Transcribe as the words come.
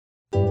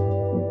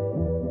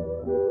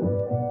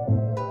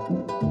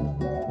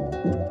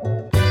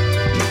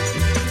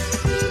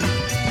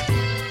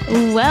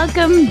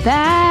Welcome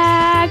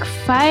back,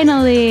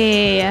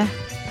 finally.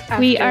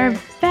 We are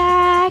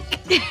back.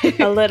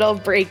 A little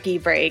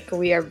breaky break.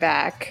 We are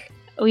back.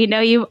 We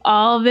know you've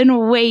all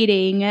been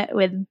waiting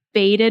with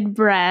bated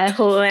breath.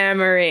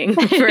 Clamoring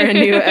for a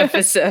new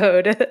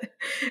episode.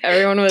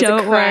 Everyone was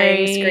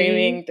crying,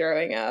 screaming,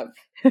 throwing up.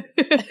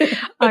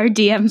 Our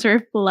DMs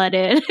were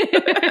flooded.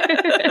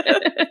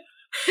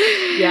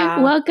 Yeah.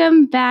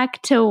 Welcome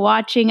back to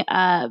Watching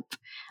Up.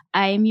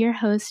 I'm your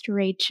host,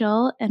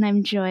 Rachel, and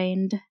I'm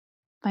joined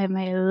by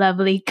my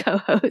lovely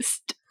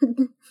co-host.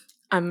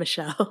 I'm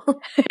Michelle.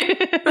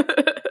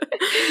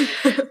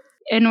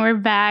 And we're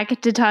back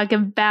to talk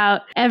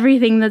about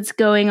everything that's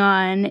going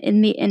on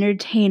in the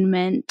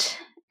entertainment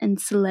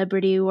and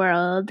celebrity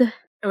world.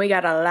 And we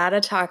got a lot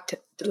to talk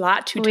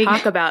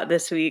about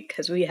this week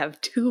because we have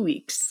 2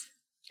 weeks.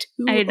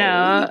 I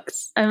know.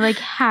 Weeks. I'm like,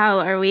 how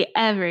are we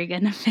ever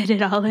going to fit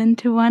it all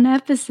into one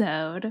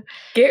episode?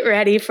 Get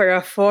ready for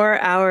a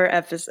 4-hour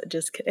episode.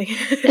 Just kidding.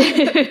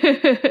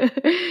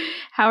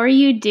 How are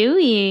you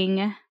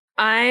doing?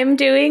 I'm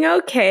doing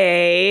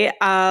okay.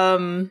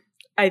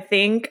 I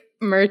think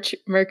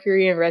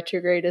Mercury in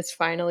retrograde is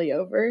finally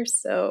over,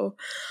 so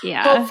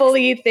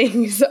hopefully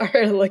things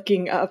are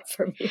looking up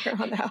from here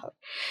on out.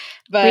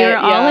 But we were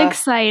all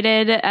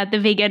excited at the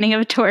beginning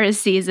of Taurus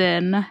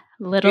season.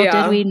 Little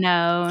did we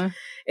know.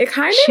 It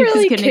kind of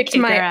really kicked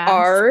my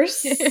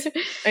arse.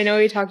 I know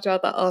we talked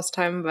about that last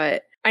time,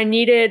 but I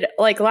needed,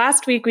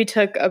 last week we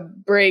took a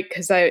break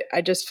because I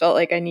just felt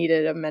like I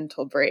needed a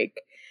mental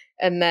break.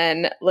 And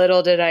then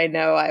little did I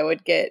know I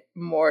would get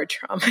more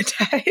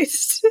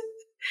traumatized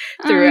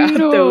throughout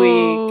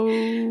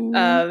the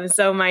week.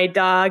 So my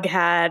dog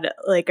had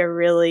a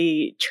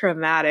really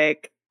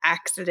traumatic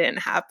accident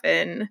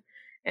happen.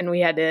 And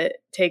we had to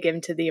take him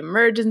to the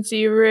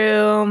emergency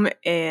room.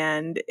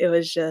 And it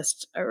was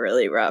just a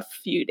really rough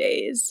few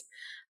days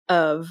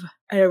of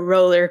a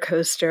roller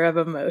coaster of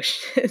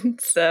emotion.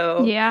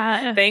 So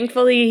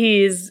thankfully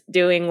he's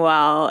doing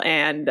well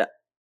and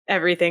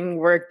everything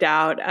worked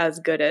out as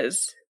good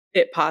as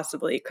it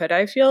possibly could,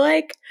 I feel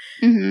like.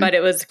 Mm-hmm. But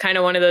it was kind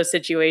of one of those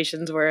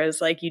situations where it's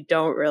you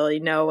don't really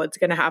know what's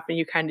going to happen.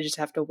 You kind of just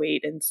have to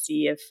wait and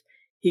see if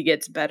he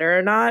gets better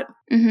or not.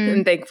 Mm-hmm.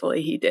 And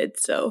thankfully he did.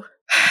 So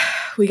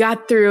we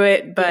got through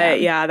it,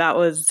 but that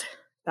was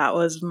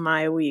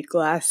my week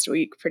last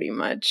week. Pretty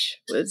much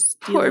was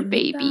poor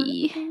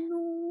baby.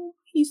 Oh,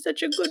 he's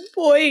such a good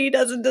boy. He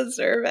doesn't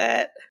deserve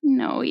it.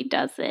 No, he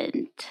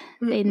doesn't.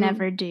 Mm-mm. They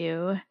never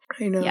do.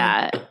 I know.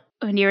 Yeah,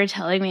 when you were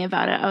telling me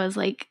about it, I was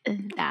like,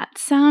 that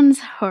sounds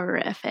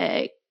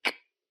horrific.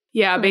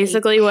 Yeah,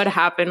 basically what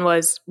happened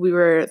was we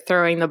were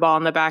throwing the ball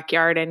in the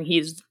backyard and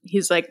he's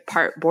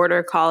part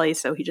border collie,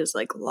 so he just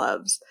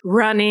loves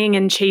running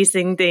and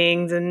chasing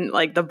things, and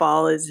the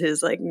ball is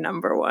his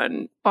number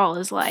one ball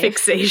is life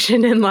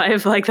fixation in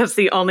life. That's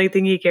the only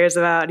thing he cares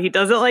about. He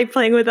doesn't like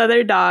playing with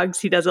other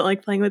dogs. He doesn't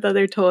like playing with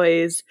other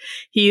toys.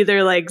 He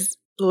either likes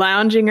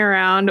lounging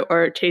around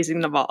or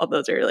chasing the ball.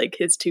 Those are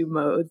his two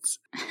modes.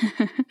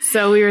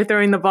 So we were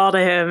throwing the ball to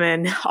him,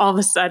 and all of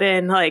a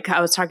sudden, I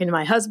was talking to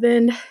my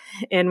husband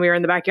and we were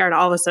in the backyard, and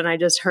all of a sudden I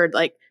just heard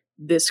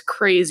this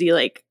crazy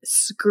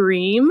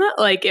scream.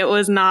 It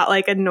was not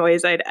a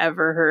noise I'd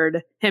ever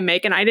heard him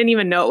make, and I didn't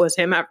even know it was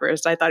him at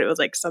first. I thought it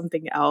was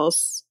something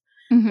else.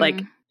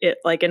 Mm-hmm.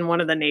 In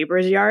one of the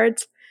neighbors'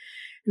 yards.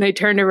 And I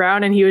turned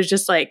around and he was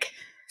just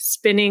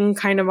spinning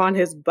kind of on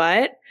his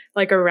butt,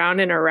 around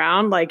and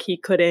around, he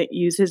couldn't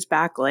use his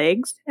back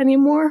legs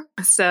anymore.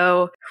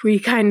 So we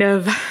kind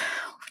of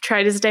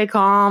tried to stay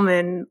calm,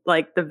 and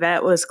the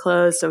vet was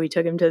closed, so we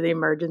took him to the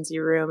emergency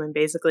room, and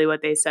basically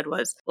what they said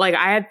was I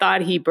had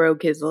thought he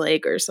broke his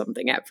leg or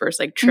something at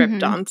first,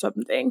 tripped on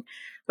something.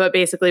 But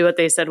basically what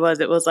they said was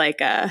it was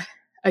a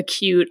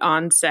acute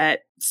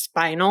onset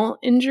spinal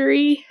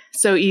injury.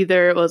 So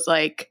either it was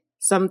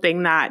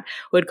something that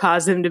would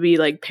cause him to be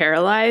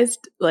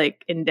paralyzed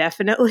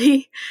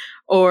indefinitely,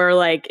 or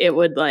it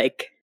would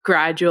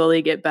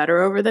gradually get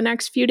better over the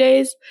next few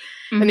days.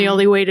 Mm-hmm. And the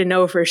only way to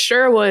know for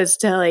sure was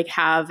to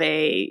have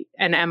an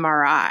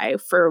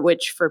MRI,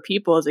 which for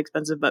people is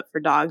expensive, but for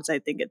dogs I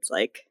think it's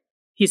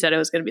he said it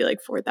was going to be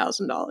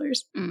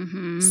 $4,000.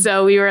 Mm-hmm.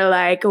 So we were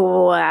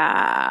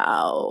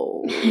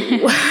wow.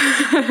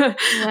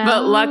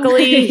 But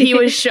luckily he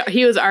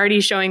was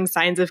already showing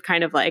signs of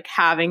kind of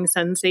having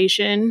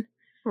sensation.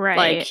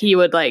 Right. He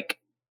would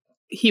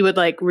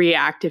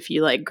react if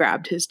you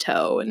grabbed his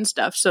toe and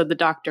stuff. So the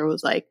doctor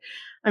was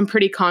I'm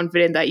pretty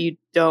confident that you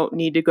don't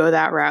need to go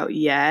that route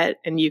yet,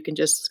 and you can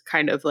just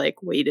kind of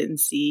wait and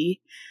see.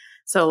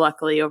 So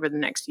luckily over the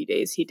next few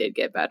days he did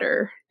get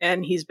better,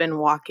 and he's been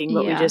walking,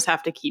 but we just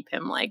have to keep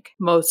him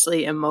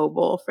mostly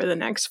immobile for the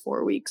next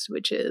 4 weeks,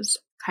 which is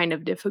kind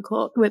of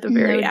difficult with a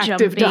very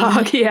active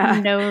dog. Yeah.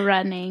 No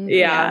running.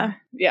 Yeah.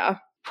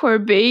 Poor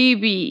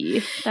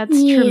baby. That's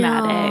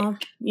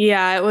traumatic.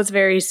 Yeah, it was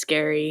very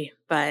scary,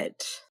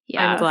 but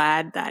I'm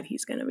glad that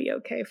he's going to be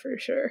okay for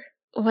sure.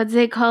 What's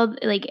it called?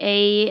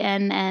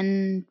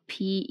 ANNPE?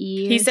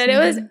 He said it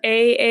was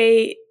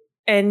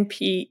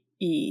AANPE.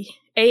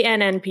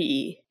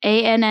 ANNPE.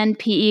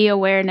 ANNPE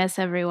awareness,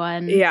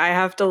 everyone. Yeah, I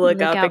have to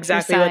look up out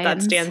exactly what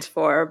that stands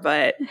for,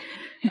 but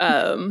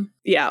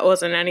yeah, it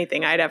wasn't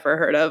anything I'd ever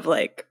heard of.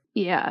 Like,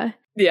 yeah,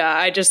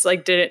 I just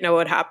like didn't know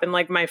what happened.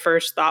 Like my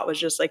first thought was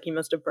just like he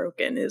must have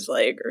broken his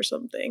leg or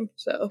something.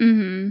 So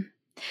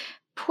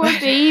poor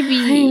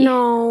baby. I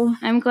know.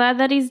 I'm glad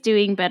that he's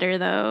doing better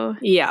though.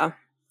 Yeah,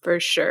 for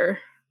sure.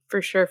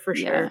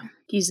 Yeah.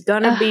 He's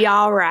gonna be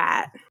all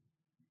right.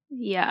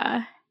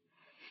 Yeah.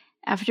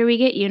 After we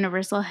get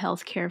universal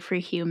health care for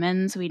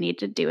humans, we need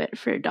to do it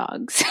for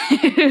dogs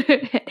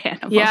and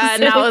animals. Yeah,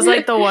 and that was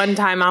like the one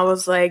time I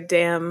was like,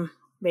 damn,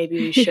 maybe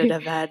we should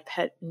have had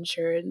pet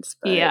insurance.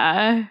 But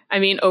yeah. I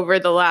mean, over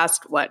the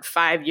last,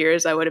 5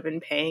 years, I would have been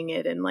paying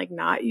it and like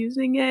not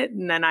using it.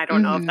 And then I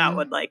don't know if that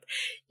would like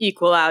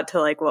equal out to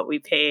like what we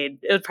paid.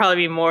 It would probably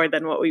be more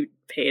than what we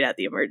paid at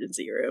the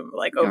emergency room,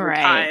 like over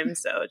time.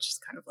 So it's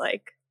just kind of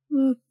like,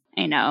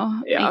 I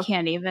know. Yeah. I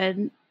can't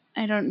even,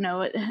 I don't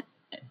know.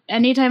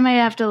 Anytime I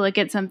have to look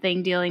at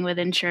something dealing with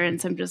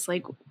insurance, I'm just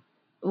like,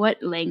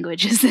 what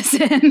language is this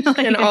in? Like,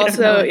 and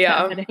also,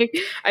 happening.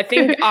 I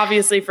think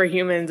obviously for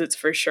humans, it's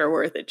for sure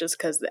worth it just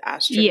because the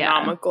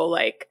astronomical,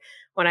 like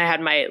when I had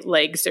my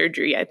leg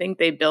surgery, I think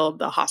they billed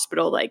the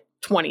hospital like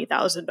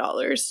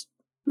 $20,000.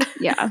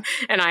 Yeah.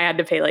 And I had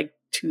to pay like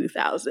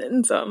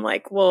 $2,000. So I'm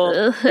like,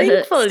 well,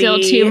 thankfully. Still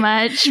too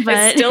much, but.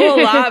 It's still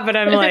a lot, but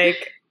I'm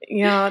like,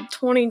 yeah,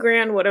 20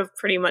 grand would have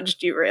pretty much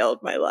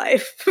derailed my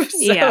life. So,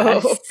 yeah,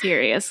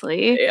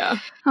 seriously. Yeah.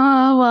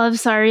 Oh, well, I'm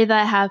sorry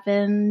that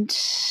happened.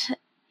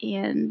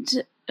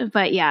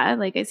 But yeah,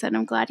 like I said,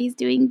 I'm glad he's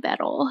doing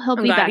better. He'll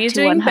be back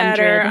to 100.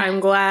 Better. I'm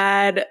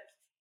glad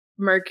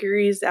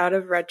Mercury's out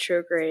of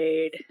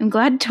retrograde. I'm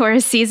glad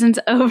Taurus season's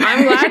over.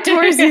 I'm glad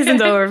Taurus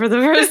season's over for the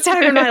first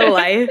time in my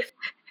life.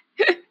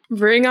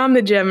 Bring on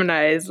the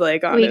Geminis,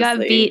 like honestly. We got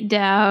beat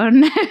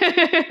down.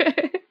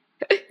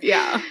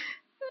 Yeah.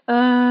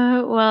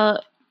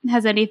 Well,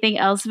 has anything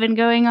else been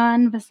going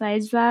on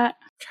besides that?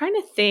 I'm trying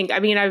to think. I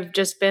mean, I've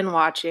just been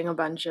watching a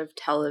bunch of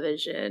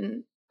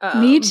television.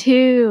 Me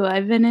too.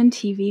 I've been in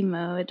TV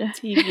mode.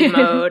 TV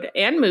mode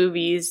and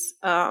movies.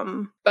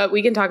 But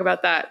we can talk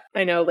about that,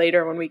 I know,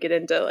 later when we get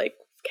into like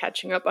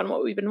catching up on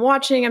what we've been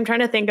watching. I'm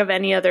trying to think of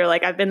any other,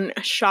 like I've been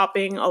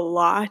shopping a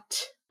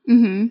lot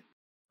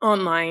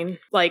online.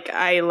 Like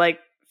I like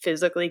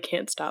physically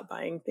can't stop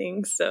buying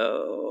things,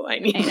 so I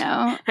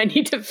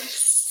need to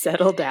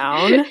settle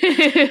down.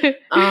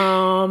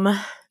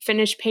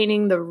 Finish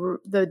painting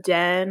the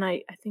den.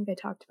 I think I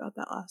talked about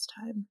that last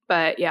time.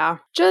 But yeah,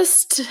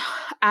 just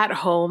at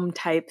home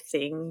type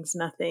things,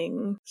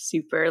 nothing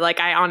super. Like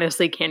I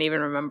honestly can't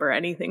even remember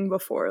anything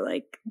before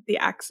like the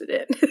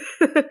accident.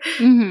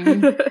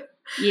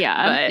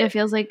 Yeah, but it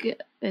feels like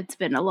it's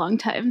been a long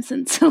time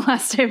since the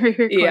last time we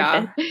recorded.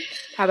 Yeah.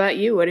 How about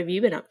you? What have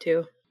you been up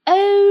to?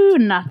 Oh,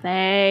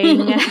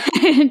 nothing.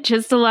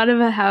 Just a lot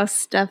of house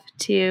stuff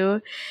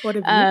too. What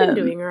have you been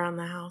doing around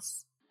the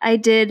house? I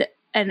did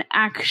an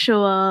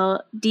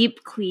actual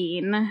deep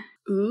clean.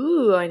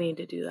 Ooh, I need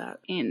to do that.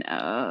 You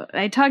know,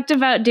 I talked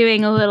about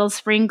doing a little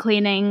spring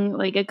cleaning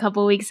like a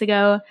couple weeks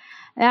ago.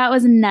 That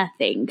was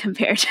nothing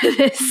compared to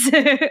this.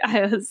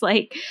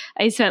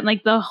 I spent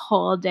like the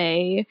whole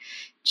day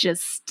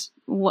just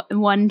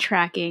one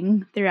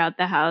tracking throughout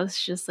the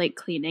house, just like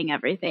cleaning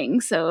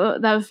everything. So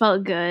that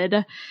felt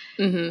good.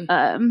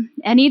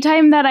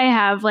 Anytime that I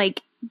have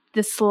like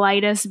the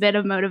slightest bit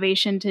of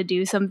motivation to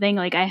do something,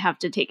 like I have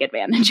to take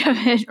advantage of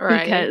it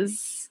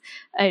because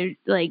I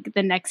like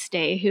the next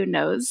day, who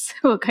knows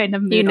what kind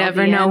of mood you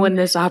never know when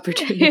this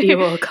opportunity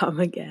will come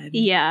again.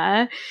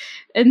 Yeah.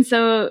 And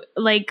so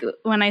like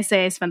when I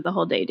say I spent the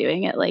whole day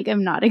doing it, like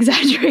I'm not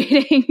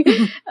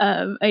exaggerating.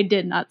 I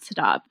did not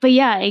stop. But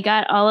yeah, I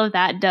got all of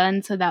that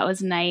done. So that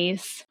was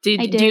nice. Do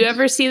you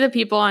ever see the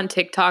people on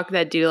TikTok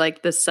that do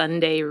like the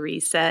Sunday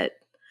reset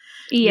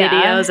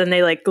videos and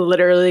they like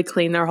literally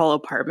clean their whole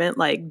apartment,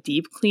 like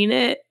deep clean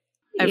it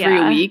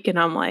every week? And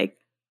I'm like,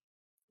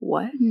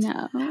 what?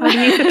 No. How do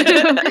you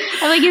I'm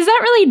like, is that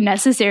really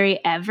necessary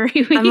every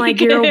week? I'm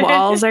like, your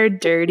walls are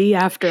dirty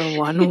after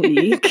 1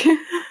 week.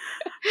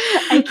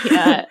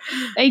 I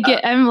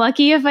can't. I'm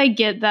lucky if I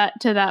get that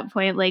to that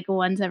point like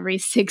once every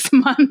 6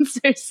 months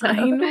or so.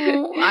 I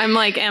know. I'm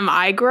like, am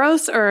I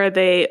gross or are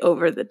they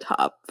over the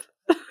top?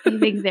 I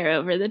think they're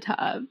over the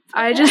top.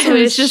 I just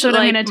wish it's just what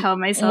I'm going to tell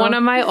myself. One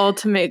of my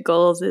ultimate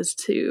goals is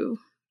to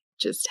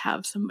just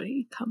have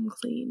somebody come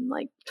clean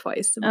like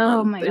twice a month.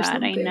 Oh my God,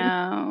 something. I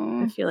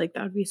know. I feel like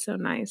that would be so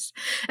nice.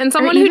 And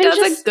someone who does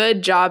a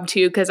good job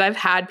too, because I've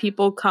had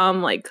people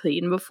come like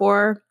clean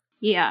before.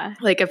 Yeah.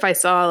 Like if I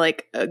saw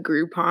like a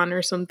Groupon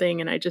or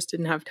something and I just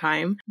didn't have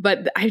time.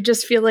 But I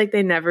just feel like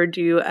they never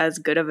do as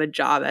good of a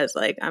job as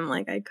like, I'm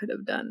like, I could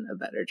have done a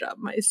better job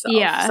myself.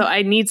 Yeah. So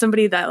I need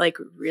somebody that like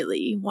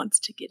really wants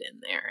to get in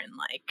there and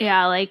like.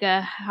 Yeah, like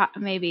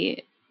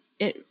maybe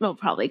it will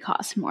probably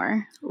cost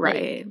more.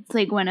 Right. It's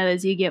like one of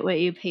those you get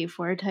what you pay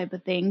for type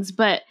of things.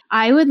 But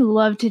I would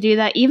love to do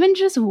that even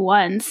just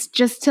once,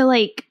 just to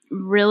like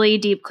really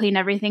deep clean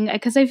everything,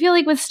 because I feel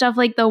like with stuff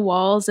like the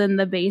walls and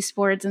the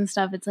baseboards and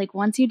stuff, it's like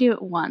once you do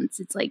it once,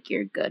 it's like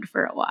you're good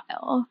for a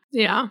while.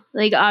 Yeah.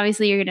 Like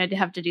obviously you're gonna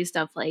have to do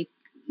stuff like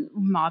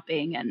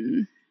mopping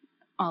and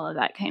all of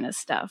that kind of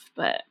stuff,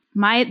 but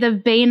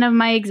the bane of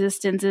my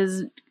existence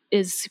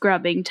is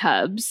scrubbing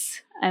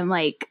tubs. I'm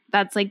like,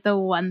 that's like the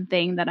one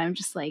thing that I'm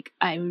just like,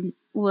 I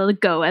will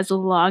go as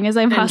long as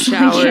I possibly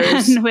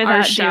can without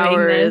our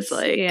shower doing this. is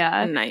like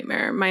a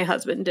nightmare. My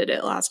husband did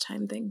it last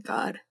time, thank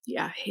God.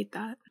 Yeah, I hate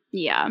that.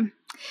 Yeah.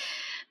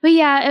 But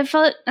yeah,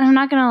 I'm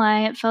not gonna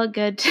lie, it felt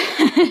good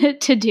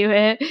to do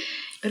it.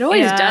 It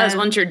always does.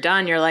 Once you're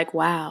done, you're like,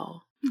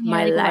 wow.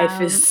 My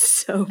life is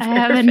so perfect. I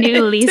have a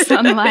new lease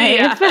on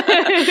life.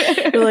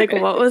 You're like,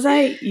 what was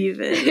I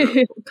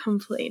even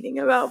complaining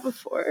about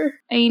before?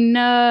 I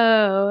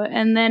know.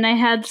 And then I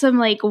had some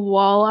like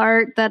wall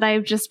art that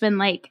I've just been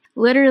like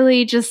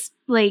literally just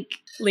like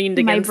leaned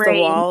against the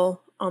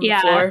wall on the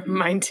floor.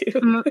 Mine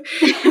too.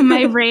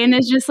 My brain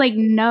is just like,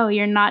 no,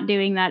 you're not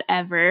doing that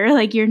ever.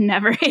 Like you're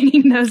never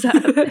hanging those up.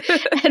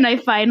 And I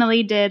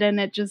finally did, and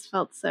it just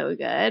felt so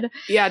good.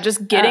 Yeah,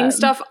 just getting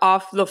stuff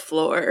off the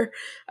floor,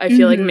 I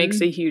feel like makes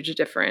a huge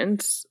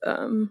difference.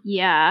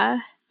 Yeah.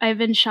 I've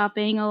been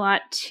shopping a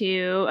lot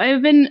too.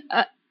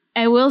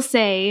 I will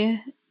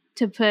say,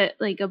 to put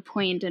like a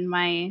point in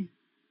my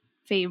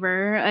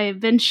favor, I've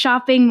been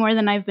shopping more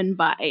than I've been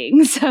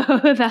buying, so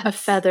that's a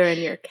feather in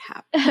your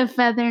cap. A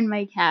feather in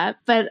my cap.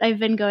 But I've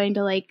been going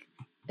to like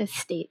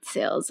estate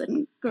sales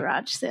and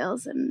garage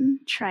sales and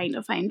trying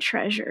to find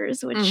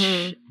treasures,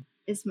 which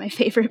is my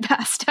favorite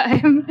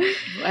pastime.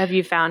 Have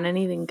you found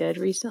anything good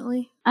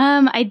recently?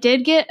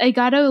 I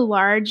got a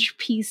large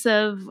piece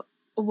of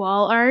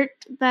wall art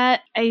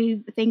that I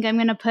think I'm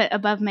gonna put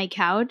above my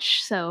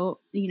couch, so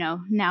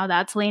now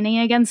that's leaning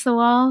against the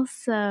wall.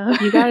 So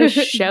you gotta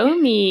show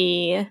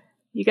me.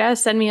 You gotta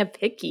send me a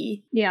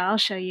picky. Yeah, I'll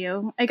show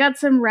you. I got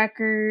some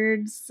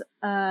records.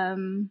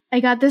 I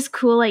got this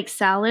cool like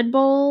salad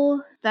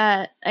bowl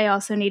that I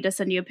also need to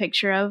send you a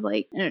picture of.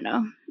 Like, I don't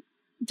know,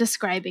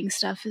 describing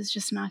stuff is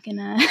just not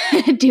gonna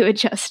do it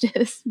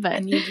justice, but I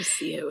need to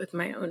see it with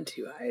my own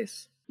two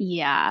eyes.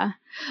 Yeah.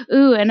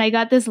 Ooh, and I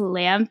got this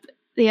lamp.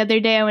 The other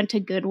day I went to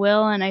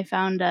Goodwill and I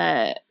found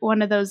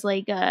one of those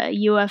like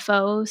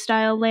UFO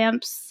style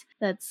lamps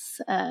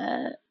that's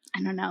I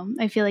don't know.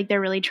 I feel like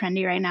they're really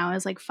trendy right now. It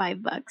was like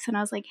 $5 and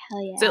I was like,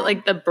 hell yeah. Is it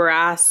like the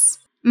brass?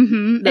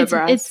 Mm-hmm.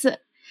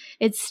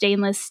 It's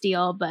stainless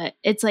steel, but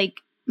it's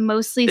like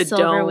mostly the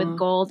silver dome with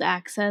gold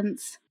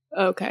accents.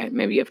 Okay,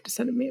 maybe you have to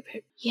send me a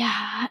pic.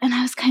 Yeah, and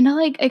I was kind of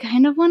like, I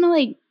kind of want to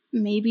like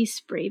maybe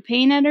spray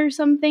paint it or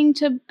something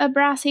to a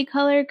brassy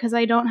color, because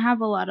I don't have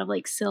a lot of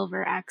like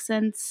silver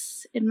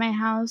accents in my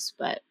house,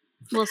 but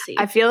we'll see.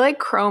 I feel like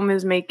chrome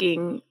is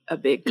making a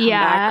big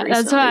comeback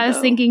recently, that's what I was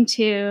thinking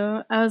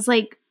too. I was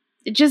like,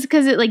 just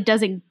because it like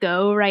doesn't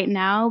go right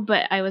now,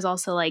 but I was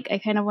also like, I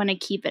kind of want to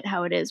keep it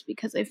how it is,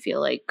 because I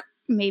feel like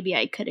maybe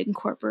I could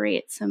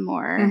incorporate some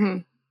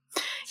more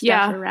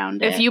stuff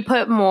around it. If you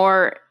put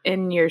more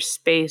in your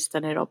space,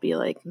 then it'll be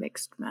like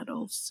mixed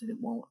metals. It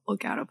won't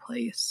look out of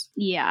place.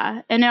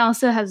 Yeah, and it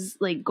also has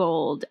like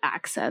gold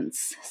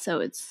accents,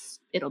 so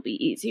it'll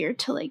be easier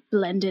to like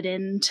blend it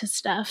into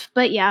stuff.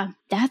 But yeah,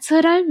 that's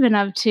what I've been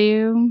up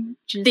to.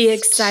 Just the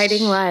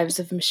exciting lives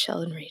of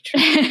Michelle and Rachel.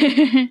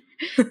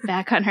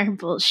 Back on our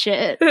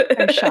bullshit,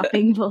 our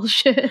shopping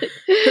bullshit.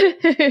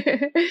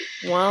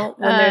 Well,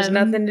 when there's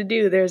nothing to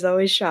do, there's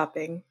always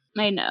shopping.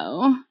 I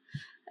know.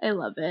 I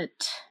love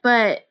it.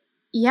 But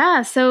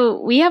yeah,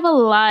 so we have a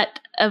lot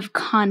of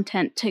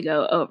content to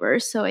go over,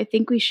 so I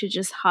think we should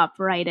just hop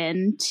right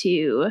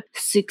into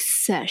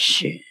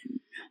Succession.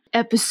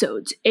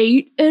 Episodes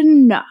 8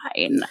 and 9.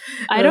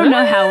 I don't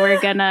know how we're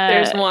gonna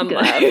There's one go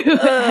left.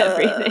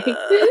 Everything.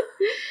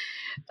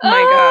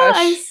 My gosh.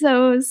 I'm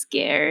so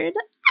scared.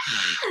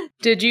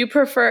 Did you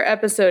prefer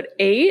episode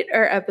 8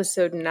 or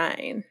episode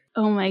 9?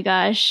 Oh my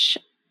gosh.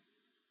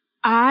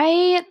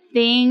 I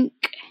think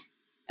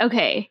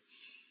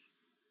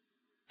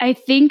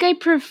I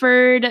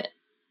preferred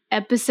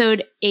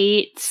episode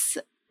 8's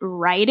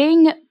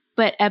writing,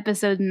 but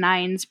episode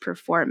 9's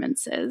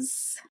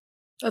performances.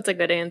 That's a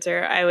good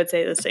answer. I would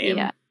say the same.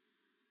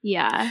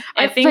 Yeah.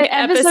 I think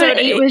episode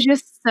 8 was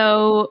just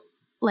so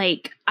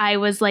like, I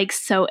was like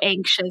so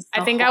anxious.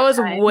 I think I was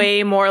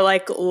way more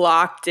like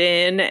locked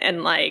in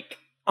and like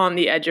on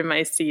the edge of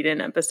my seat in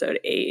episode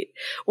 8,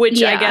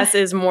 which I guess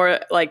is more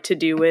like to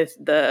do with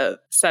the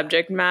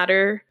subject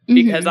matter,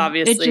 because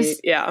obviously,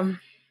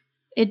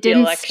 it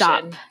didn't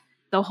stop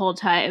the whole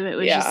time. It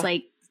was just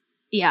like,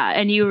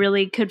 and you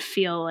really could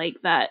feel like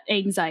that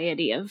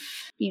anxiety of,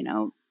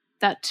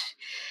 that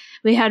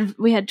we had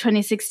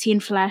 2016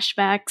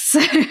 flashbacks.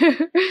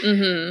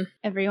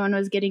 Everyone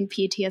was getting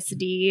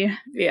PTSD.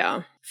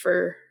 Yeah,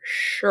 for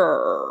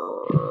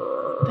sure.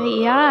 But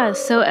yeah,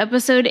 so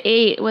episode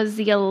 8 was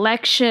the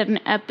election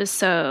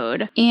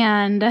episode,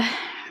 and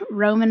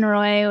Roman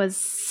Roy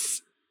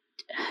was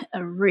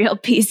a real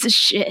piece of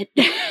shit.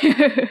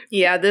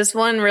 Yeah, this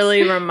one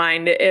really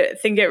I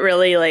think it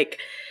really like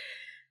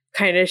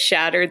kind of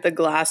shattered the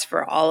glass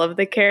for all of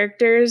the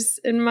characters,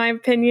 in my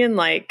opinion.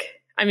 Like,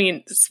 I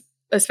mean,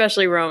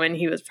 especially Roman,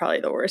 he was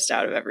probably the worst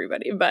out of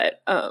everybody.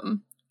 But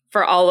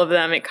for all of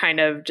them, it kind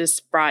of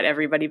just brought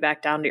everybody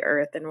back down to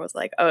earth and was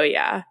like, oh,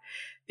 yeah,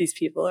 these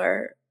people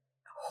are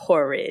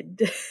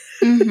horrid.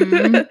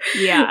 Mm-hmm.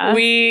 Yeah.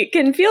 We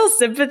can feel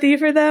sympathy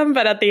for them,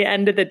 but at the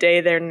end of the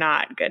day, they're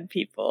not good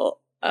people.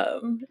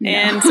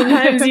 And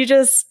sometimes you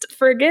just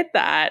forget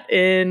that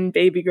in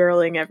baby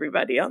girling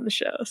everybody on the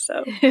show.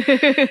 So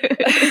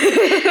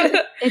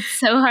it's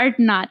so hard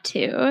not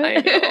to. I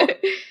know.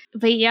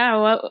 But yeah,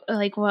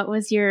 what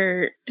was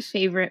your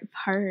favorite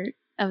part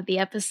of the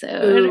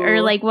episode? Ooh.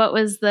 Or like what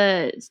was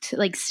the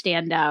like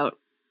standout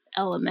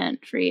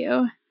element for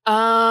you?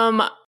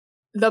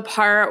 The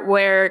part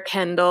where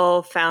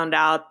Kendall found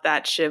out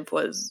that Shiv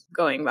was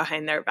going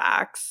behind their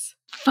backs.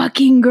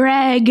 Fucking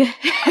Greg.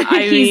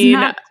 He's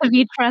not to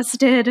be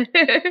trusted.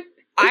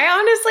 I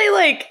honestly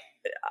like,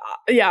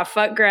 yeah,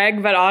 fuck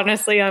Greg, but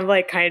honestly, I'm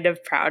like kind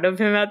of proud of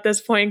him at this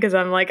point because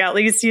I'm like, at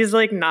least he's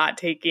like not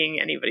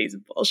taking anybody's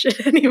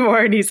bullshit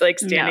anymore and he's like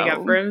standing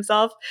up for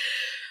himself.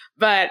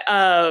 But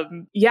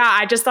yeah,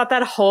 I just thought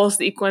that whole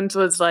sequence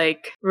was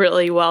like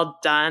really well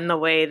done. The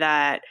way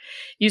that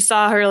you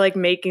saw her like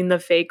making the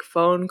fake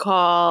phone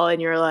call and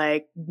you're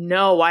like,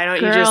 no, why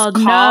don't you just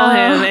call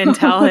him and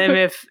tell him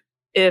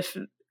if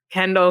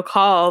Kendall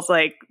calls,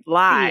 like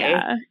lie.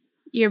 Yeah,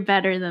 you're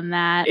better than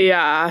that.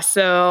 Yeah.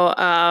 So,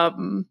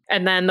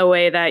 and then the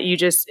way that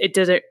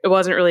it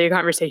wasn't really a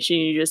conversation.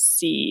 You just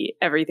see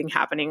everything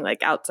happening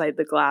like outside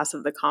the glass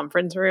of the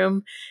conference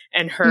room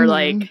and her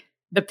like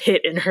the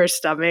pit in her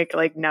stomach,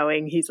 like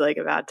knowing he's like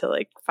about to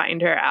like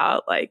find her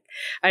out. Like,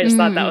 I just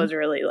thought that was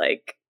really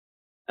like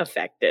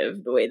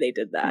effective the way they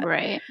did that.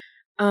 Right.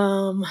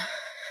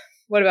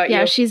 What about you?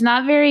 Yeah, she's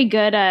not very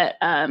good at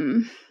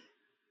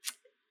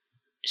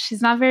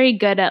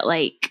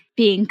like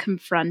being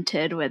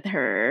confronted with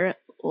her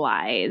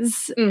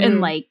lies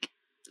and like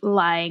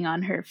lying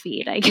on her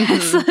feet, I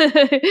guess.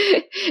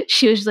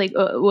 She was like,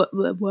 what?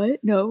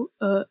 No.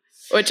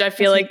 Which I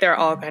feel like they're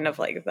all kind of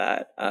like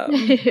that.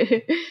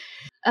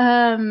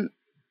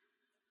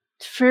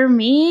 For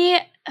me,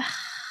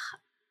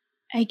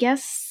 I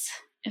guess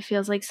it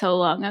feels like so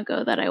long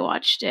ago that I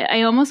watched it.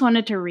 I almost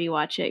wanted to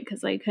rewatch it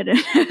because I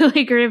couldn't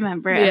like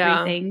remember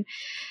everything.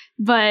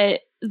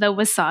 But the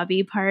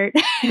wasabi part.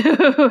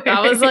 That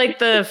was like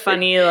the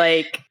funny,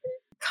 like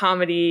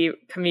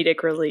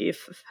comedic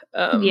relief.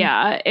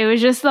 Yeah, it was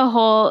just the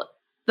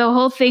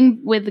whole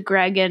thing with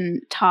Greg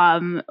and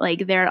Tom.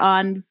 Like they're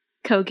on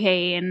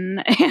cocaine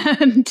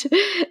and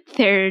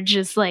they're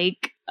just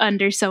like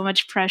under so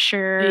much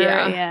pressure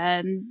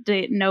and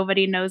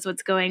nobody knows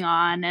what's going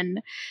on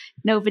and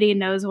nobody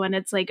knows when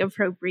it's like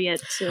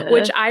appropriate to.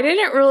 Which I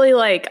didn't really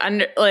like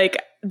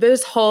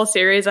this whole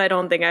series. I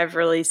don't think I've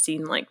really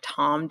seen like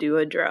Tom do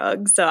a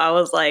drug. So I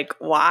was like,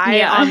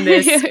 why on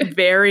this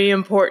very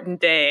important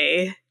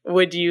day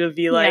would you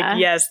be like,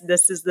 yes,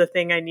 this is the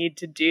thing I need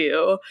to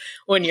do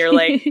when you're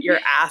like your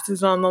ass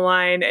is on the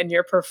line and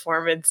your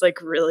performance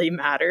like really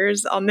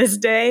matters on this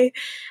day?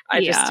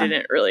 I just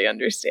didn't really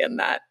understand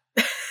that.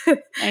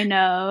 I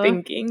know.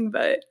 Thinking,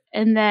 but.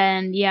 And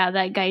then,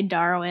 that guy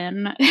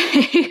Darwin,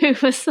 I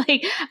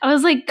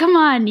was like, come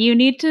on, you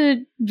need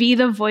to be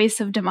the voice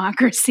of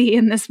democracy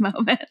in this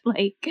moment.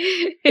 Like,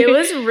 it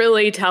was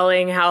really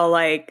telling how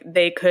like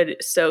they could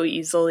so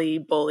easily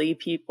bully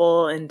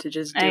people into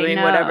just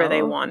doing whatever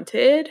they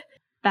wanted.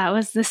 That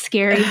was the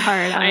scary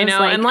part. I know.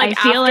 Like, and like,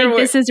 I feel like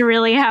this is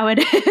really how it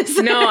is.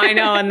 No, I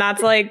know. And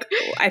that's like,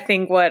 I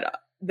think what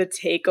the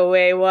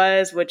takeaway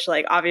was, which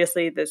like,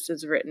 obviously this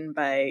is written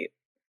by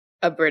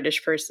a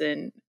British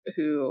person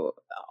who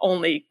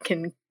only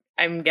can,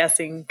 I'm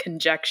guessing,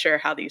 conjecture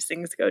how these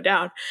things go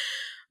down.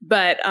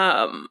 But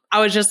I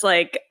was just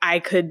like, I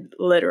could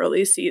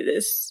literally see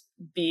this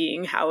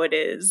being how it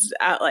is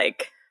at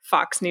like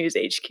Fox News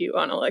HQ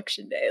on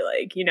election day.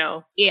 Like, you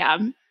know. Yeah.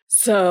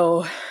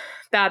 So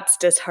that's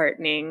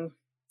disheartening.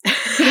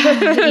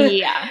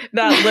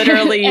 That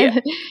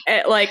literally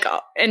like,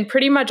 and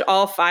pretty much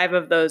all 5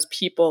 of those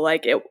people,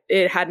 like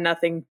it had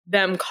nothing,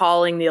 them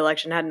calling the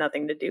election had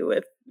nothing to do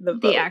with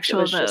the actual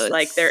it was votes. Just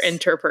like their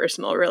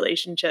interpersonal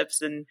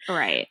relationships and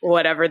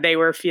whatever they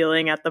were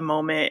feeling at the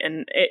moment,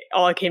 and it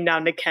all came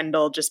down to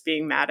Kendall just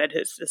being mad at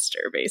his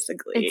sister,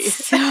 basically.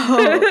 It's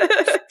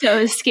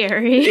so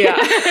scary.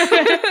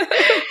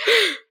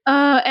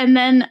 And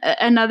then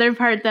another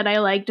part that I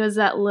liked was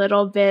that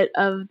little bit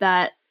of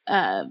that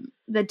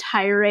the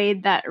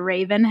tirade that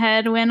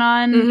Ravenhead went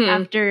on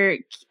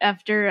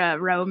after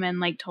Roman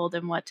like told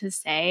him what to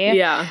say.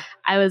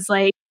 I was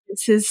like,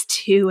 this is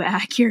too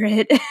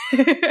accurate.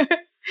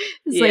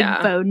 It's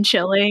like bone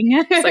chilling.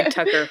 It's like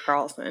Tucker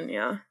Carlson.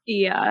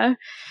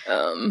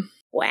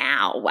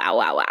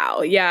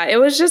 Wow. Yeah, it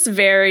was just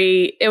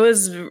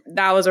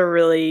that was a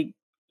really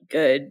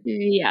good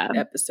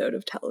episode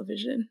of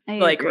television.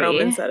 Like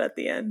Roman said at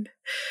the end.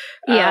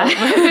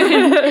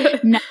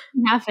 Nothing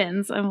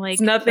happens. I'm like,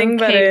 it's nothing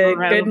but a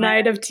Roman. Good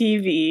night of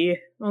TV.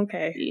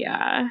 Okay.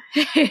 Yeah.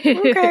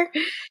 Okay.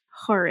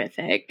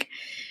 horrific.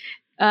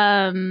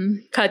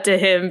 Cut to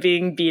him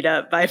being beat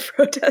up by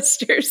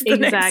protesters the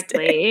next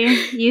day.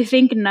 Exactly. You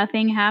think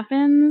nothing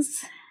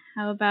happens?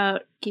 How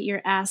about get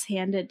your ass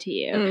handed to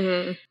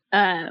you?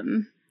 Mm-hmm.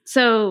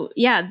 So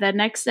yeah, the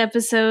next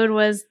episode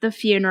was the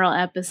funeral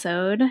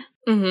episode.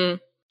 Mm-hmm.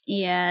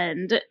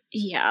 And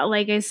yeah,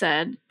 like I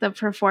said, the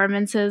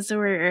performances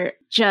were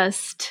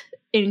just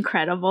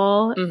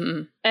incredible.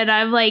 Mm-hmm. And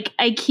I'm like,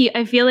 I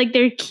feel like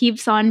there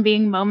keeps on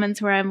being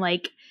moments where I'm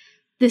like,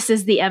 this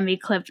is the Emmy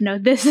clip. No,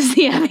 this is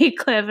the Emmy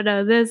clip.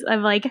 No, this.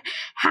 I'm like,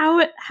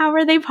 how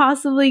are they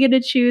possibly going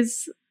to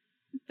choose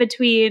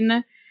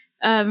between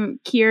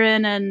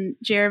Kieran and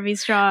Jeremy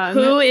Strong?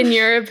 Who, in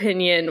your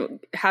opinion,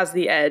 has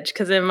the edge?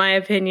 Because in my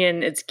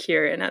opinion, it's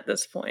Kieran at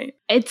this point.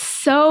 It's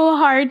so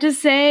hard to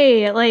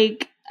say.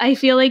 Like, I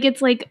feel like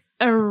it's like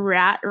a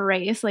rat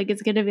race. Like,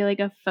 it's going to be like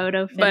a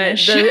photo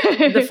finish.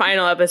 But the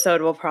final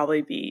episode will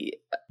probably be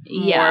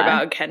more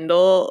about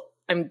Kendall,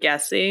 I'm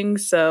guessing.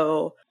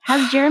 So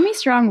has Jeremy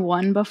Strong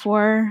won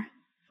before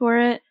for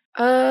it?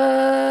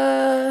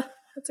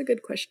 That's a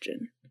good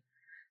question.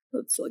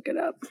 Let's look it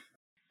up.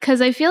 Because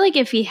I feel like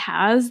if he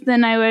has,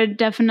 then I would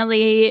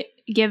definitely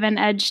give an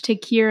edge to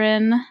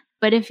Kieran.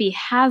 But if he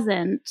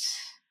hasn't,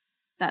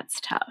 that's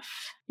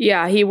tough.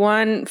 Yeah, he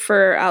won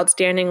for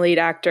Outstanding Lead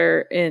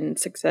Actor in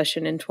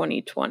Succession in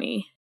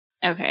 2020.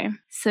 Okay.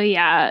 So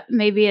yeah,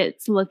 maybe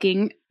it's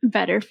looking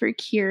better for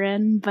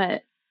Kieran,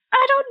 but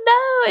I don't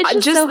know.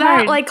 It's just so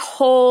that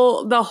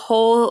hard. the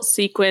whole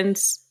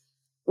sequence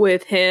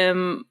with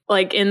him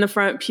like in the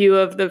front pew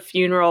of the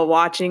funeral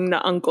watching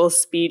the uncle's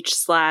speech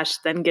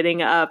 / then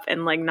getting up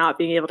and like not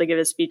being able to give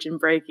a speech and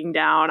breaking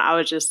down. I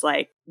was just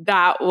like,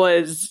 that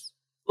was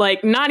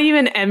like not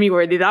even Emmy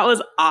worthy. That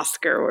was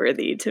Oscar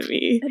worthy to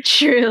me.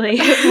 Truly.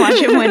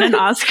 Watch him win an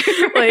Oscar.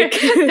 Like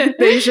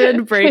they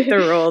should break the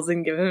rules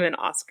and give him an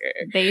Oscar.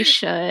 They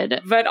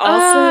should. But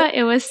also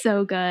it was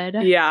so good.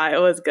 Yeah,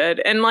 it was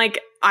good. And like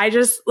I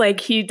just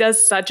like he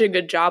does such a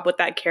good job with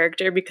that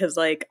character because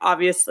like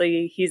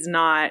obviously he's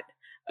not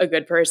a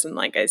good person,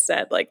 like I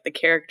said, like the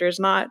character's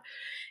not.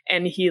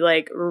 And he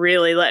like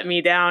really let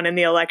me down in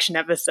the election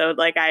episode.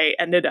 Like I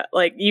ended up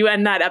like you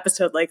end that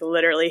episode like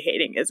literally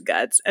hating his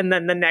guts. And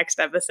then the next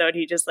episode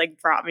he just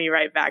like brought me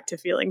right back to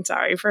feeling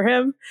sorry for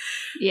him.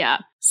 Yeah.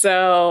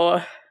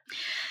 So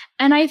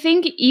and I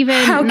think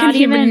even how can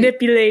he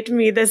manipulate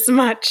me this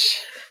much?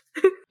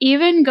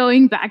 Even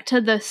going back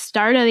to the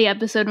start of the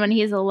episode when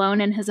he's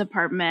alone in his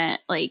apartment,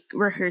 like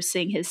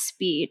rehearsing his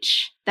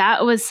speech,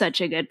 that was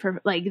such a good,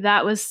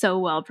 that was so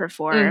well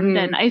performed. Mm-hmm.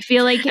 And I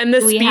feel like and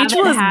the speech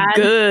was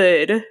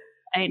good.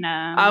 I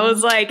know. I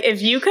was like,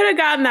 if you could have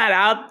gotten that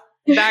out,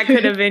 that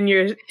could have been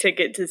your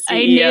ticket to CEO.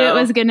 I knew it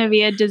was going to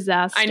be a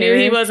disaster. I knew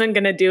he wasn't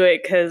going to do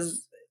it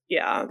because,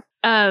 yeah.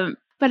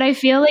 But I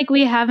feel like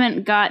we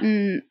haven't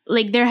gotten,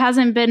 like, there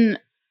hasn't been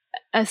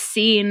a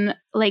scene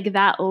like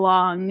that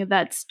long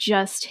that's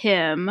just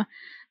him,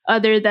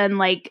 other than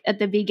like at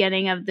the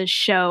beginning of the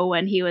show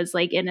when he was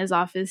like in his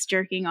office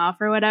jerking off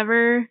or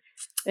whatever.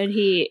 And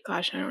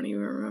gosh, I don't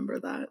even remember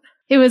that.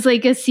 It was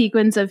like a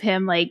sequence of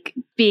him like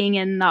being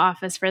in the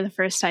office for the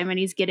first time and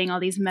he's getting all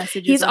these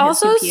messages. He's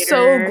also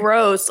so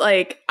gross.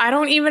 Like, I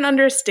don't even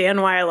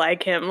understand why I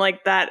like him.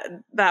 Like that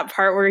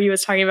part where he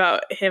was talking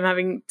about him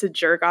having to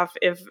jerk off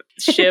if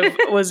Shiv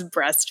was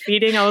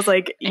breastfeeding. I was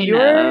like,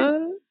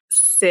 you're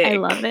sick. I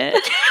love it.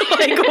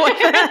 Like, what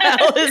the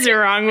hell is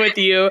wrong with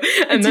you?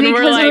 And then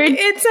we're like,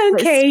 it's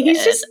okay.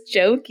 He's just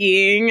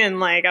joking. And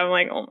like, I'm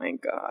like, oh my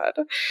God.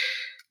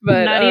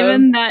 But not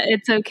even that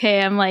it's okay.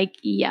 I'm like,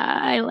 yeah,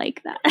 I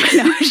like that.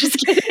 No, I'm just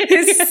kidding.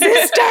 His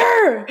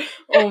sister.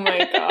 Oh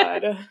my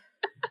God.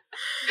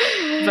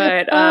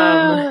 But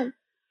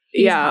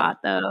yeah, hot,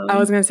 though. I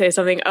was gonna say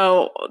something.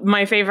 Oh,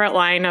 my favorite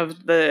line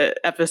of the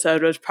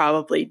episode was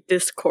probably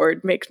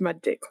 "Discord makes my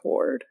dick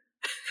hard."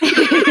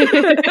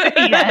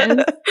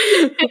 Yes.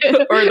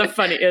 Or the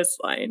funniest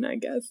line, I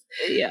guess.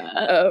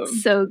 Yeah,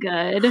 so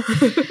good.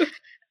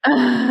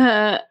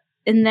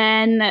 And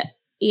then.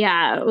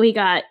 Yeah, we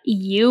got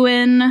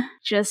Ewan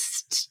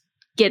just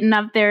getting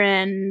up there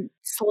and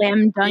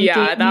slam dunking.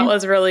 Yeah, that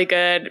was really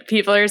good.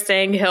 People are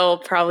saying he'll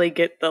probably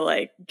get the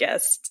like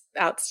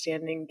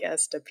outstanding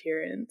guest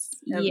appearance.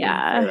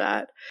 Yeah, for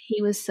that.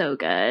 He was so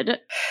good.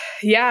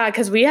 Yeah,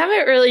 because we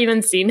haven't really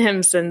even seen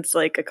him since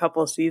like a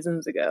couple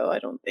seasons ago, I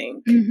don't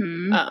think.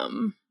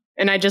 Mm-hmm.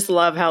 And I just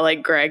love how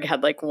like Greg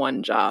had like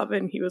one job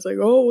and he was like,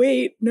 oh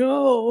wait,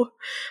 no.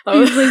 I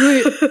was like,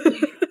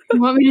 wait. You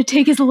want me to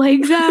take his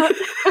legs out?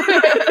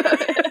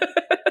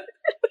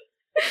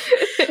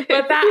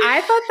 But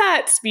I thought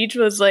that speech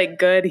was like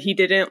good. He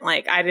didn't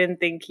like, I didn't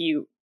think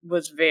he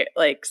was very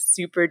like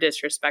super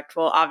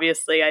disrespectful.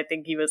 Obviously, I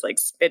think he was like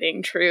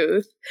spitting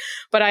truth.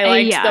 But I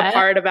liked the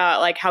part about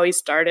like how he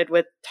started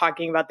with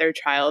talking about their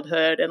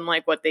childhood and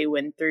like what they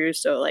went through.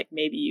 So like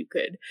maybe you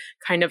could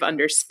kind of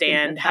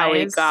understand how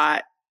he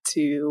got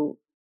to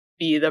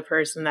be the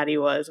person that he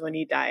was when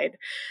he died.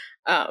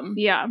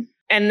 Yeah.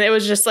 And it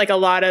was just like a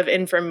lot of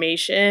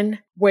information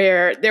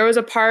where there was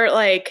a part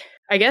like,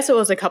 I guess it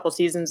was a couple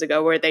seasons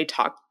ago where they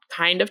talked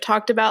kind of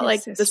talked about His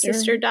like the sister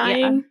sister, dying.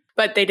 yeah.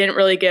 But they didn't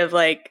really give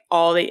like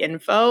all the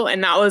info.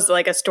 And that was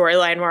like a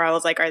storyline where I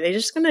was like, are they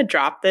just going to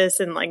drop this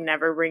and like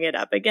never bring it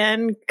up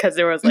again? Because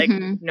there was like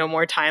no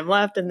more time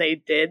left. And they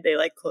did. They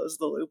like closed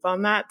the loop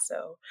on that.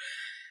 So,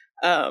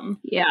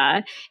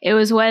 yeah, it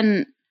was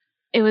when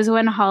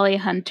Holly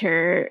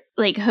Hunter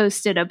like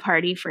hosted a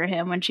party for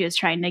him when she was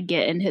trying to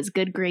get in his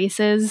good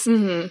graces.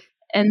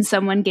 And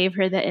someone gave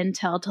her the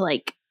intel to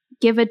like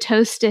give a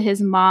toast to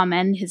his mom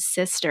and his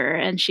sister.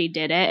 And she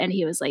did it. And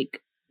he was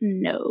like,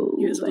 no,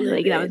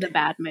 like that was a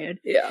bad mood.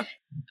 Yeah.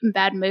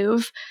 Bad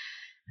move.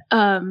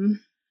 But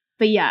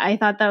yeah, I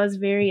thought that was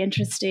very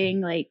interesting.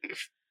 Like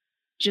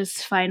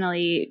just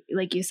finally,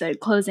 like you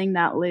said, closing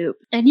that loop.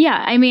 And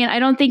yeah, I mean, I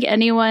don't think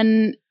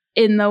anyone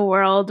in the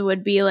world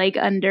would be like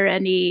under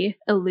any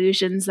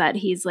illusions that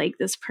he's like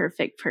this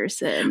perfect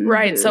person.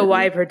 Right. So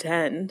why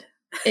pretend?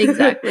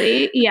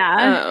 Exactly.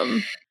 Yeah.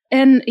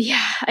 And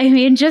yeah, I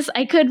mean, just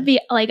I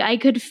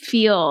could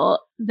feel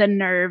the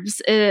nerves.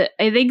 I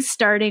think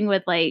starting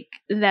with like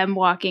them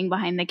walking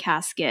behind the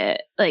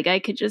casket, like I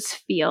could just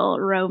feel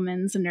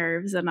Roman's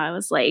nerves, and I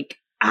was like,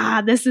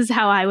 this is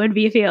how I would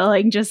be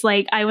feeling. Just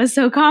like I was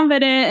so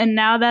confident, and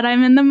now that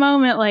I'm in the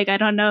moment, like I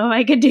don't know if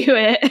I could do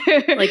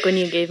it. Like when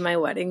you gave my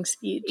wedding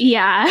speech.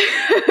 Yeah,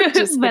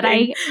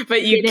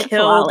 but you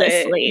killed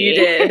it. You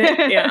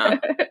did. Yeah,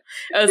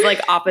 it was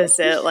like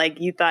opposite. Like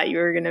you thought you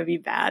were gonna be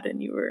bad,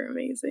 and you were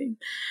amazing.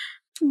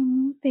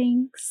 Oh,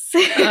 thanks.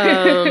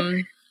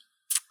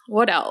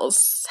 What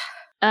else?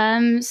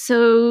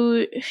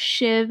 So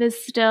Shiv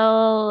is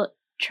still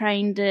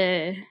trying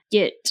to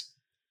get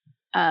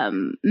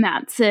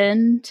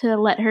Mattson to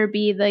let her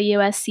be the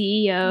US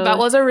CEO. That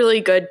was a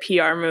really good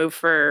PR move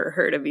for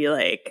her to be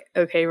like,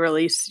 okay,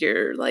 release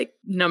your like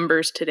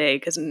numbers today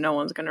because no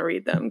one's going to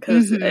read them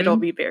because it'll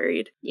be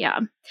buried. Yeah.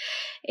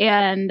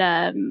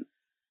 And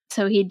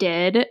so he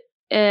did,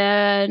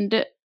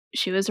 and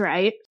she was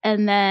right.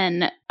 And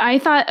then I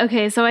thought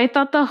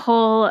the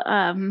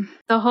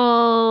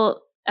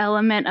whole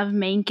element of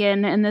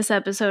Mencken in this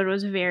episode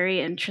was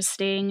very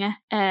interesting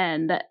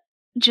and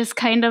just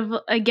kind of,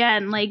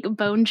 again, like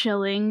bone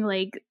chilling.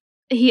 Like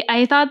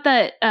I thought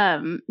that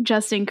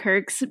Justin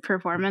Kirk's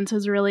performance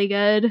was really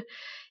good,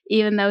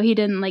 even though he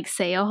didn't like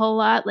say a whole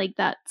lot. Like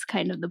that's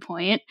kind of the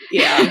point.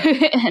 Yeah.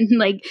 And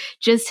like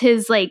just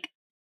his like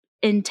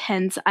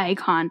intense eye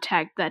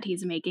contact that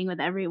he's making with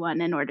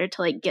everyone in order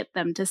to like get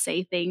them to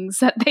say things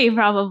that they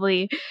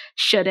probably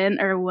shouldn't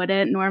or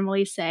wouldn't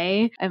normally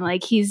say. I'm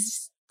like,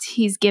 he's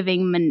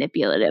giving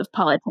manipulative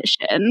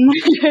politician.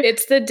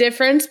 It's the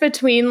difference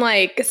between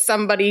like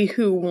somebody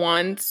who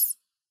wants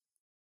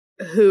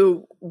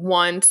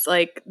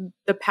like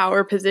the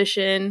power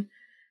position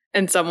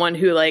and someone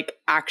who like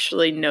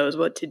actually knows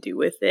what to do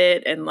with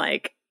it and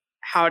like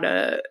how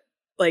to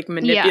like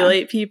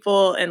manipulate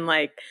people, and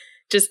like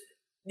just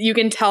you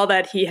can tell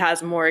that he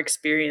has more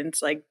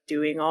experience like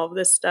doing all of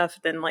this stuff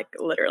than like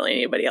literally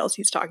anybody else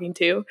he's talking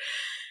to.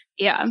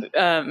 Yeah.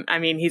 I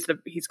mean, he's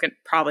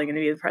probably going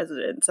to be the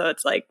president, so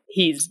it's like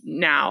he's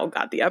now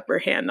got the upper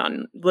hand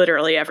on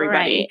literally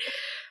everybody.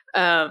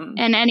 Right.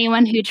 And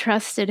anyone who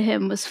trusted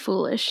him was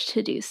foolish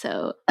to do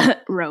so.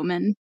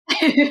 Roman.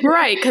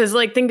 Right, because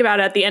like think about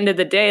it, at the end of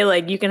the day,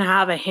 like you can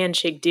have a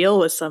handshake deal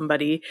with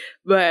somebody,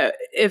 but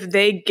if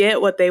they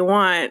get what they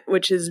want,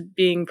 which is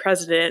being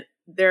president,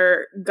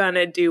 they're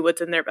gonna do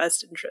what's in their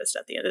best interest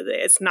at the end of the day.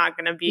 It's not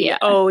gonna be,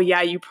 oh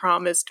yeah, you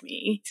promised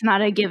me. It's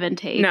not a give and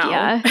take. No.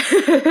 Yeah.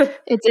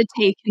 It's a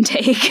take and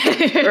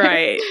take.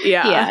 Right.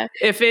 Yeah.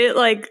 If it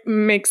like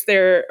makes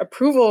their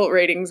approval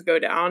ratings go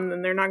down,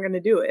 then they're not gonna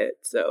do it.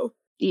 So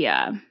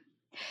yeah.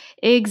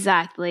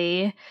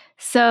 Exactly.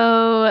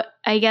 So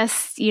I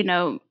guess, you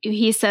know,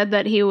 he said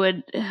that he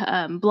would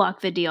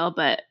block the deal,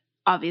 but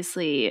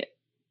obviously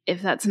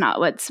if that's not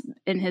what's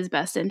in his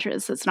best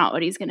interest, that's not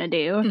what he's going to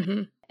do.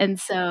 Mm-hmm. And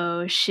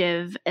so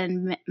Shiv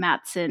and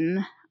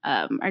Mattson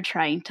are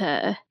trying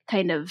to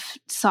kind of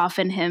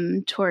soften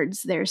him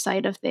towards their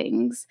side of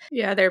things.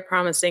 Yeah, they're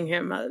promising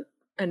him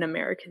an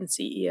American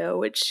CEO,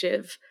 which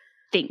Shiv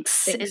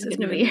thinks is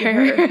going to be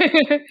her.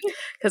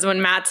 Because when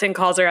Mattson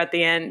calls her at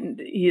the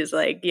end, he's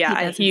like,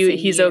 yeah,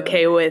 he's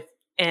okay with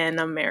an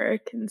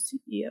American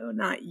CEO,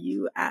 not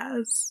you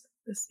as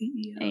the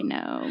CEO. I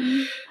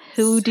know.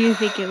 Who do you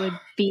think it would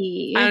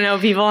be? I don't know.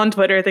 People on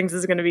Twitter thinks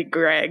it's going to be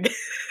Greg.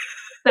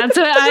 That's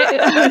what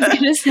I was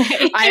going to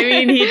say. I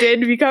mean, he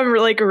did become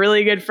like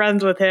really good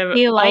friends with him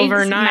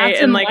overnight.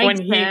 And like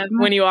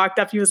when he walked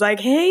up, he was like,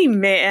 hey,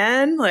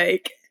 man,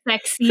 like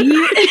sexy.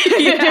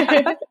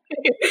 Yeah.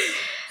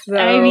 So,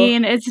 I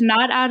mean, it's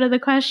not out of the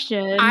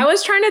question. I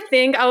was trying to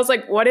think. I was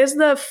like, what is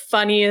the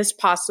funniest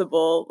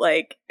possible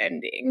like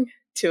ending?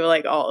 to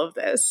like all of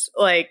this.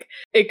 Like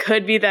it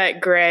could be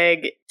that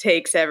Greg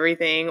takes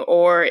everything,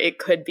 or it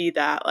could be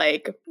that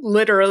like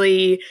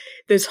literally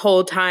this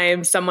whole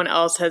time someone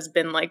else has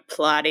been like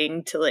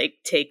plotting to like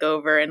take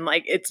over, and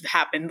like it's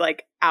happened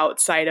like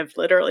outside of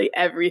literally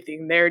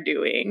everything they're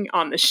doing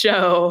on the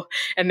show,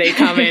 and they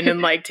come in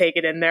and like take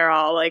it and they're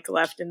all like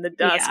left in the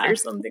dust or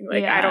something.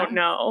 Like I don't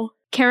know.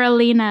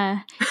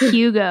 Carolina,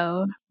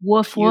 Hugo,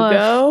 woof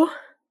Hugo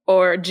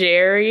or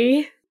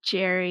Jerry,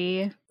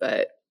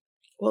 but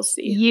we'll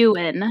see.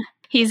 Ewan.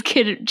 He's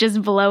could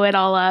just blow it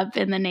all up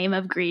in the name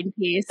of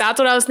Greenpeace. That's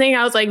what I was thinking.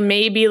 I was like,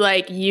 maybe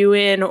like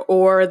Ewan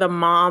or the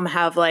mom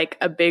have like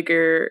a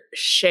bigger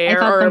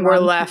share, or were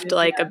left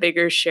like a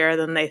bigger share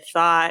than they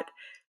thought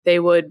they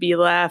would be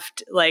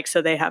left. Like,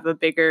 so they have a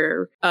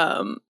bigger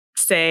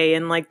say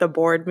in like the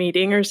board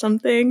meeting or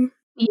something.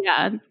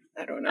 Yeah.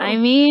 I don't know. I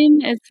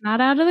mean, it's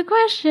not out of the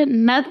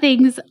question.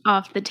 Nothing's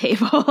off the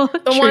table.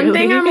 The one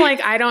thing I'm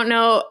like, I don't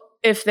know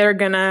if they're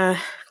gonna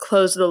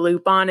close the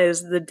loop on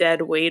is the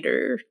dead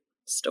waiter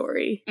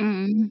story.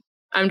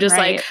 I'm just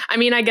like, I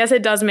mean, I guess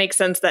it does make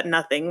sense that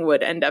nothing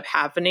would end up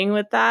happening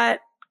with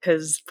that,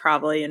 because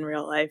probably in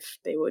real life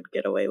they would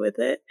get away with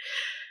it.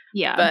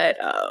 Yeah. But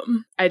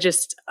I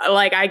just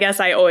like, I guess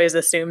I always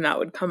assume that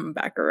would come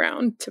back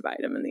around to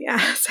bite him in the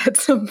ass at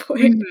some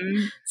point.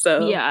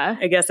 So yeah,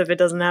 I guess if it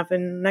doesn't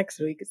happen next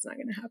week, it's not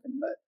going to happen.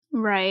 But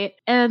right.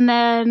 And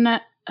then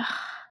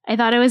I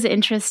thought it was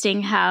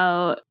interesting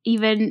how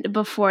even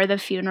before the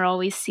funeral,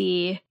 we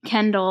see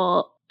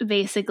Kendall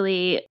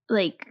basically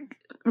like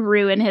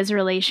ruin his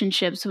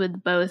relationships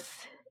with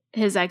both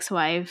his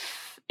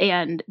ex-wife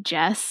and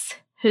Jess,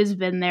 who's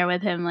been there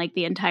with him like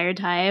the entire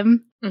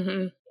time.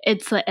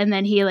 It's like, and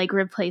then he like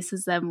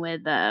replaces them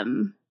with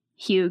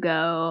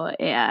Hugo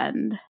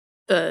and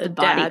the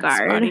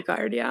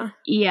bodyguard.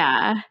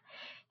 Yeah.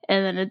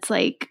 And then it's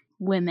like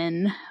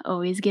women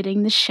always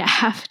getting the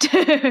shaft.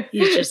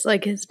 He's just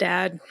like his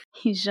dad.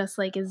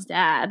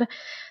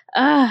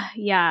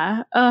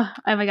 Yeah. Oh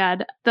my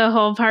God. The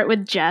whole part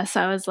with Jess,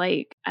 I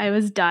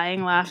was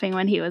dying laughing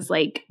when he was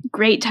like,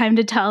 great time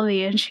to tell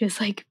me. And she was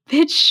like,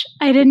 bitch,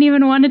 I didn't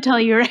even want to tell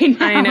you right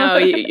now. I know.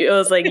 It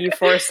was like you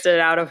forced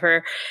it out of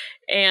her.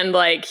 And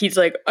like, he's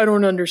like, I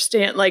don't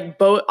understand.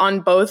 Like on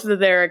both of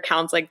their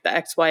accounts, like the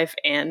ex-wife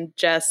and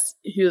Jess,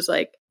 he was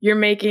like, you're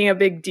making a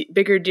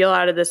bigger deal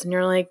out of this. And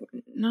you're like,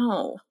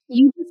 no.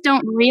 You just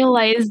don't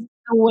realize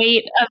the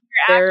weight of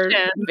your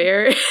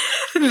actions.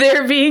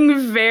 They're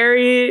being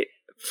very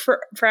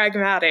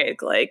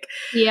pragmatic. Like,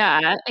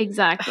 yeah,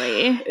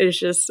 exactly. It's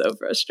just so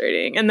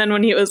frustrating. And then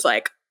when he was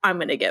like, I'm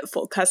going to get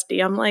full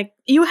custody, I'm like,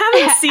 you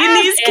haven't seen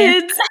these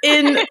kids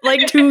in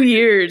like 2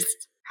 years.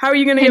 How are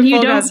you going to get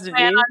full custody? You don't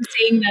plan on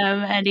seeing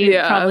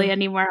them probably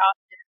anymore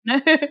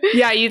often.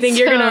 Yeah, you think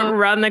you're going to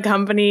run the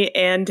company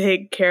and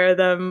take care of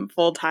them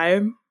full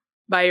time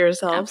by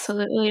yourself?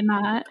 Absolutely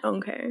not.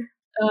 Okay.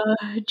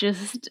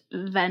 Just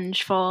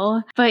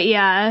vengeful. But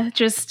yeah,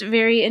 just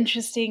very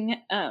interesting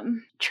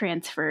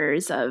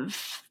transfers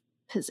of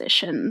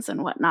positions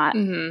and whatnot.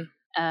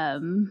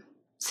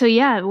 So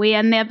yeah, we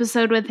end the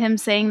episode with him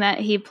saying that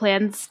he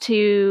plans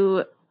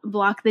to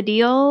block the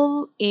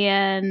deal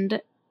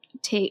and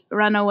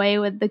run away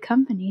with the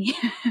company,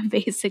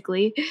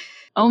 basically.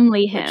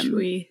 Only him.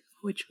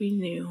 Which we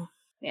knew.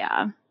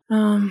 Yeah.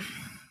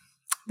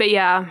 But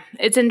yeah,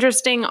 it's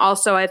interesting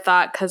also, I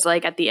thought, because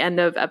like at the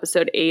end of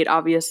episode 8,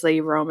 obviously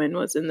Roman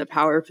was in the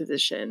power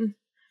position.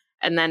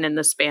 And then in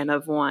the span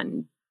of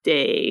one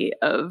day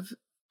of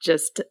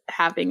just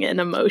having an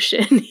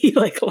emotion, he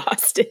like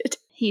lost it.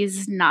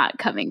 He's not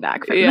coming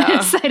back from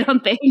this, I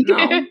don't think.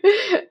 No.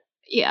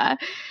 Yeah.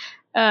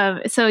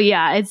 So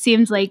yeah, it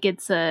seems like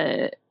it's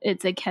a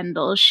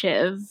Kendall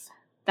Shiv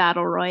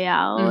battle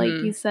royale,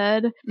 like you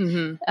said.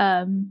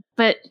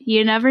 But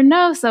you never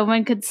know,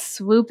 someone could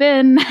swoop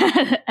in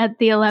at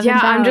the 11th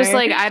hour. I'm just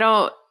like,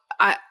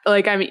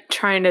 I'm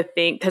trying to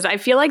think, because I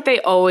feel like they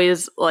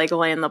always like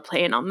land the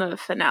plane on the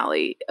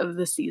finale of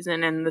the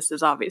season, and this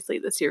is obviously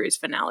the series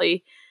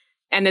finale,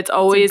 and it's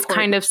always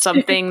kind of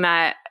something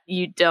that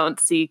you don't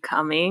see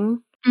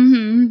coming,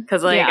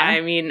 because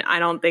I mean, I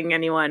don't think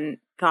anyone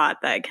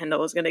thought that Kendall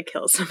was going to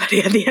kill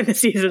somebody at the end of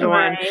season 1.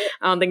 I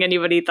don't think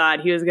anybody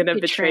thought he was going to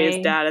betray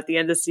his dad at the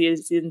end of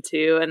season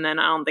 2, and then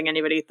I don't think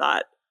anybody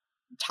thought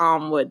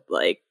Tom would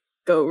like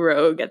go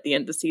rogue at the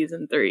end of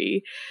season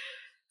 3.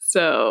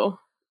 So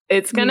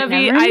it's going to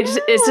be I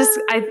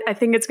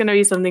think it's going to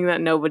be something that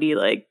nobody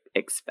like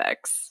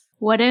expects.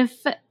 What if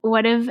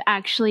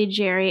actually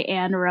Jerry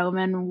and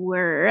Roman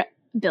were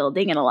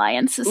building an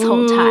alliance this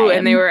whole time,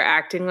 and they were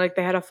acting like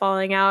they had a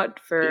falling out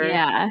for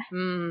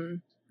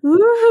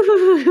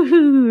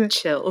Ooh.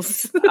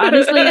 Chills.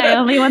 Honestly, I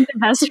only want the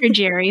best for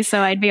Jerry,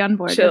 so I'd be on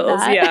board with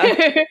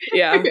that.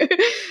 Yeah.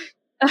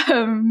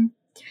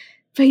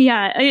 But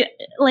yeah,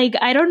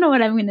 I don't know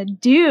what I'm gonna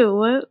do.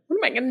 What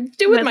am I gonna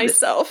do with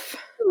myself?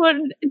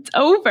 when it's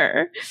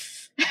over.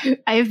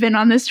 I've been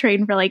on this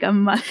train for like a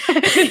month.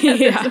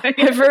 Yeah,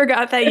 I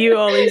forgot that you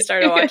only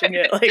started watching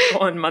it like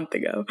 1 month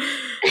ago.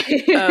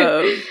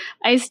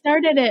 I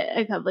started it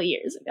a couple of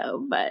years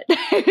ago, but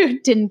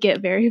didn't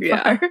get very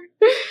far.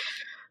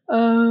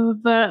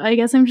 But I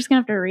guess I'm just gonna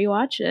have to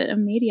rewatch it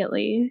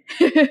immediately.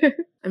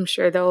 I'm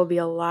sure there will be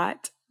a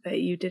lot that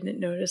you didn't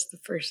notice the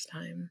first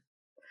time.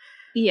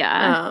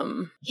 Yeah.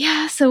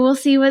 So we'll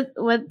see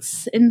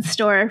what's in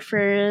store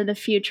for the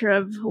future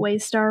of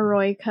Waystar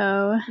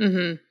Royco.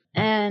 Mm-hmm.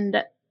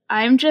 And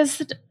I'm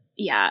just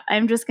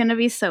gonna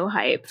be so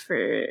hyped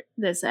for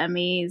this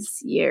Emmys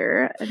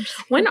year.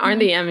 When are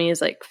the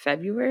Emmys? Like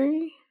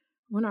February?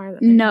 When are they?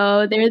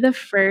 No, they're the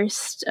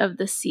first of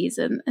the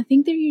season. I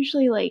think they're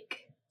usually like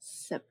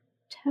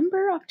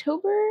September,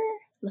 October.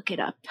 Look it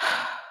up.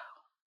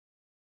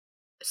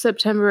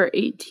 September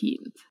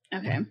 18th.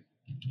 Okay.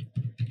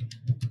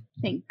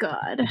 Thank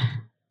God.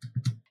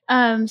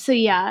 So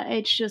yeah,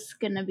 it's just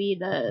gonna be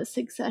the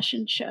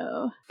Succession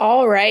show.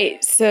 All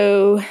right.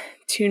 So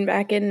tune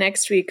back in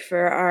next week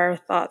for our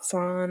thoughts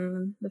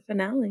on the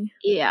finale.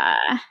 Yeah.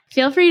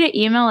 Feel free to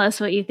email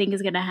us what you think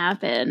is gonna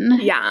happen.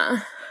 Yeah.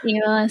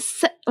 Email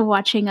us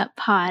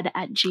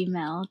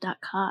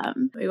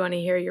watchinguppod@gmail.com. We want to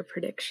hear your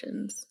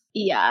predictions.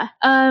 Yeah.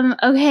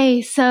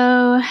 Okay,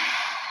 so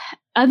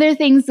other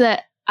things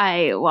that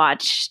I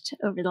watched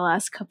over the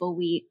last couple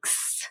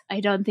weeks. I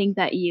don't think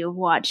that you've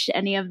watched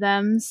any of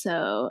them,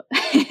 so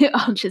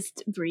I'll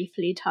just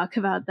briefly talk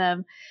about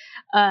them.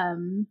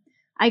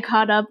 I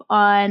caught up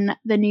on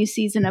the new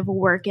season of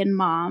Workin'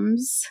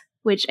 Moms,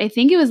 which I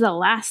think it was the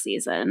last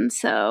season,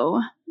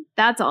 so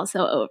that's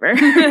also over.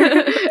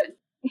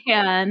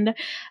 And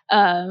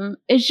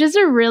it's just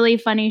a really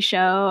funny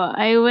show.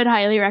 I would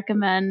highly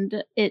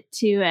recommend it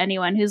to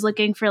anyone who's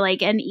looking for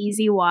like an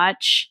easy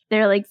watch.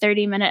 They're like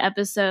 30-minute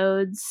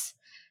episodes.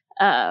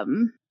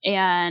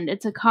 And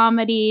it's a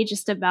comedy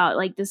just about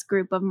like this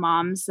group of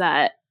moms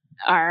that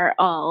are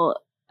all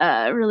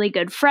really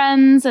good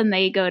friends, and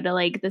they go to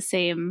like the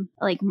same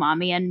like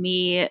Mommy and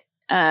Me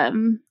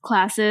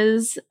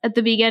classes at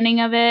the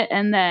beginning of it,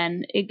 and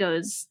then it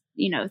goes,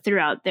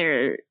 throughout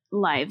their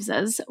lives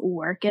as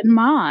working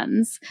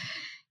moms.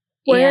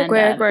 Work.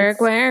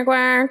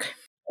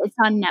 It's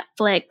on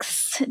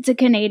Netflix. It's a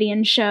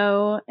Canadian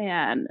show,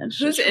 and it's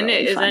who's in really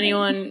it? Is funny.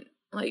 anyone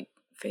like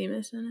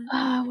famous in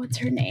it? What's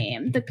her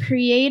name? The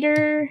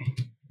creator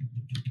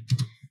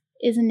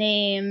is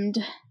named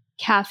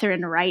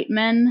Catherine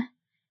Reitman,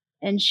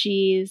 and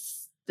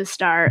she's the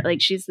star.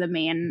 Like, she's the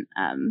main,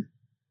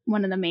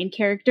 one of the main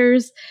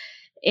characters.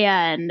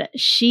 And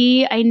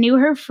I knew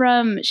her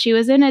from, she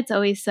was in It's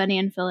Always Sunny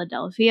in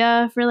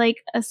Philadelphia for like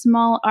a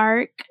small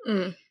arc.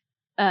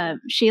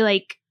 She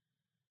like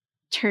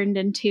turned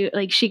into,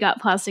 like, she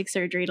got plastic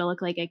surgery to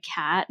look like a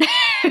cat.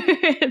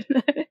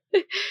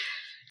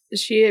 Is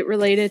she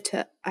related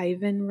to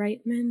Ivan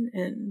Reitman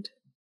and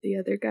the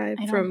other guy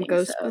from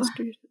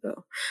Ghostbusters?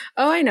 So.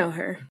 Oh, I know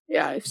her.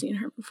 Yeah, I've seen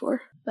her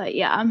before. But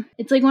yeah,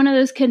 it's like one of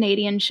those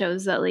Canadian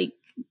shows that like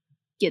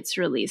gets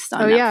released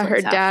on Netflix. Oh yeah,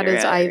 her dad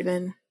is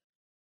Ivan.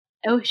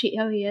 Oh, he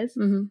is?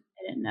 Mm-hmm.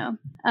 I didn't know.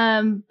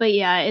 But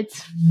yeah,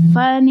 it's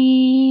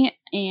funny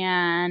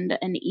and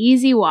an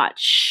easy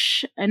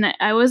watch. And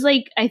I was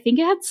like, I think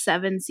it had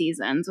 7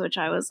 seasons, which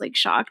I was like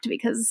shocked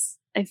because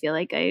I feel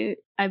like I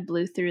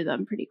blew through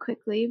them pretty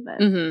quickly.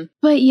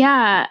 But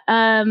yeah,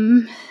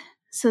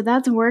 so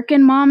that's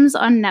Workin' Moms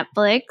on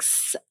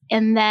Netflix.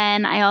 And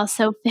then I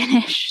also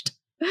finished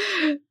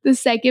the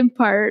second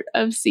part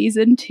of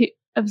season 2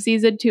 of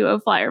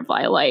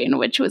Firefly Lane,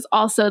 which was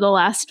also the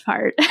last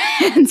part.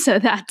 And so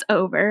that's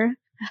over.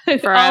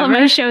 Forever? All of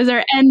my shows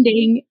are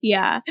ending.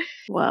 Yeah.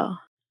 Well,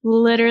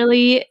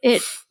 literally,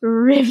 it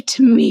ripped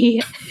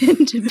me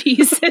into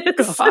pieces.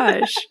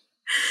 Gosh.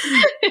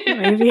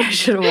 Maybe I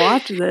should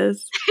watch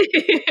this.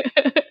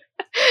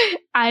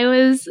 I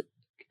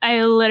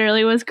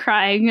literally was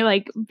crying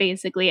like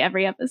basically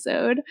every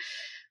episode.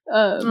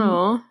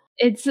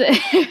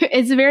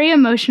 It's very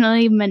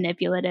emotionally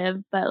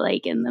manipulative, but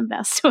like in the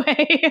best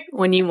way.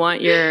 When you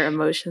want your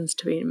emotions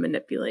to be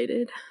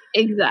manipulated.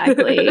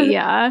 Exactly.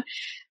 Yeah.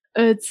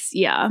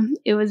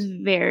 It was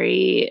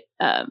very,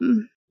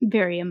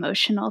 very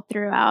emotional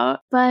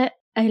throughout, but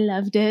I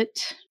loved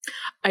it.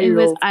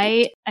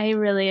 I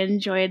really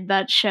enjoyed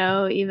that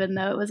show, even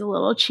though it was a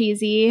little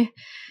cheesy.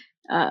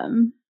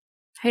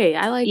 Hey,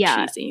 I like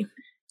cheesy.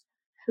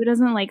 Who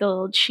doesn't like a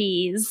little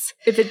cheese?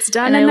 If it's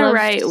done in the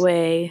right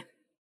way,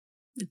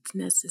 it's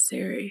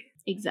necessary.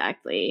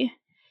 Exactly.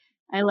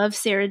 I love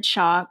Sarah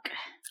Chalk.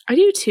 I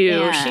do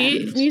too.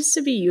 She needs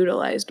to be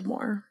utilized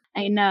more.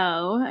 I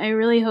know. I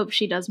really hope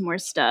she does more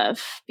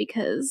stuff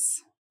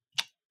because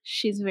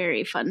she's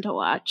very fun to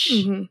watch.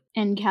 Mm-hmm.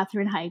 And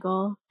Katherine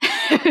Heigl.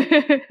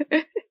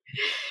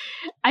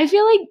 I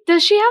feel like,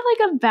 does she have like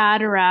a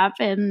bad rap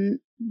in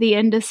the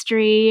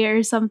industry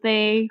or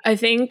something? I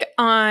think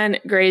on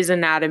Grey's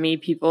Anatomy,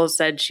 people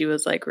said she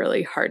was like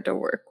really hard to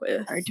work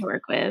with. Or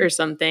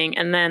something.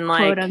 And then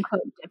like quote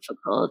unquote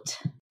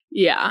difficult.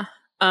 Yeah.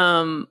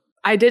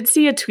 I did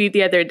see a tweet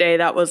the other day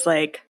that was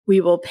like, we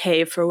will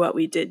pay for what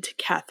we did to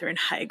Katherine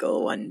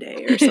Heigl one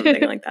day or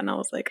something like that. And I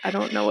was like, I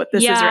don't know what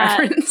this is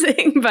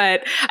referencing,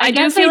 but I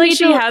do feel like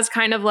she has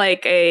kind of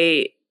like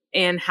a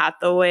Anne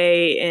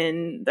Hathaway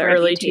in the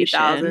early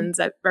 2000s,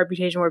 that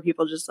reputation where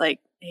people just like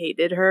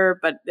hated her,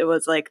 but it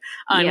was like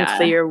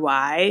unclear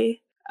why.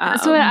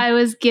 That's what I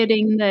was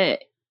getting the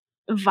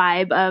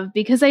vibe of,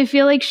 because I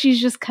feel like she's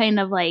just kind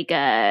of like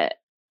a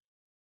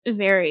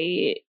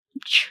very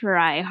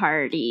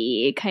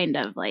try-hardy kind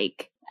of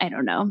like, I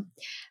don't know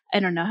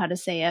how to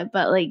say it,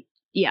 but like,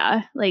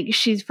 yeah, like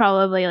she's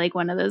probably like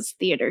one of those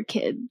theater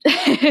kid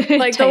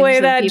like the way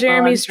that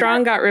Jeremy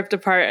Strong got ripped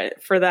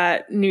apart for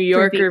that New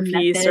Yorker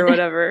piece or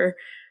whatever,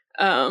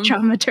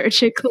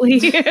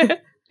 dramaturgically.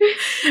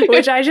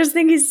 Which I just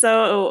think is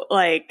so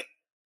like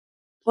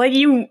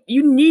you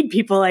need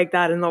people like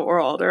that in the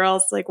world, or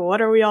else like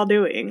what are we all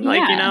doing?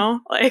 Like, you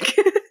know, like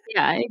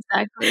yeah,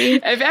 exactly.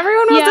 If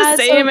everyone was the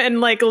same and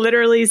like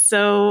literally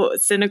so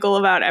cynical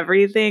about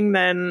everything,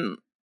 then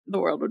the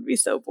world would be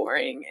so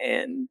boring.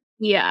 And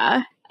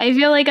yeah, I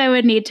feel like I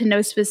would need to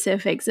know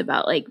specifics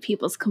about like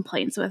people's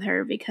complaints with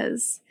her,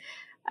 because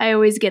I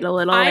always get a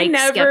little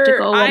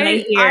skeptical when I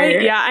hear.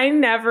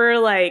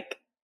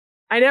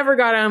 I never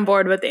got on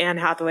board with the Anne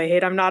Hathaway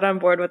hate. I'm not on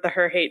board with the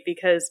her hate,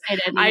 because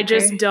I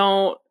just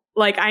don't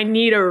like, I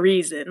need a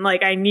reason.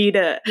 Like I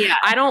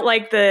don't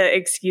like the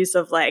excuse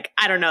of like,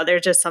 I don't know,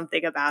 there's just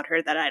something about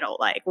her that I don't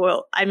like.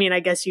 Well, I mean,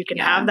 I guess you can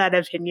have that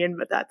opinion,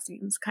 but that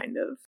seems kind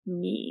of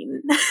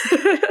mean.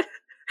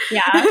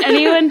 Yeah.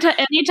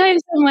 Anytime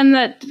someone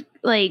that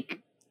like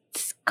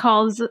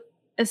calls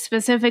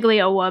specifically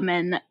a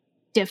woman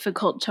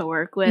difficult to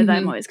work with,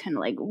 I'm always kind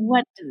of like,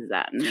 what does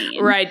that mean?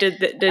 Right.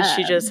 Did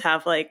she just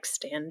have like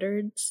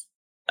standards?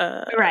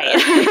 Right.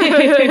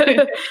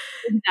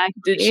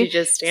 Exactly. Did she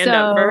just stand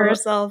up for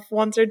herself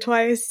once or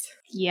twice?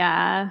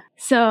 Yeah.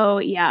 So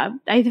yeah,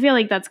 I feel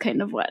like that's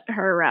kind of what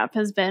her rap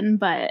has been,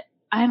 but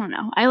I don't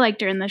know. I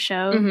liked her in the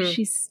show.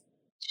 She's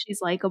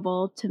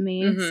likable to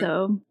me.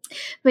 So,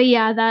 but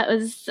yeah, that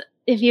was,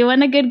 if you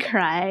want a good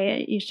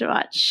cry, you should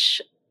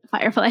watch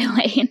Firefly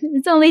Lane.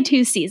 It's only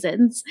 2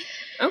 seasons.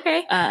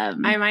 Okay. I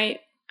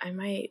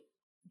might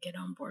get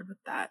on board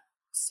with that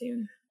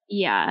soon.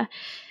 Yeah.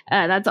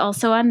 That's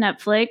also on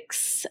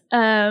Netflix.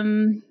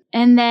 And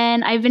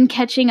then I've been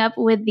catching up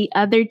with the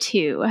other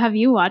 2. Have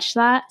you watched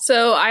that?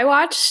 So I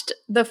watched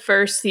the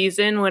first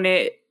season when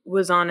it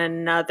was on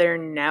another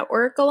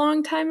network a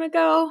long time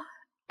ago.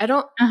 I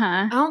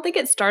don't think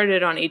it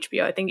started on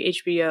HBO. I think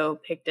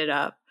HBO picked it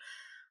up.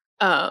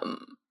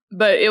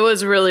 But it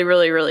was really,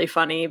 really, really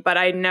funny. But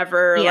I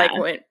never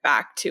went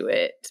back to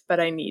it. But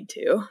I need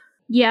to.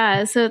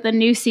 Yeah. So the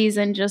new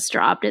season just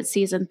dropped. It's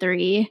season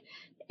 3.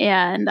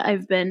 And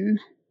I've been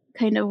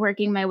kind of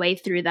working my way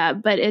through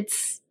that. But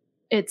it's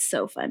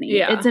so funny.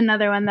 Yeah. It's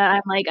another one that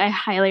I'm like, I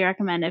highly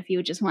recommend if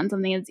you just want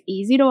something that's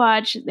easy to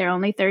watch. They're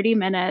only 30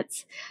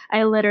 minutes.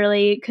 I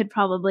literally could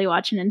probably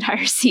watch an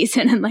entire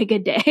season in like a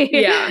day.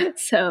 Yeah.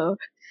 So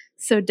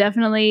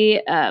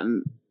definitely,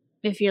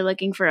 if you're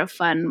looking for a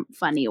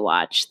funny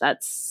watch,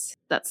 that's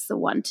the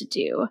one to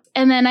do.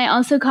 And then I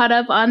also caught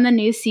up on the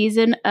new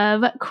season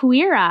of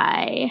Queer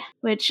Eye,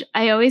 which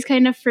I always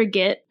kind of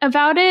forget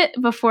about it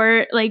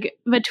before, like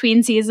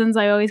between seasons,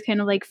 I always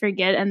kind of like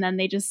forget. And then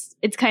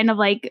it's kind of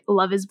like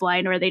Love is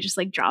Blind, where they just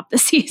like drop the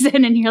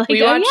season and you're like,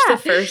 we watched the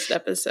first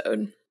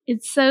episode.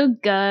 It's so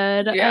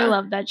good. Yeah. I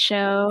love that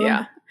show.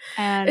 Yeah.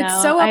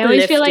 It's so uplifting. I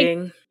always feel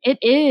like it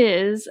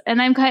is.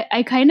 And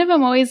I kind of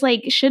am always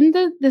like, shouldn't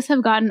this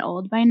have gotten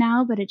old by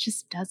now? But it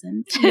just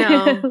doesn't.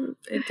 No,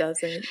 it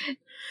doesn't.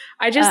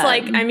 I just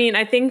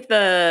I think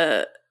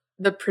the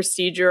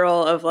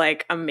procedural of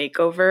like a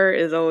makeover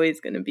is always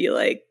going to be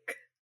like,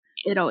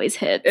 it always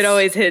hits. It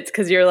always hits,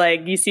 because you're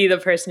like, you see the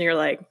person, you're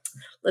like,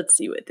 let's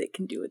see what they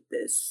can do with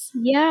this.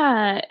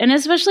 Yeah. And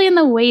especially in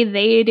the way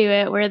they do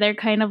it, where they're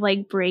kind of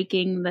like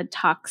breaking the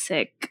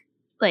toxic,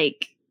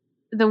 like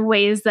the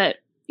ways that,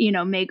 you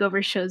know,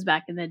 makeover shows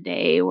back in the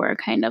day were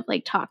kind of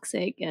like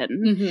toxic,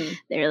 and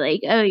they're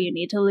like, oh, you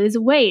need to lose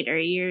weight, or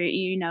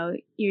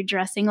you're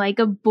dressing like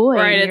a boy.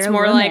 Right. It's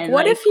more like,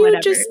 what if you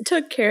just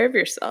took care of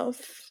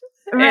yourself?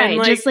 Right.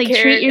 And, just like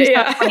treat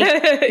yourself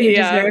like you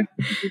deserve to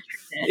be treated.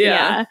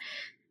 Yeah.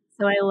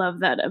 So I love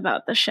that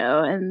about the show.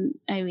 And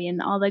I mean,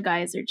 all the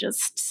guys are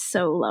just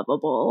so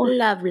lovable.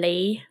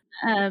 Lovely.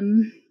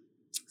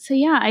 So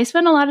yeah, I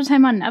spent a lot of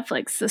time on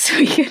Netflix this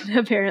weekend,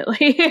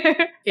 apparently.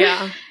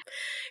 Yeah.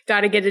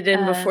 Got to get it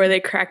in before they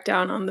crack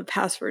down on the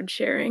password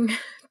sharing,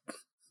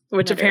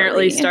 which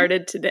apparently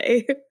started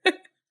today.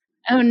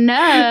 Oh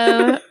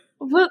no.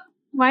 Well,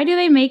 why do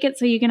they make it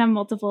so you can have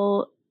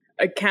multiple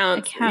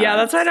accounts? Yeah,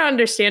 that's what I don't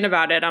understand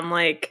about it. I'm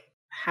like,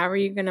 how are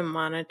you going to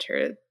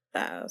monitor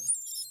this?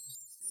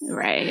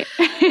 Right.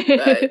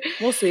 But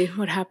we'll see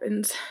what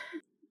happens.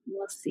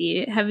 We'll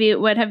see.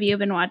 What have you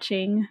been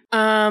watching?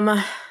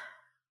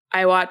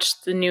 I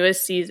watched the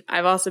newest season.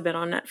 I've also been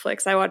on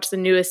Netflix. I watched the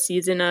newest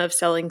season of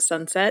Selling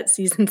Sunset,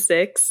 season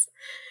 6,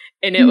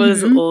 and it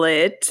was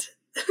lit.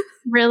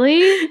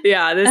 Really?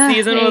 Yeah, this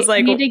season was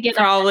like I need to get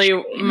on that probably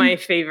train. my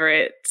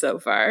favorite so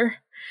far.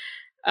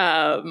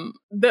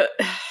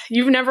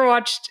 You've never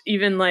watched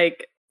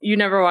you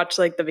never watched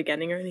like the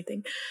beginning or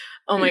anything.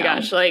 Oh my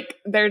gosh, like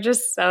they're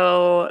just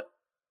so,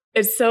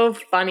 it's so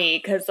funny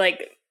because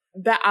like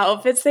the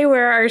outfits they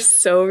wear are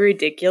so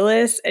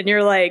ridiculous, and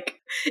you're like,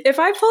 if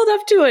I pulled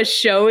up to a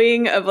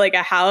showing of like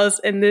a house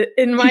and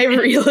my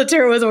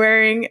realtor was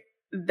wearing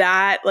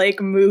that like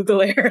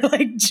Mugler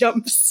like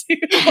jumpsuit,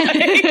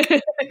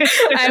 like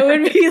I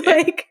would be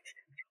like,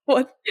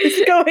 what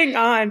is going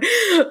on?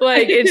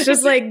 Like it's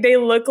just like they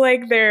look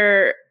like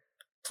they're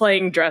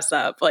playing dress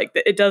up. Like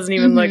it doesn't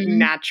even look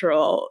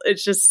natural.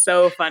 It's just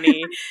so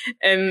funny.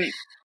 And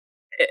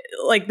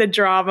like the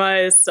drama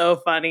is so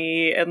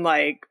funny, and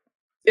like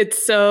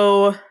it's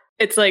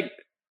like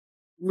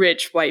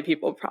rich white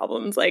people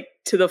problems, like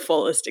to the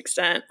fullest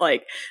extent,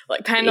 like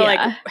kind of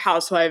like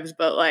Housewives,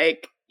 but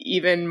like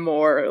even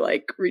more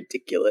like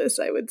ridiculous,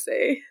 I would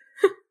say.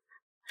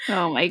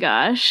 Oh my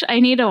gosh, I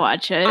need to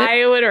watch it.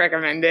 I would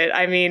recommend it.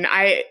 I mean,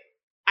 I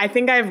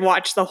think I've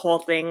watched the whole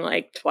thing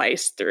like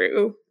twice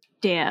through.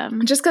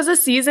 Damn. Just because the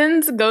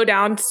seasons go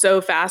down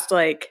so fast,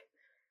 like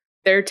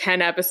they're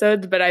 10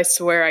 episodes, but I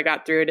swear I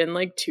got through it in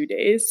like 2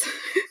 days.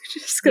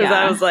 Just because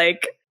I was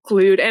like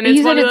glued. And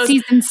it's one of those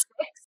season 6?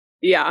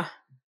 Yeah.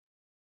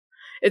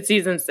 It's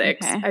season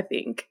 6, okay. I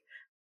think.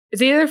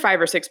 It's either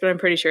 5 or 6, but I'm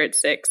pretty sure it's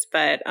 6.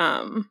 But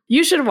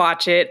you should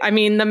watch it. I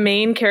mean, the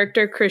main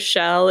character,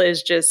 Chriselle,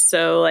 is just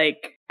so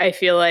like, I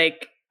feel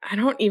like, I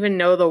don't even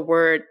know the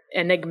word,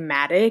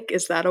 enigmatic.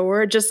 Is that a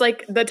word? Just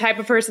like the type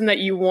of person that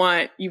you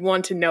want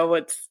to know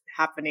what's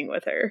happening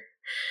with her.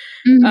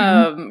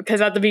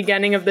 Because at the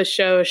beginning of the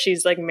show,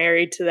 she's like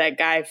married to that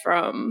guy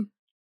from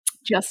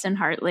Justin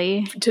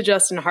Hartley.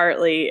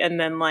 And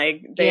then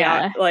like they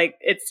like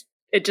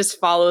it just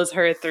follows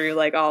her through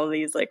like all of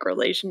these like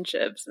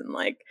relationships, and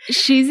like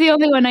she's the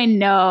only one I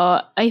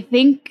know. I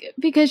think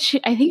because she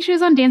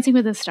was on Dancing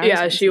with the Stars.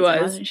 Yeah, she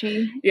was. Wasn't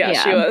she? Yeah,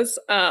 she was.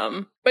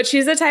 But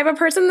she's the type of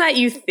person that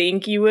you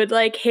think you would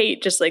like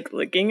hate just like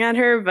looking at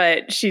her,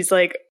 but she's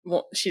like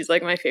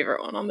my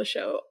favorite one on the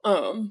show.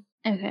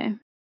 Okay.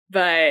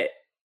 But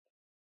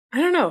I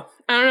don't know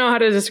how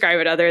to describe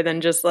it other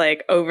than just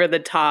like over the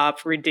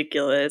top,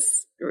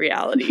 ridiculous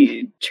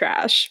reality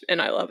trash,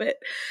 and I love it.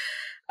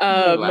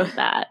 I love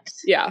that.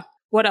 Yeah.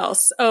 What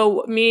else?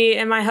 Oh, me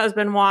and my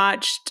husband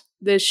watched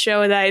this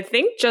show that I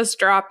think just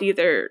dropped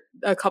either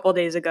a couple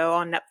days ago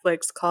on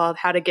Netflix called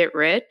How to Get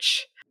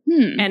Rich.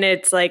 And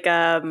it's like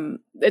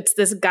it's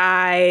this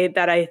guy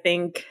that I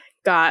think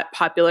got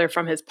popular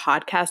from his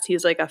podcast.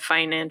 He's like a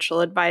financial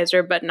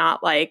advisor, but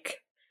not like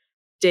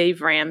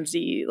Dave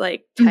Ramsey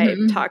like type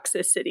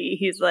toxicity.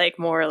 He's like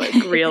more like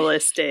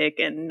realistic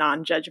and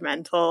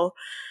non-judgmental.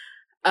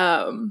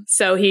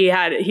 So he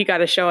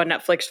got a show on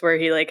Netflix where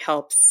he like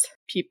helps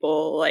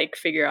people like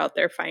figure out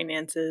their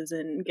finances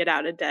and get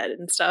out of debt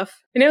and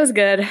stuff. And it was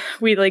good.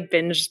 We like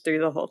binged through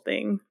the whole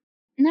thing.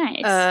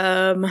 Nice.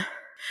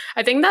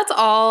 I think that's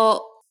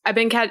all.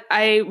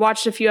 I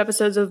watched a few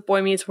episodes of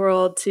Boy Meets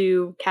World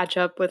to catch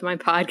up with my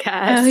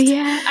podcast. Oh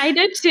yeah, I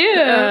did too.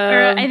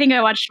 Or I think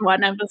I watched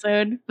one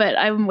episode, but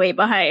I'm way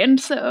behind.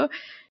 So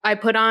I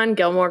put on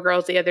Gilmore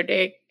Girls the other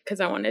day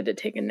because I wanted to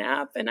take a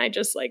nap, and I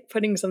just like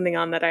putting something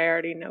on that I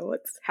already know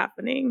what's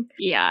happening.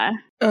 Yeah.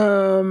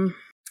 And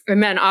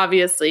then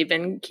obviously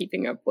been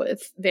keeping up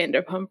with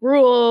Vanderpump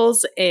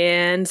Rules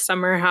and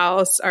Summer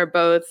House are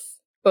both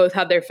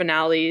had their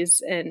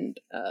finales, and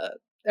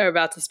they're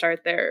about to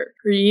start their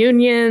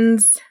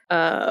reunions.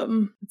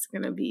 It's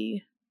gonna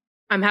be,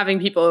 I'm having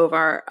people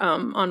over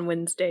on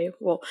Wednesday.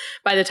 Well,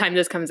 by the time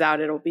this comes out,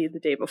 it'll be the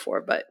day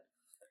before, but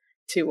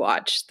to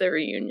watch the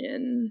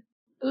reunion.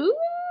 Ooh.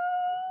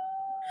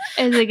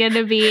 Is it going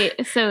to be,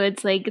 so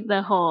it's like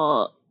the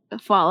whole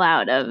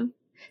fallout of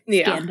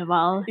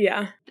Scandival?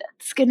 Yeah.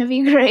 That's going to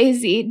be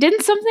crazy.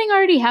 Didn't something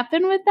already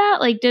happen with that?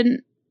 Like,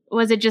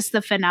 was it just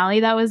the finale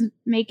that was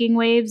making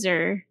waves,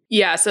 or?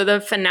 Yeah, so the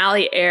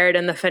finale aired,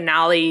 and the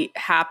finale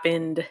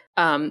happened.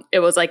 It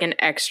was like an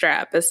extra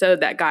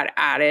episode that got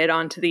added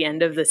onto the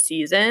end of the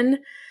season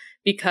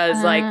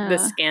because like the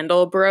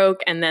scandal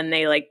broke, and then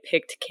they like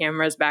picked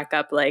cameras back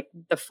up like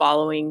the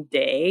following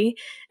day.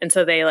 And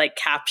so they like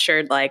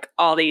captured like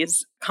all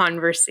these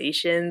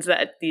conversations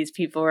that these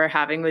people were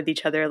having with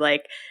each other,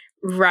 like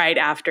right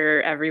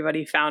after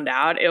everybody found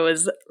out. It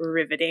was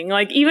riveting.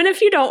 Like, even if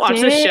you don't watch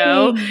the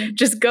show,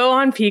 just go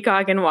on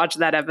Peacock and watch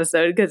that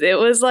episode, because it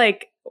was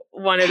like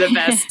one of the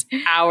best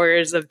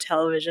hours of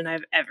television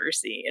I've ever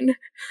seen.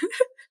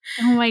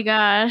 Oh my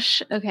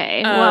gosh.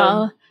 Okay.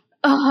 Well,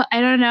 I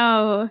don't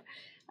know.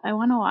 I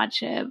want to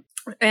watch it.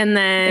 And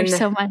then there's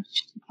so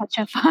much to catch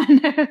up on.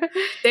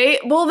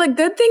 The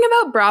good thing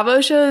about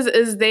Bravo shows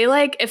is they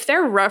like, if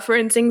they're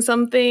referencing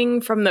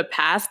something from the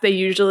past, they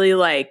usually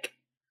like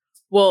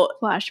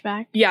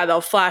flashback. Yeah,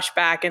 they'll flash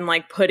back and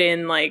like put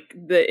in like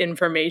the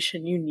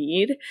information you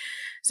need.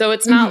 So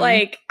it's not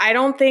like, I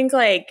don't think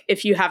like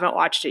if you haven't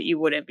watched it, you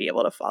wouldn't be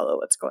able to follow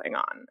what's going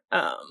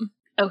on.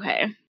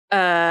 Okay.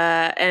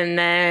 And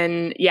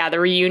then the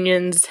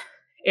reunions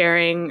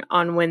airing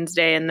on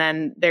Wednesday, and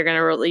then they're going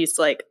to release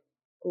like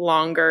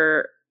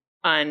longer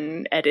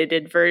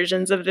unedited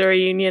versions of the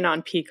reunion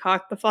on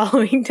Peacock the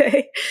following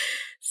day.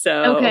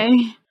 So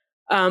Okay.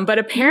 but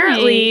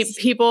apparently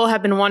Nice. people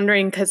have been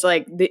wondering because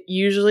like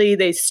usually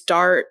they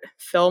start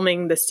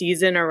filming the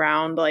season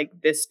around like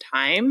this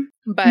time,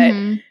 but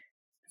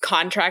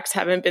contracts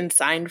haven't been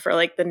signed for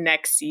like the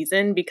next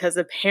season because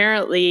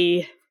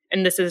apparently,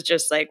 and this is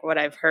just like what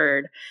I've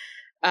heard,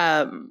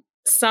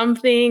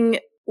 something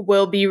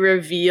will be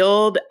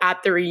revealed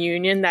at the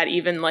reunion that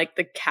even like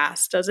the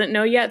cast doesn't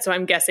know yet. So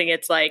I'm guessing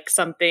it's like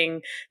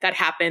something that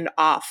happened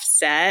off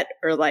set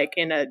or like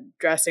in a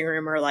dressing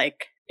room or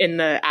like in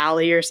the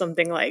alley or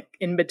something, like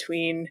in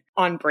between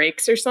on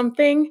breaks or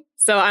something.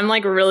 So I'm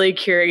like really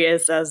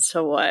curious as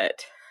to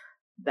what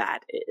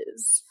that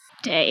is.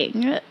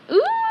 Dang.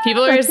 Ooh,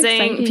 People are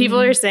exciting.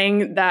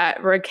 saying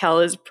that Raquel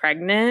is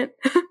pregnant,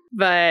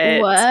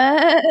 but What?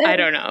 I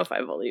don't know if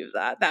I believe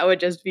that. That would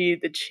just be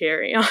the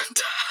cherry on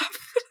top.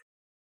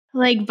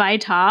 Like by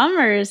Tom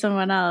or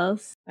someone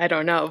else? I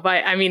don't know.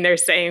 But I mean, they're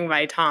saying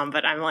by Tom,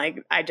 but I'm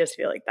like, I just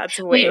feel like that's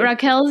way. Wait,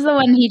 Raquel's the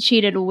one he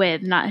cheated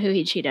with, not who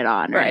he cheated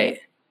on, right?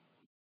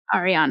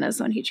 Ariana's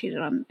the one he cheated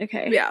on.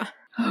 Okay. Yeah.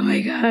 Oh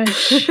my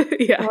gosh.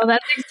 Yeah. Well,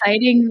 that's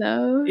exciting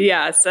though.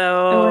 Yeah.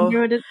 So I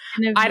wonder what it's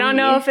going to be. I don't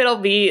know if it'll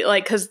be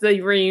like, because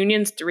the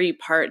reunion's 3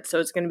 parts,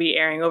 so it's going to be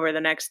airing over the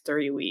next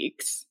 3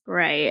 weeks.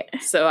 Right.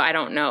 So I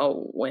don't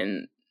know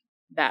when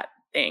that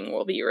thing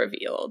will be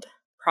revealed.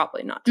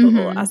 Probably not till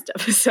the last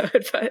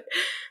episode, but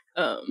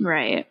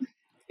right.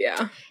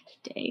 Yeah.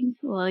 Dang.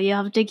 Well, you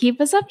have to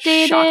keep us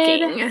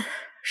updated.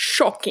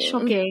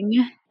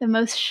 Shocking. The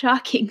most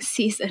shocking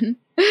season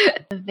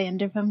of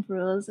Vanderpump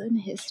Rules in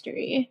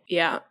history.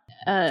 Yeah.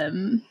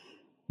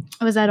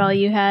 Was that all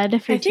you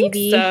had for TV? I think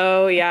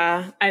so,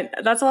 yeah.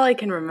 That's all I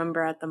can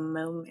remember at the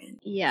moment.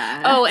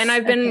 Yeah. Oh, and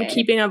I've been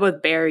keeping up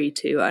with Barry,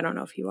 too. I don't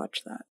know if you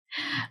watched that.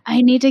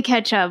 I need to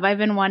catch up. I've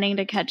been wanting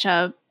to catch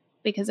up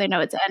because I know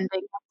it's ending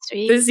next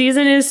week. The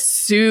season is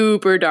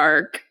super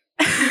dark.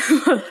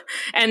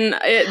 And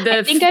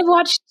I think I've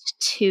watched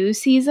 2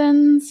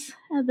 seasons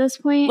at this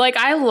point. Like,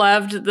 I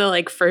loved the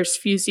like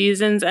first few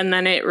seasons, and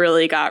then it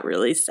really got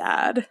really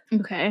sad.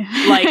 Okay.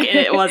 Like,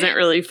 it wasn't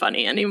really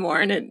funny anymore,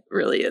 and it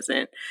really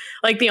isn't.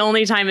 Like, the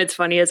only time it's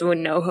funny is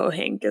when NoHo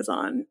Hank is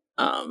on.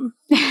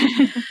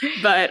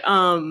 But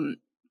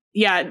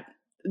yeah,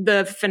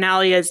 the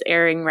finale is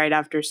airing right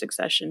after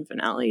Succession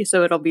finale,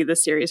 so it'll be the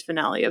series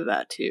finale of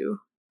that too.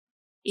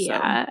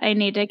 Yeah, I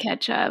need to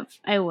catch up.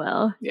 I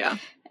will. Yeah.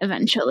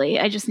 Eventually.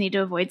 I just need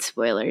to avoid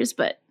spoilers,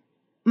 but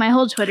my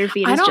whole Twitter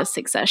feed is just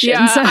Succession.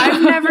 Yeah, so.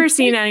 I've never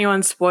seen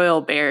anyone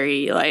spoil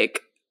Barry.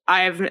 Like,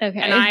 and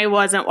I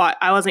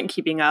wasn't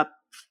keeping up.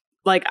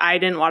 Like, I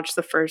didn't watch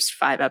the first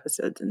 5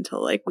 episodes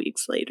until like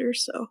weeks later.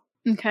 So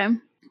okay,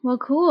 well,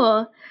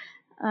 cool.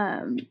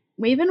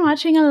 We've been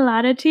watching a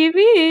lot of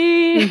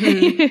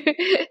TV.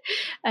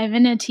 I'm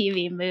in a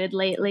TV mood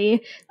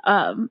lately.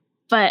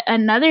 But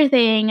another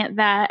thing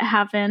that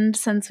happened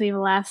since we've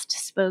last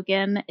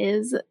spoken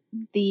is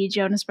the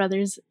Jonas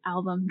Brothers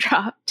album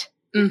dropped.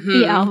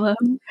 The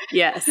album.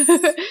 Yes.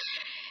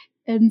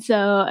 And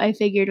so I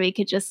figured we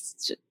could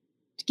just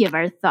give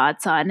our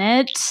thoughts on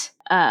it.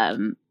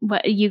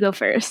 You go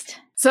first.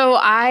 So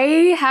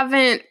I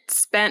haven't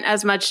spent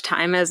as much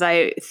time as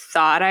I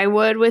thought I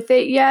would with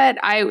it yet.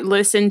 I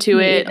listened to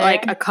it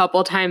like a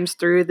couple times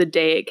through the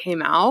day it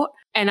came out,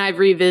 and I've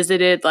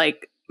revisited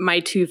like my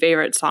 2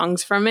 favorite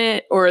songs from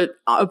it, or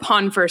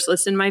upon first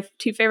listen, my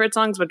 2 favorite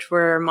songs, which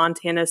were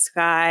Montana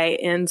Sky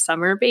and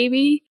Summer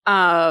Baby.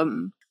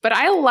 But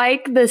I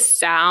like the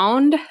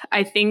sound.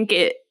 I think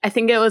it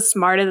was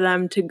smart of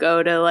them to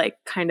go to like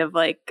kind of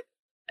like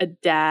a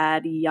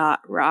dad yacht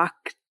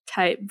rock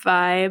type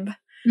vibe.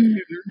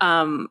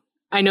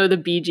 I know the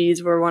Bee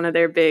Gees were one of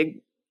their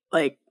big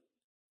like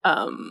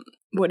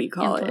what do you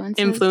call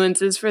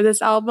influences for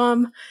this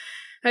album.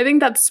 I think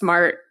that's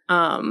smart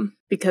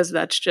because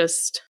that's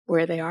just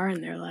where they are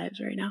in their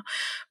lives right now.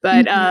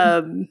 But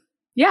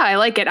yeah, I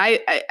like it.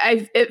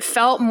 It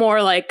felt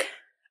more like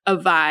a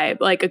vibe,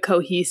 like a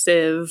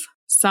cohesive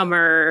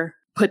summer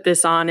put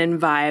this on in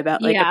vibe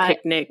at like a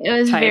picnic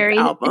type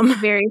album.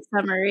 It's very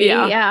summery.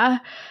 Yeah.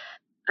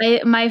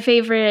 My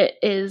favorite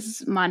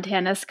is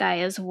Montana Sky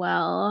as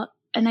well.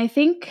 And I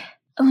think,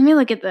 let me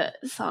look at the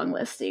song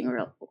listing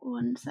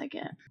 1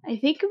 second. I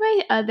think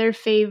my other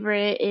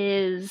favorite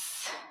is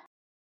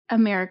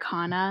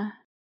Americana.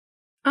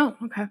 Oh,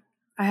 okay.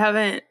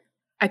 I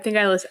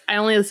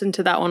only listened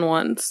to that one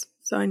once,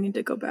 so I need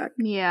to go back.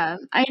 Yeah.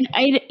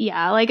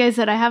 Like I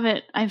said,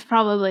 I've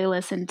probably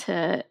listened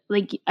to,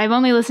 like, I've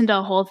only listened to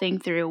a whole thing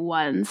through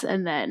once,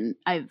 and then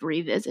I've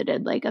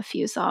revisited like a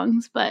few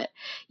songs, but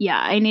yeah,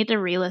 I need to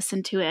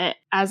re-listen to it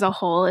as a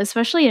whole,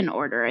 especially in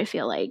order, I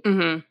feel like.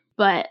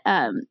 But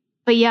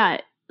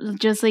yeah,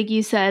 just like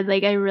you said,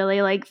 like I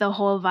really like the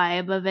whole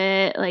vibe of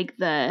it, like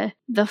the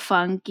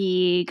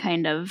funky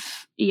kind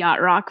of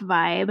yacht rock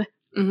vibe.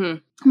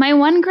 My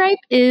one gripe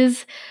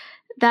is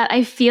that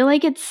I feel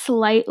like it's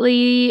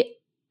slightly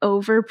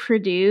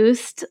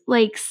overproduced.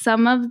 Like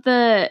some of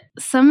the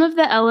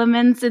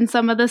elements in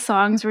some of the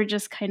songs were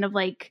just kind of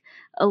like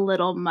a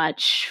little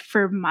much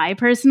for my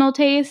personal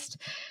taste.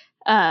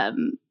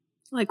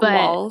 Like but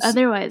Walls.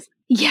 Otherwise,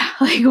 yeah,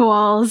 like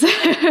Walls.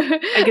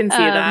 I can see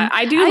that.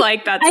 I do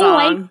like that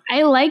song.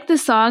 I like the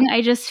song.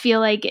 I just feel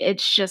like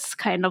it's just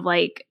kind of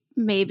like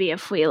maybe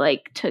if we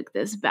like took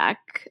this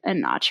back a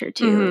notch or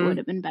two, it would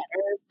have been better.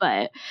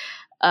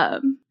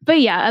 But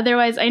yeah,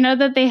 otherwise, I know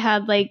that they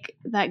had like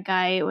that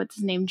guy, what's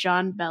his name,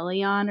 John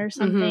Bellion or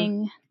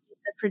something,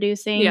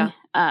 producing. Yeah.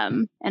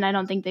 And I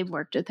don't think they've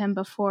worked with him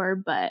before,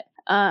 but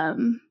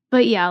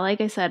yeah,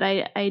 like I said,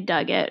 I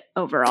dug it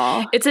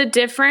overall. It's a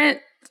different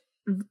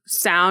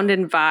sound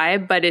and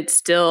vibe, but it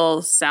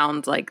still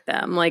sounds like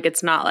them. Like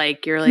it's not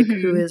like you're like,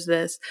 who is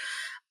this?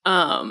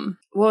 What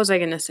was I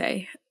gonna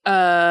say?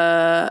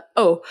 I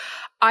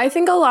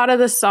think a lot of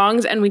the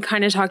songs, and we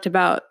kind of talked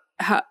about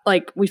how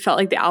like we felt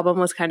like the album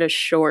was kind of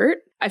short.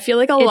 I feel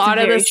like a lot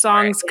of the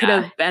songs could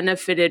have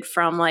benefited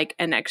from like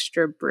an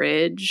extra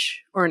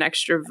bridge or an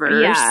extra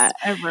verse. Yeah,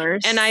 a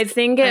verse. And I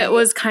think it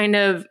was kind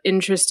of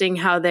interesting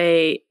how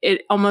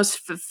it almost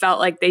felt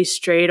like they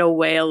strayed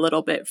away a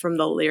little bit from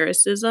the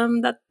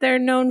lyricism that they're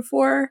known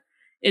for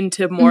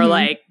into more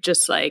like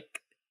just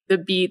like the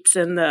beats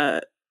and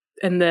the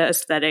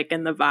aesthetic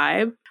and the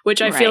vibe,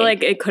 which I feel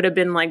like it could have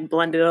been like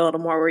blended a little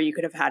more where you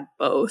could have had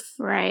both.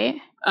 Right.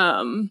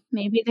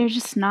 Maybe they're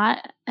just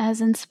not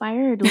as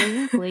inspired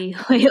lyrically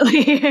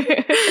lately.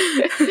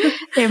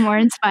 They're more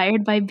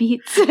inspired by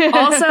beats.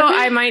 Also,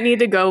 I might need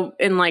to go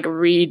and like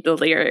read the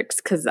lyrics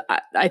because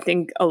I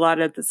think a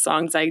lot of the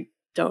songs I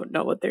don't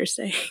know what they're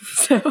saying.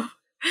 So,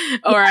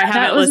 or I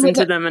haven't listened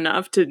to them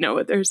enough to know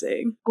what they're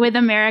saying. With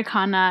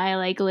Americana, I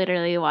like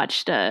literally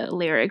watched a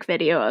lyric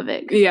video of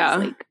it. Yeah, I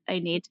was like, I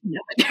need to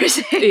know what they're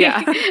saying.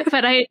 Yeah,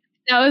 but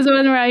that was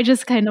one where I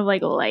just kind of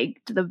like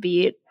liked the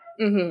beat.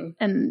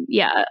 And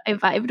yeah, I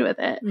vibed with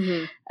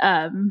it.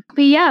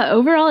 But yeah,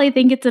 overall, I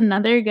think it's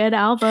another good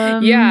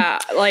album. Yeah,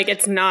 like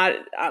it's not,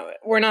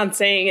 we're not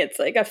saying it's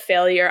like a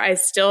failure. I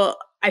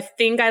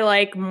think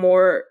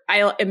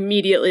I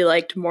immediately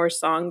liked more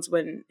songs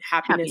when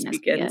Happiness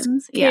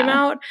Begins came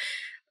out.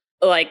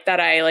 Like that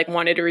I like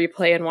wanted to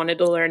replay and wanted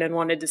to learn and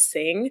wanted to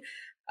sing.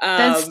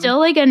 That's still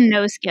like a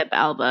no skip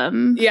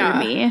album for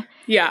me.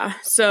 Yeah.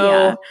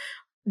 So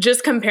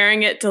just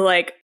comparing it to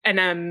like an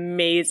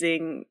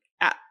amazing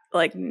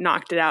like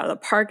knocked it out of the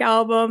park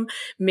album,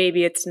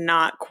 maybe it's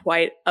not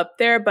quite up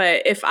there,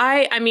 but if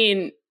I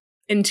mean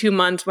in 2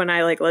 months when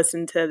I like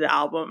listen to the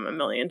album a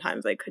million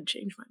times, I could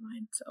change my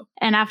mind. So,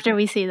 and after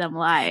we see them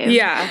live,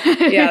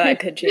 that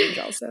could change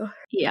also.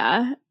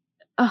 Yeah.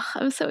 Oh,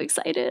 I'm so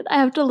excited. I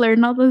have to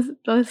learn all those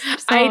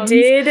songs. I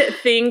did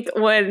think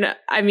when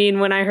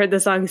I heard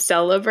the song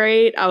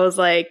Celebrate, I was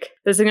like,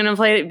 this is going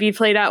to be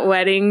played at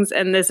weddings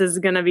and this is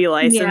going to be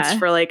licensed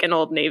for like an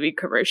Old Navy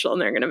commercial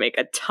and they're going to make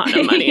a ton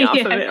of money off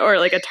of it, or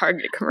like a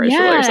Target commercial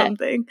or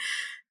something.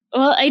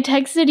 Well, I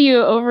texted you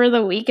over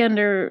the weekend,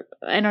 or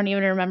I don't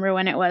even remember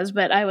when it was,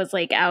 but I was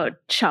like out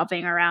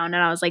shopping around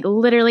and I was like,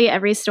 literally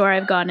every store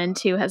I've gone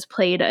into has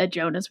played a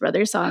Jonas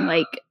Brothers song,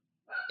 like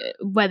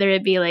whether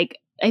it be like,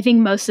 I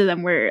think most of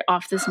them were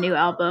off this new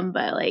album,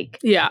 but like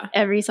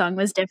every song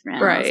was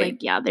different. Right. I was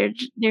like, yeah, they're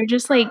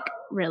just like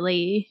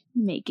really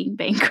making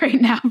bank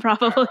right now,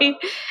 probably.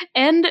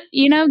 And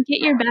get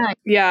your bag.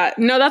 Yeah,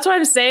 no, that's what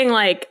I'm saying.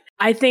 Like,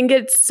 I think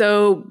it's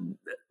so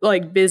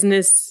like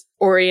business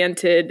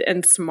oriented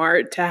and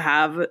smart to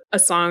have a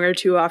song or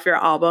two off your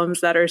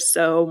albums that are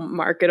so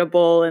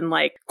marketable and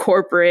like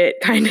corporate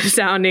kind of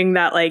sounding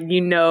that like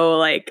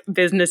like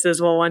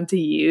businesses will want to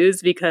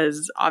use,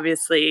 because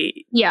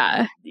obviously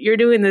you're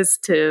doing this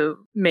to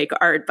make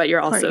art, but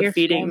you're also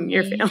feeding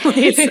your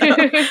family. So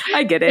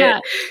I get it. Yeah,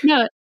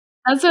 no,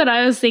 that's what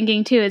I was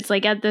thinking too. It's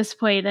like at this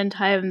point in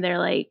time, they're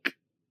like,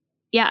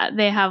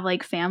 they have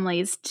like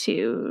families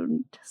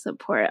to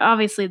support.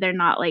 Obviously, they're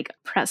not like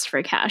pressed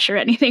for cash or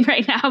anything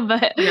right now,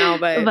 but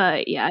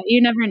yeah,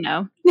 you never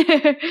know.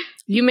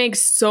 You make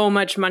so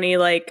much money.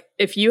 Like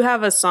if you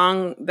have a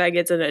song that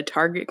gets in a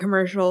Target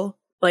commercial,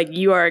 like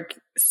you are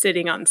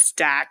sitting on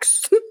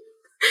stacks.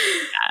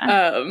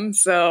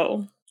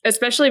 So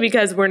especially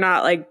because we're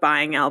not like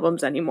buying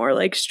albums anymore.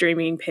 Like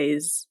streaming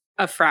pays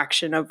a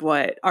fraction of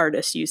what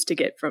artists used to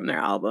get from their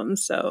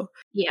albums. So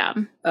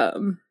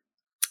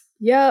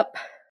Yep.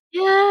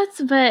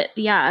 Yes, but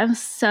yeah, I'm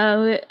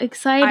so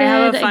excited. I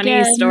have a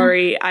funny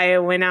story. I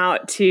went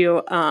out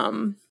to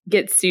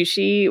get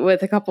sushi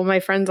with a couple of my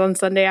friends on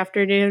Sunday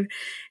afternoon,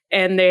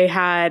 and they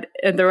had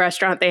at the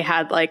restaurant they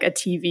had like a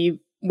TV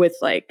with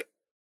like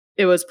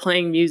it was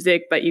playing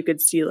music, but you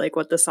could see like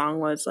what the song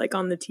was like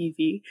on the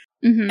TV.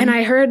 And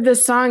I heard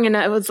this song and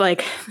I was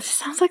like, this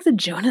sounds like the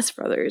Jonas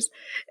Brothers.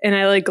 And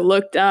I like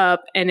looked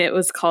up and it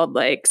was called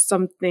like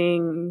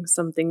something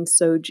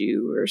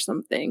soju or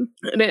something.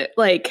 And it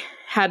like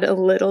had a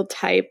little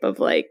type of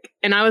like,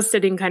 and I was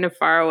sitting kind of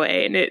far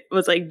away and it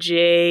was like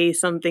J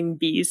something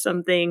B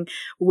something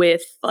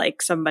with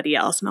like somebody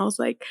else. And I was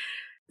like,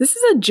 this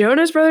is a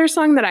Jonas Brothers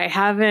song that I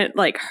haven't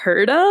like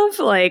heard of.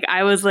 Like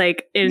I was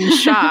like in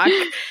shock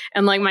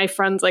and like my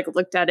friends like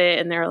looked at it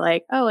and they were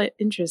like, oh,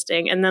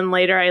 interesting. And then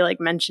later I like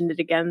mentioned it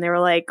again. They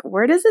were like,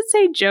 where does it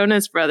say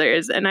Jonas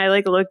Brothers? And I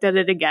like looked at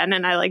it again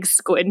and I like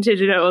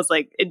squinted and it was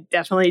like, it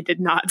definitely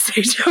did not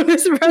say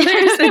Jonas Brothers.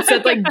 It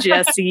said like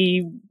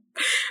Jesse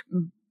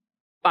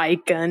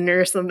Bacon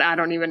or something. I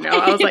don't even know.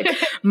 I was like,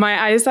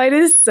 my eyesight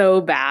is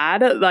so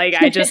bad. Like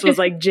I just was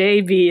like,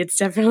 JB, it's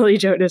definitely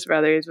Jonas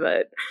Brothers.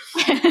 But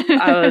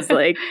I was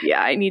like, yeah,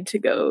 I need to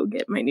go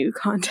get my new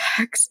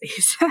contacts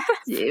ASAP.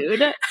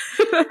 Dude.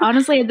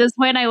 Honestly, at this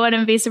point, I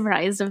wouldn't be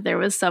surprised if there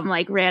was some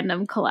like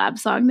random collab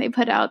song they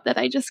put out that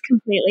I just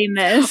completely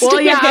missed.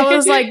 Well, yeah, I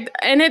was like,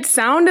 and it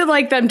sounded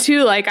like them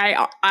too. Like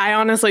I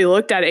honestly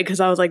looked at it because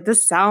I was like,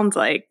 this sounds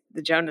like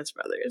the Jonas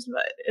Brothers,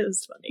 but it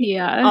was funny.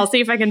 Yeah. I'll see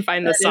if I can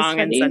find the song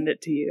and send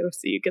it to you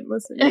so you can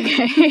listen.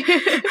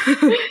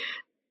 Okay.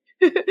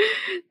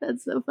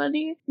 That's so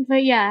funny.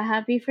 But yeah,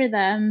 happy for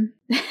them.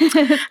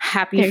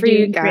 Happy for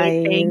you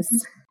guys.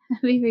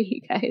 Happy for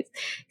you guys.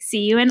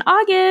 See you in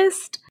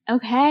August.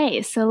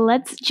 Okay, so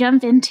let's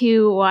jump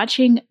into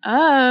watching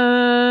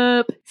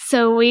up.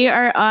 So we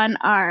are on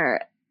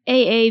our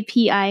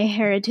AAPI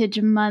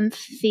Heritage Month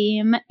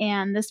theme,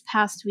 and this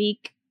past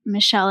week,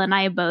 Michelle and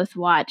I both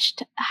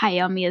watched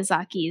Hayao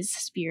Miyazaki's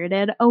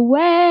Spirited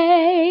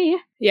Away.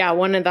 Yeah,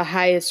 one of the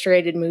highest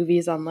rated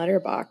movies on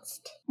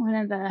Letterboxd. One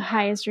of the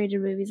highest rated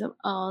movies of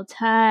all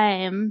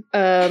time.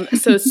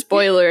 So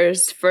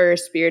spoilers for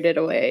Spirited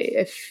Away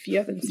if you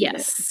haven't seen it.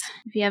 Yes.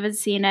 If you haven't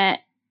seen it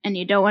and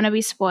you don't want to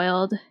be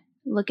spoiled,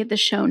 look at the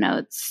show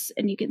notes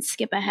and you can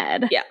skip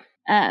ahead.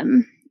 Yeah.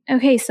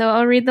 Okay, so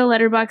I'll read the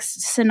Letterboxd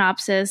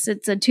synopsis.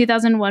 It's a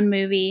 2001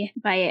 movie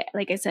by,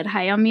 like I said,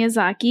 Hayao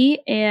Miyazaki,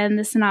 and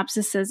the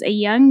synopsis says, a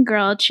young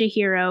girl,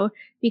 Chihiro,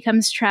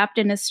 becomes trapped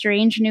in a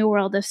strange new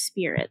world of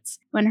spirits.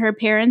 When her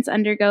parents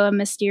undergo a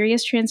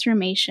mysterious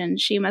transformation,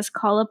 she must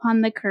call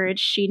upon the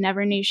courage she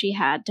never knew she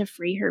had to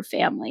free her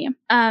family.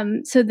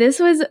 So this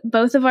was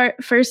both of our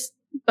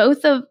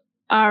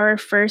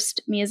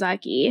first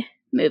Miyazaki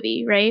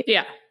movie, right?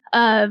 Yeah.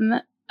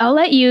 I'll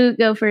let you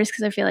go first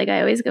because I feel like I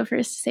always go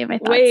first to say my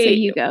thoughts. So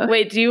you go.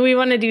 Wait, do we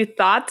want to do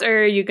thoughts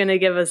or are you going to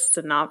give us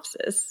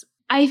synopsis?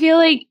 I feel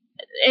like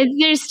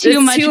there's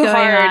too much going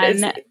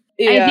on. I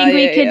think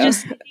we could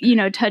just,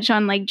 touch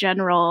on like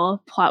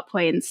general plot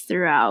points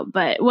throughout.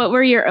 But what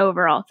were your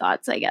overall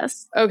thoughts, I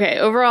guess? Okay,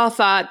 overall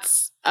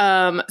thoughts.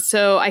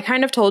 So I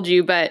kind of told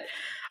you, but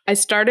I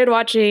started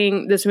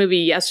watching this movie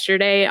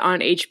yesterday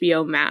on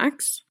HBO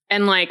Max.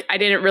 And like, I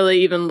didn't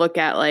really even look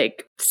at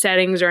like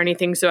settings or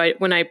anything. So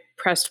when I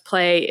pressed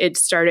play,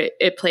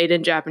 it played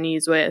in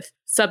Japanese with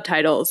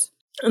subtitles.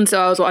 And so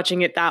I was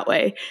watching it that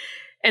way.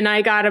 And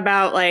I got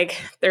about like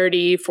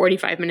 30,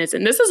 45 minutes.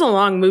 And this is a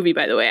long movie,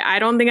 by the way. I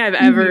don't think I've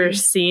ever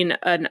seen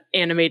an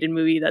animated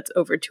movie that's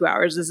over 2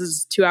 hours. This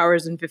is 2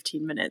 hours and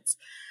 15 minutes.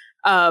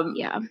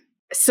 Yeah.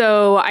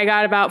 So I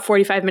got about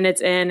 45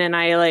 minutes in and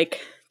I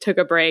like took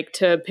a break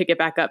to pick it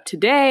back up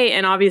today.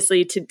 And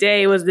obviously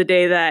today was the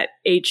day that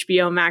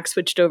HBO Max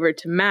switched over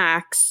to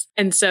Max.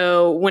 And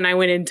so when I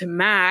went into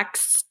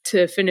Max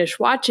to finish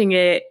watching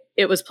it,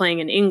 it was playing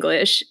in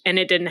English and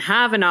it didn't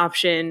have an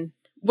option,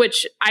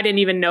 which I didn't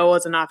even know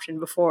was an option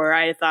before.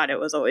 I thought it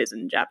was always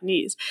in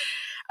Japanese.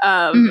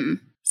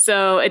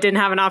 So it didn't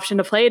have an option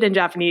to play it in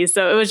Japanese.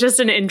 So it was just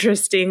an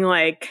interesting,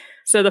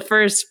 so the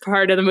first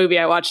part of the movie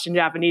I watched in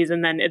Japanese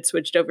and then it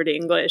switched over to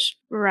English.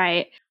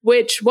 Right.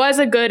 Which was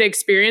a good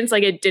experience.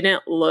 Like it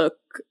didn't look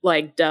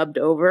like dubbed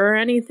over or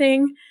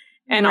anything.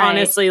 And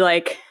honestly,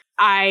 like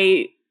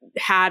I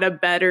had a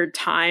better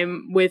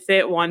time with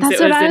it once it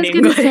was in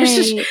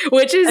English,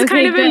 which is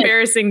kind of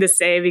embarrassing to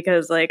say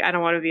because like I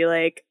don't want to be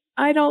like,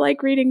 I don't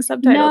like reading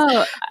subtitles.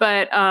 No,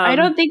 but I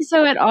don't think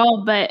so at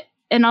all.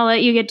 And I'll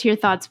let you get to your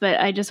thoughts, but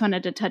I just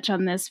wanted to touch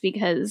on this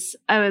because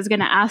I was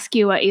going to ask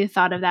you what you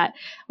thought of that.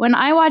 When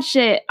I watched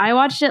it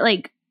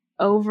like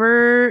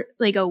over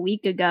like a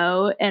week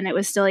ago and it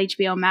was still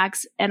HBO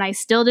Max and I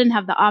still didn't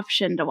have the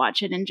option to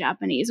watch it in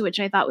Japanese, which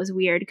I thought was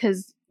weird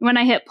because when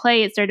I hit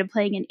play, it started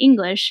playing in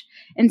English.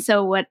 And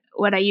so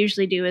what I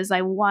usually do is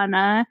I want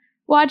to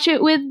watch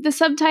it with the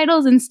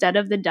subtitles instead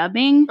of the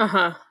dubbing.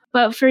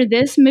 But for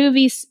this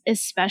movie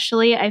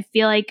especially, I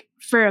feel like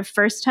for a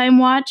first time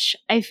watch,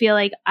 I feel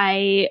like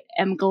I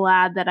am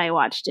glad that I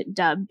watched it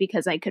dubbed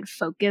because I could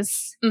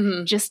focus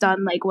just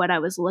on like what I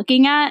was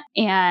looking at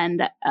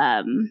and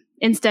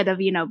instead of,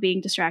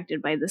 being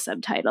distracted by the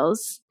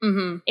subtitles.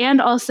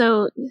 And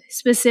also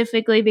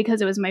specifically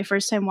because it was my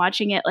first time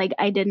watching it, like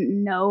I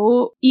didn't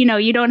know,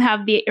 you don't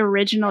have the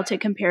original to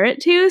compare it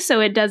to. So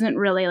it doesn't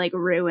really like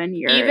ruin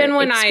your Even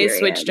when experience. I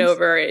switched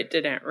over, it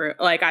didn't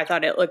like I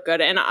thought it looked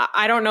good. And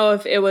I don't know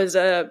if it was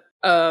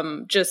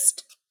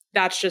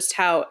that's just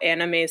how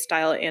anime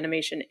style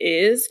animation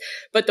is.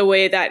 But the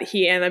way that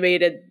he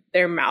animated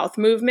their mouth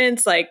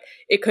movements, like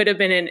it could have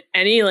been in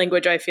any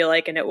language, I feel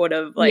like, and it would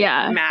have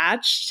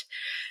matched.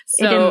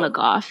 So it didn't look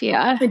off.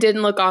 Yeah. It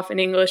didn't look off in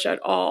English at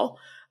all.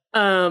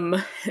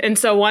 And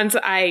so once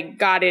I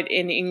got it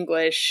in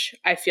English,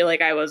 I feel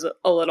like I was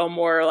a little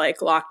more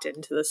like locked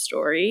into the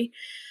story.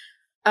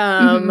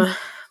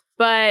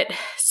 But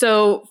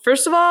so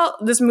first of all,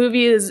 this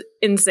movie is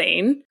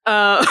insane.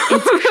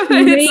 It's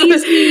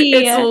crazy.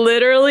 It's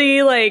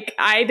literally like,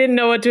 I didn't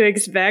know what to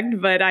expect,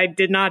 but I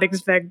did not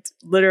expect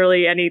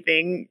literally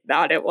anything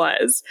that it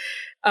was.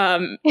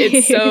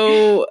 It's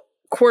so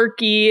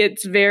quirky.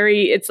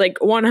 It's like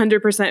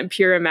 100%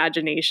 pure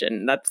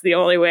imagination. That's the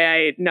only way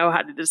I know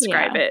how to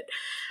describe it.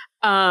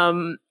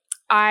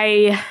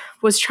 I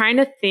was trying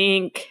to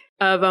think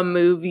of a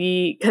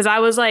movie because I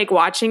was like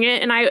watching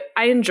it and I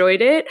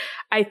enjoyed it.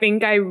 I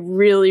think I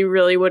really,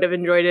 really would have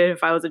enjoyed it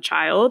if I was a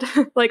child,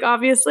 like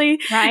obviously.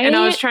 Right? And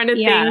I was trying to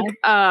think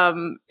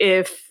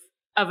if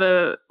of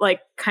a like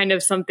kind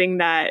of something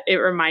that it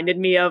reminded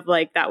me of,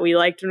 like that we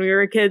liked when we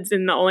were kids,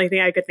 and the only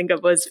thing I could think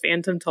of was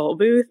Phantom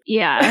Tollbooth.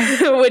 Yeah.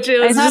 Which it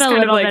was I thought just a kind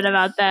little of like, bit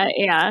about that.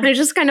 Yeah. it's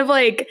just kind of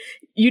like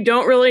you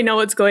don't really know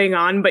what's going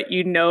on, but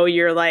you know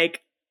you're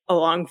like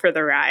along for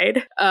the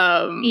ride.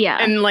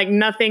 And like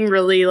nothing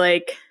really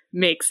like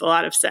makes a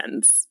lot of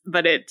sense,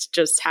 but it's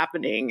just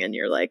happening and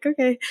you're like,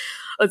 okay,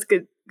 let's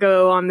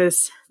go on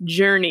this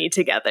journey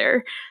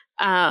together.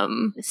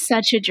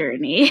 Such a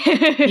journey.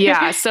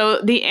 Yeah, so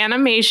the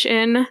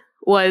animation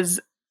was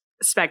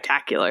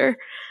spectacular.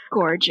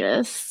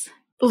 Gorgeous.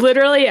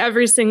 Literally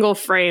every single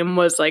frame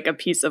was like a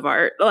piece of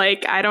art.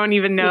 Like I don't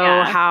even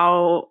know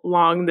how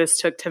long this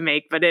took to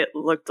make, but it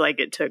looked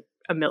like it took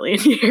a million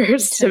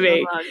years to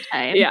make. A long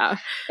time. Yeah.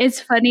 It's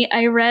funny.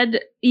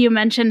 You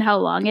mentioned how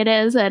long it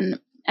is, and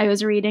I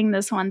was reading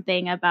this one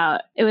thing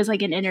about, it was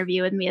like an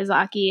interview with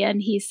Miyazaki,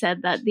 and he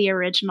said that the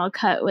original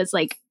cut was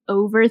like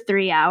over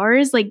 3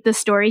 hours. Like the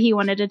story he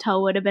wanted to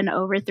tell would have been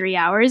over 3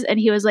 hours. And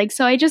he was like,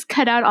 so I just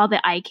cut out all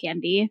the eye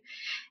candy.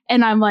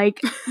 And I'm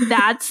like,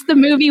 that's the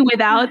movie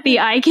without the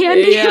eye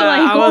candy? Yeah,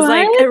 like, I was what?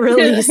 like,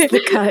 release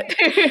the cut.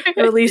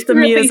 Release the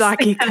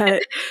Miyazaki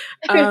cut.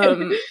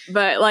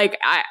 But like,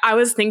 I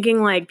was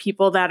thinking like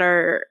people that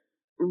are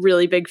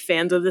really big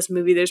fans of this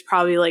movie, there's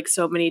probably like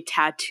so many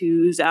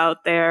tattoos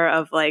out there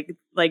of like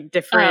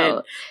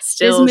different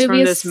stills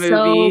from this movie.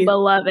 So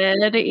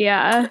beloved.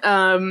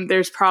 Yeah.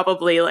 There's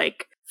probably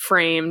like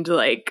framed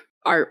like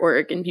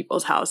artwork in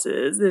people's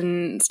houses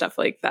and stuff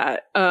like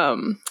that.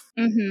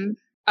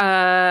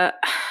 I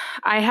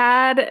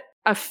had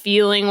a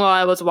feeling while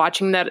I was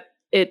watching that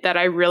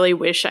I really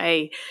wish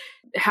I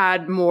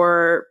had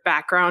more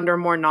background or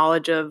more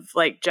knowledge of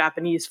like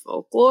Japanese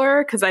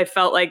folklore, because I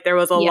felt like there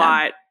was a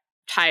lot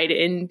tied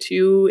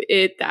into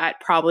it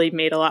that probably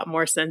made a lot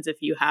more sense if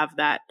you have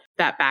that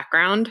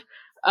background,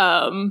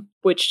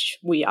 which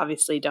we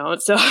obviously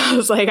don't. So I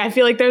was like, I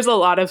feel like there's a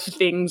lot of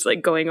things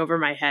like going over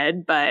my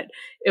head, but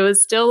it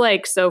was still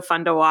like so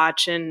fun to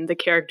watch, and the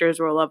characters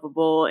were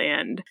lovable,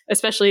 and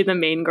especially the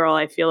main girl,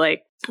 I feel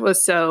like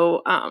was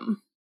so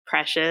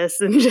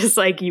precious, and just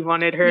like you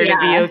wanted her to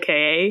be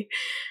okay.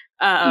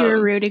 You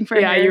were rooting for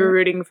her. Yeah, you were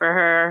rooting for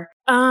her.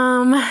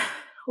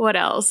 What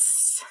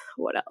else?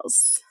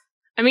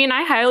 I mean,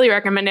 I highly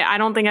recommend it. I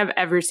don't think I've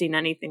ever seen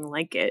anything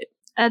like it.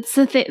 That's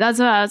the thing. That's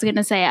what I was going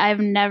to say. I've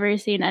never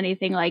seen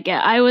anything like it.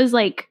 I was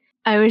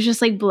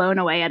just like blown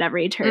away at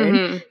every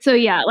turn. So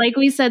yeah, like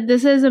we said,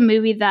 this is a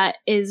movie that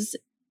is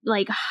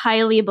like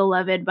highly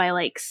beloved by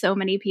like so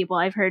many people.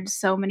 I've heard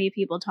so many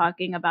people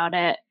talking about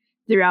it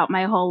throughout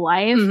my whole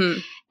life.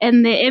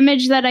 And the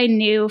image that I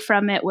knew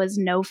from it was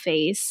No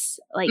Face.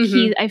 Like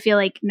I feel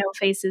like No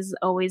Face is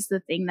always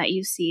the thing that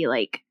you see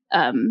like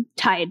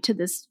tied to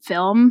this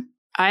film.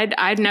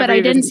 I'd never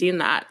even seen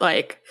that.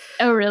 Like,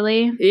 oh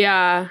really?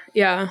 Yeah.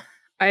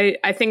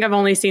 I think I've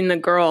only seen the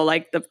girl,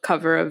 like the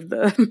cover of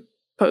the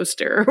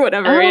poster or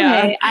whatever. Okay.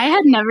 Yeah, I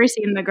had never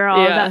seen the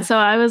girl, so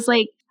I was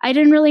like, I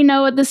didn't really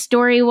know what the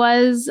story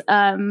was.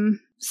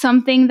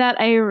 Something that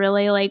I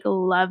really like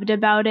loved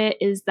about it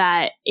is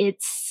that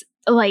it's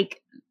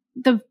like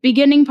the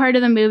beginning part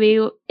of the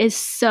movie is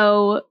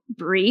so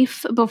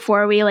brief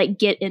before we like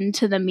get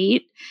into the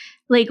meat.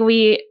 Like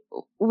we're,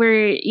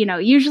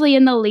 usually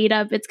in the lead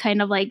up, it's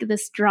kind of like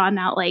this drawn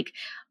out, like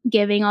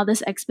giving all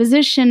this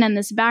exposition and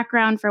this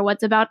background for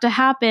what's about to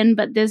happen.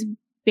 But this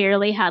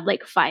barely had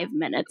like 5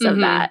 minutes of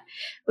that,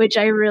 which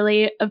I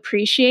really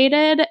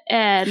appreciated.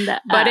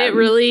 But it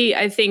really,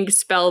 I think,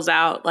 spells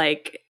out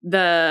like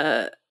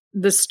the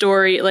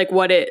story, like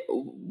what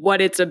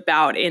it's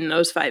about in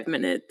those 5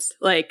 minutes.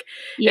 Like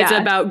it's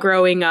about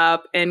growing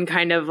up and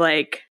kind of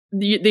like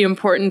the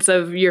importance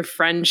of your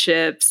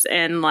friendships,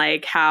 and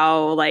like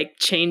how like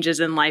changes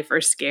in life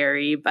are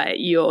scary, but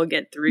you'll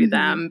get through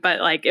them.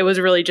 But like it was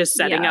really just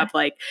setting up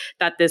like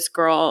that this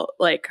girl,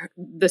 like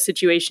the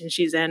situation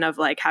she's in of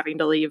like having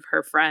to leave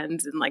her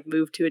friends and like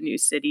move to a new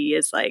city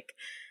is like,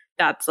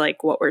 that's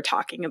like what we're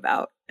talking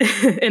about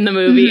in the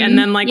movie. And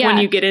then like when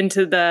you get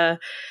into the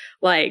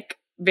like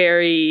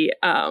very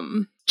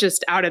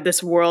just out of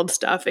this world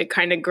stuff, it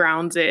kind of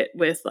grounds it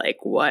with like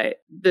what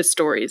the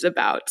story is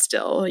about.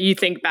 Still, you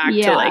think back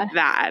to like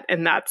that,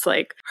 and that's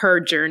like her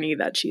journey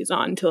that she's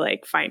on to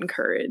like find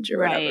courage or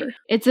whatever.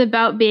 It's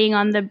about being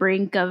on the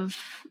brink of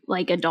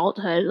like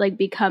adulthood, like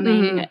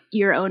becoming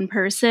your own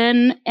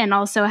person and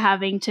also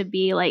having to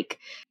be like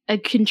a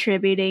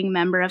contributing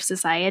member of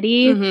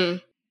society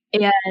and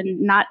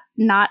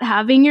not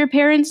having your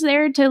parents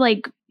there to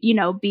like, you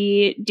know,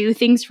 do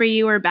things for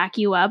you or back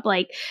you up.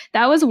 Like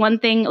that was one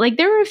thing. Like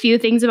there were a few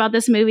things about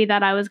this movie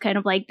that I was kind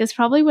of like, this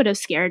probably would have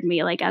scared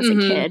me like as a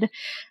kid.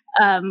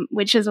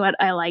 Which is what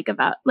I like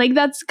about, like,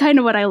 that's kind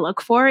of what I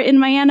look for in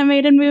my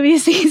animated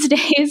movies these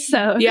days.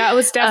 So yeah, it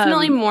was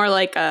definitely more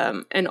like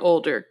an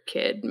older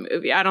kid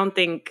movie. I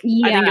think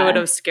it would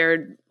have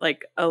scared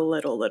like a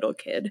little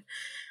kid.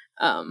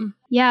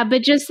 Yeah,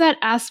 but just that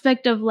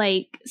aspect of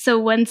like, so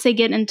once they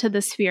get into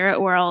the spirit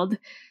world,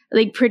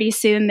 like pretty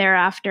soon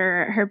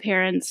thereafter, her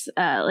parents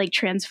like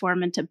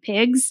transform into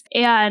pigs.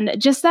 And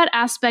just that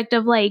aspect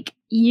of like,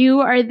 you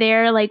are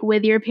there like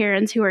with your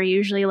parents who are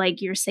usually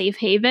like your safe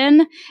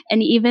haven.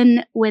 And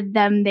even with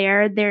them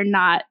there, they're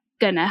not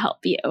gonna help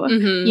you,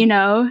 you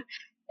know?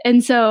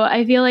 And so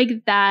I feel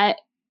like that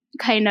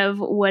kind of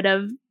would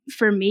have,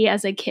 for me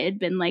as a kid,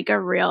 been like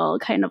a real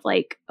kind of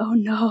like, oh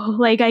no,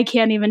 like I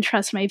can't even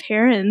trust my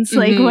parents.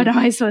 Like, what am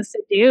I supposed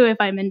to do if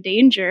I'm in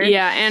danger?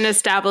 Yeah, and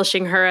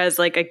establishing her as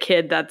like a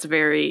kid that's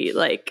very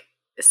like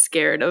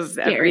scared of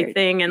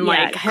everything, and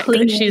like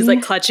she's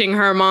like clutching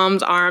her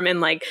mom's arm, and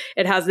like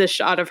it has this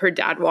shot of her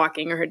dad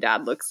walking, or her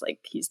dad looks like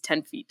he's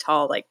 10 feet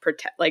tall, like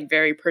like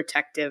very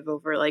protective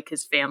over like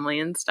his family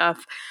and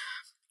stuff.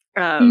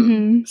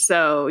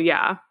 So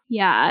yeah.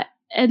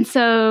 And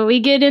so we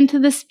get into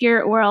the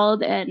spirit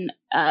world, and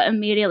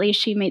immediately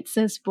she meets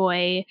this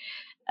boy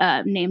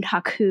named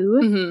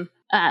Haku,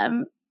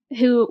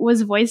 who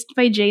was voiced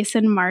by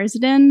Jason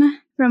Marsden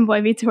from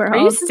Boy Meets World. Are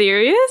you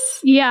serious?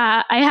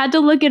 Yeah, I had to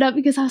look it up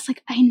because I was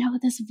like, I know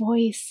this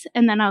voice.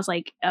 And then I was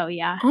like, oh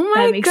yeah. Oh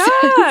my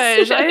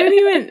gosh. I didn't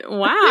even,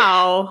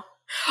 wow.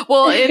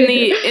 Well, in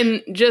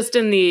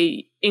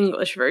the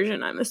English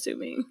version, I'm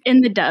assuming.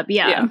 In the dub,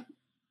 yeah.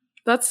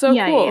 That's so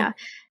cool. Yeah.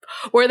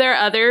 Were there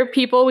other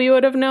people we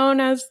would have known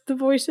as the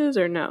voices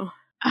or no?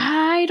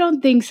 I don't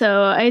think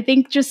so. I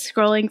think just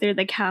scrolling through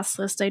the cast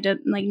list, I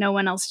didn't like, no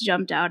one else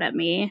jumped out at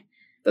me.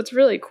 That's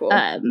really cool.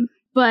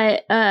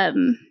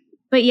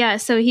 But yeah,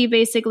 so he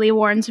basically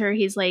warns her.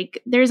 He's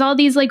like, there's all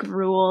these like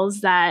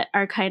rules that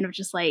are kind of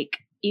just like,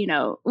 you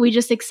know, we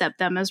just accept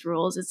them as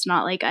rules. It's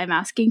not like I'm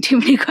asking too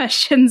many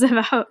questions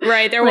about.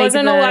 Right. There like,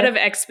 wasn't a lot of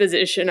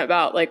exposition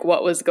about like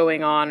what was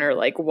going on or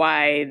like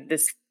why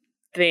this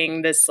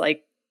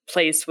like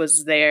place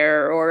was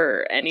there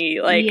or any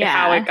like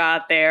how it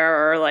got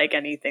there or like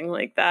anything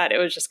like that. It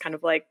was just kind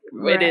of like,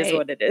 it is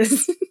what it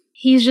is.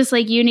 He's just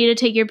like, you need to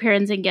take your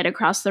parents and get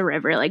across the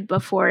river like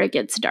before it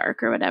gets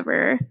dark or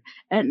whatever.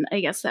 And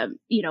I guess that,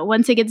 you know,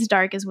 once it gets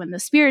dark is when the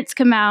spirits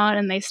come out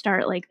and they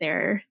start like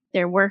their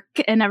work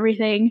and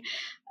everything.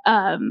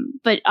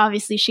 But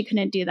obviously she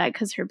couldn't do that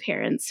because her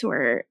parents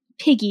were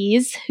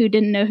piggies who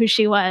didn't know who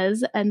she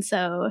was, and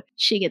so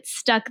she gets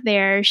stuck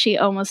there. She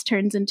almost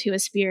turns into a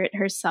spirit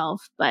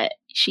herself, but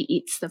she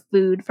eats the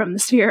food from the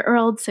spirit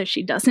world so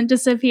she doesn't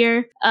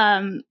disappear.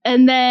 And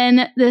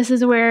then this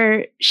is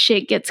where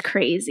shit gets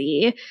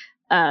crazy,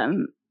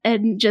 and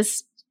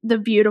just the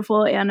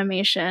beautiful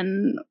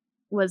animation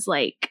was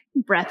like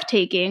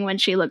breathtaking when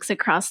she looks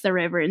across the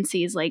river and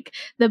sees like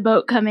the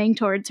boat coming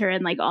towards her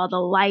and like all the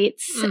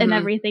lights and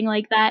everything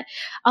like that.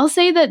 I'll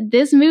say that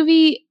this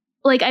movie,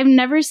 like, I've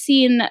never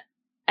seen,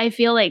 I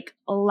feel like,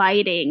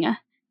 lighting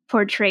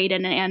portrayed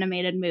in an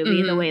animated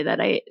movie the way that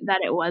it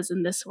was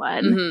in this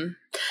one.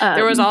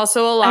 There was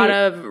also a lot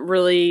of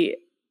really,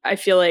 I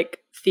feel like,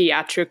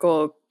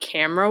 theatrical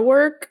camera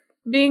work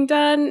being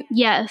done.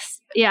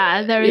 Yes.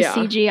 Yeah, there was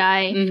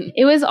CGI.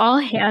 It was all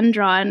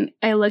hand-drawn.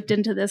 I looked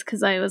into this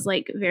because I was,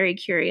 like, very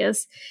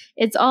curious.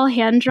 It's all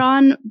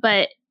hand-drawn,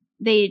 but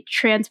they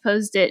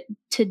transposed it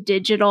to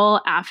digital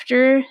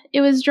after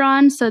it was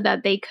drawn so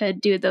that they could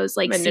do those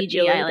like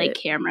CGI like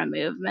camera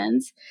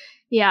movements.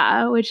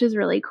 Yeah, which is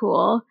really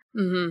cool.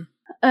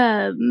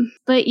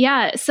 But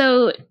yeah,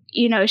 so,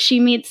 you know,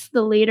 she meets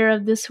the leader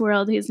of this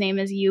world whose name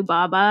is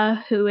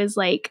Yubaba, who is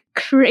like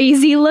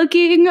crazy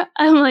looking.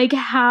 I'm like,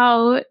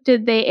 how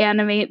did they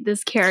animate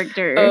this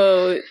character?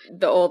 Oh,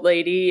 the old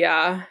lady.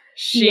 Yeah.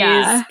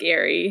 She's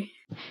scary.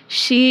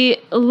 She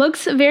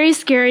looks very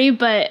scary,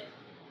 but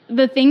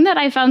the thing that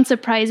I found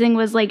surprising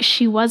was like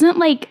she wasn't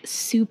like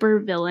super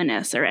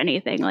villainous or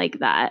anything like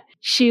that.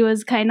 She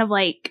was kind of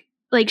like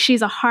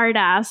she's a hard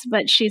ass,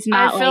 but she's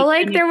not. I feel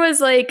like there was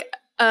like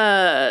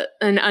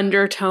an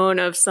undertone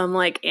of some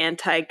like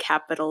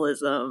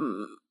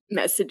anti-capitalism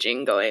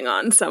messaging going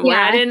on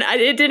somewhere. Yeah.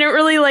 It didn't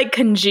really like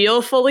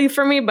congeal fully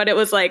for me, but it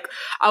was like,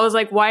 I was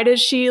like, why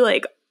does she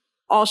like,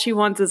 all she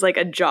wants is like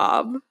a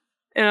job?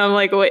 And I'm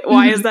like, wait,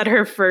 why is that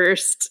her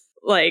first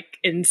like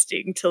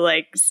instinct to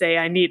like say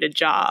I need a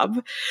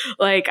job?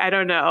 Like, I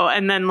don't know.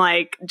 And then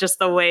like just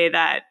the way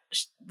that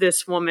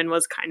this woman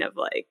was kind of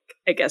like,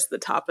 I guess, the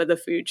top of the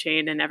food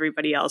chain and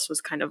everybody else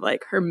was kind of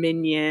like her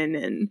minion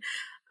and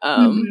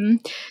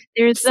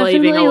there's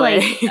definitely away.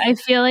 Like I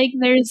feel like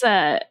there's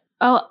a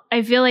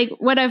I feel like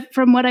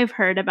from what I've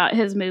heard about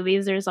his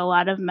movies, there's a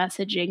lot of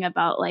messaging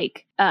about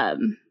like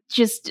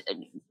just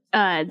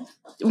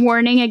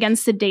warning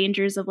against the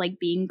dangers of like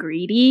being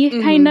greedy,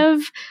 kind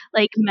of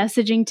like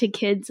messaging to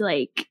kids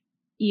like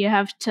you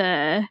have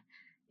to,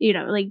 you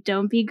know, like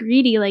don't be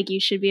greedy, like you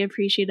should be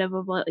appreciative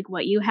of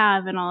what you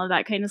have and all of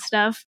that kind of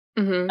stuff.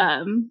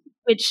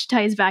 Which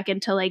ties back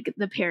into like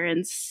the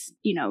parents,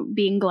 you know,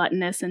 being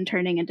gluttonous and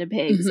turning into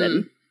pigs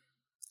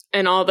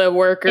and all the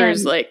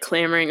workers like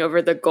clamoring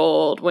over the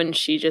gold when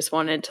she just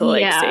wanted to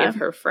like save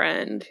her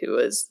friend who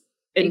was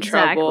in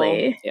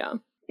trouble. Yeah.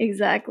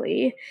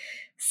 Exactly.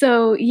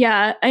 So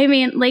yeah, I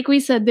mean, like we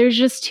said, there's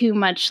just too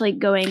much like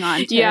going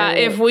on.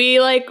 If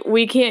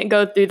we can't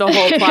go through the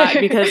whole plot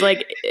because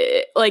like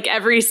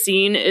every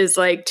scene is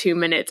like 2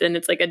 minutes and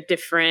it's like a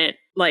different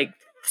like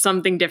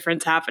something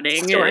different's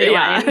happening.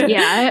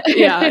 Yeah,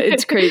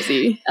 it's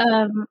crazy.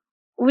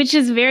 Which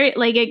is very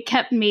like it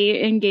kept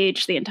me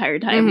engaged the entire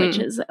time, which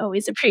is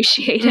always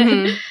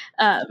appreciated.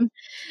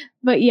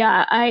 But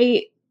yeah,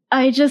 I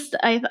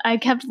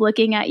kept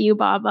looking at you,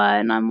 Baba,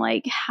 and I'm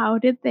like, how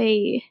did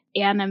they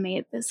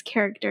animate this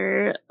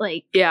character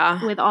like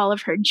with all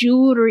of her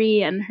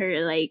jewelry and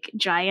her like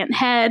giant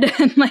head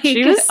and like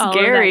she was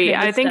scary.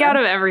 I think out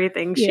of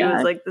everything she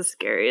was like the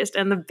scariest,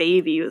 and the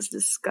baby was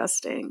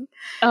disgusting.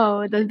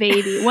 Oh, the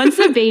baby. Once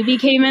the baby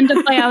came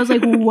into play, I was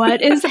like,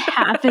 what is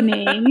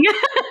happening?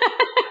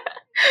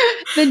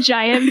 The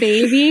giant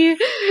baby.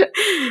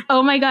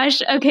 Oh my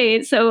gosh.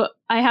 Okay, so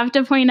I have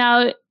to point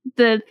out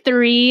the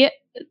 3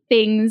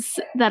 things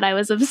that I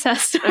was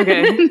obsessed with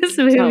in this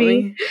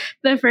movie.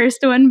 The first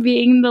one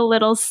being the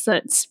little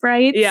soot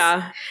sprites.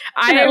 Yeah,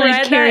 I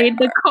read carried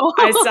the coal.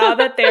 I saw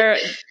that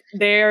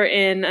they're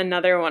in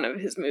another one of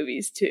his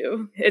movies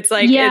too. It's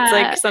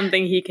like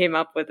something he came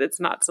up with.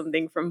 It's not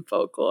something from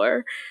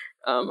folklore.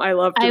 I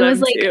loved them too. I was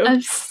like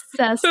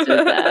obsessed with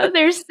them.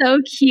 They're so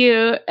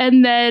cute.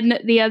 And then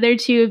the other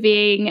 2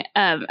 being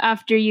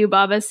after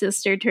Yubaba's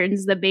sister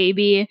turns the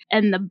baby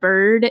and the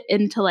bird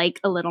into like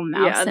a little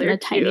mouse and a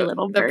tiny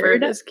little bird. The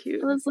bird is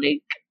cute. I was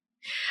like,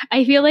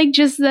 I feel like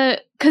just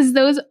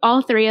because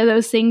all 3 of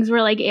those things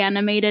were like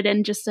animated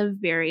in just a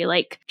very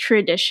like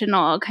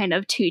traditional kind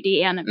of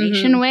 2D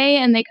animation way,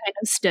 and they kind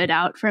of stood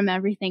out from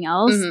everything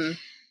else.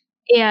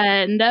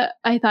 And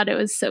I thought it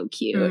was so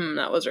cute.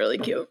 That was really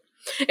cute.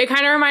 It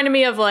kind of reminded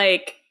me of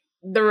like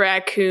the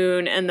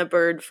raccoon and the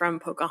bird from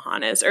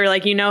Pocahontas, or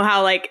like, you know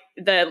how like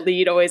the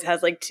lead always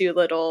has like 2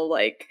 little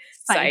like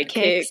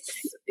sidekicks.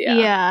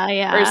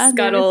 Yeah. Or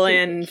Scuttle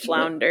and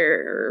Flounder,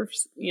 or,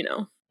 you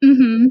know.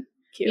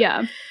 Cute.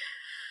 Yeah.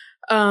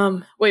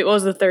 Wait, what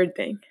was the third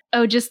thing?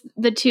 Oh, just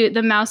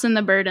the mouse and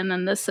the bird, and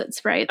then the soot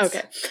sprites.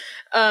 Okay.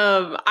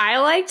 I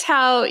liked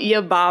how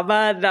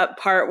Yababa, that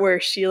part where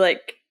she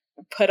like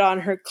put on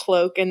her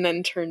cloak and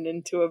then turned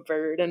into a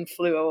bird and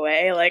flew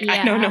away. Like,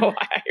 I don't know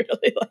why I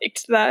really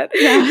liked that.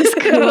 That was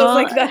cool. I was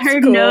like, that's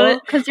her cool. nose,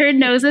 because her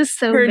nose is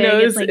so her big. Her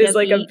nose is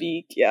like a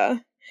beak. Yeah.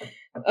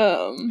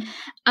 So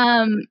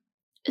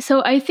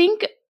I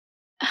think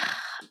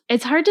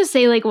it's hard to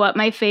say like what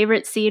my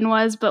favorite scene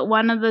was, but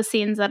one of the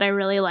scenes that I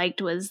really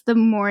liked was the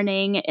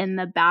morning in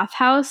the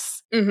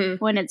bathhouse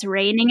when it's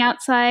raining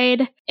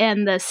outside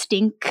and the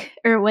stink,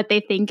 or what they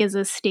think is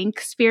a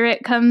stink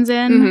spirit, comes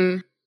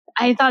in.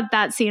 I thought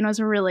that scene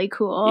was really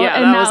cool.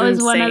 Yeah, and that was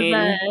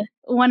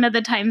one of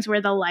the times where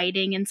the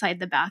lighting inside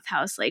the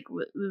bathhouse like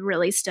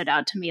really stood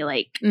out to me.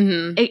 Like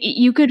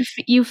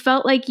you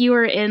felt like you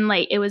were in,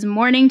 like, it was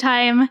morning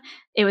time,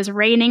 it was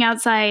raining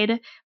outside,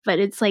 but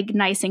it's like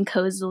nice and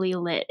cozily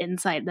lit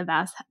inside the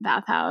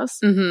bathhouse.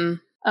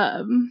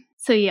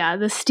 So yeah,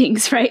 the stink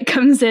sprite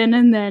comes in,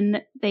 and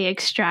then they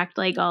extract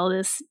like all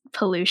this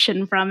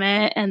pollution from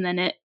it, and then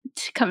it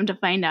come to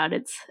find out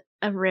it's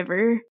a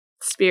river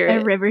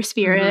spirit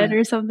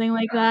or something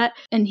like that,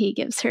 and he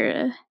gives her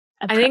a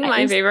prize. I think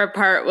my favorite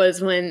part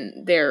was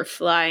when they're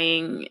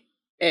flying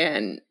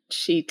and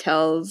she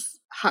tells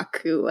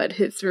Haku what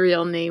his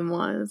real name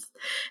was,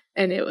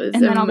 and it was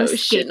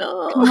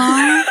emotional.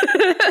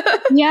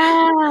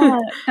 Yeah,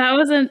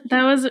 that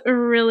was a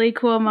really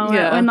cool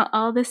moment when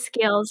all the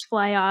scales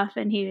fly off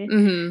and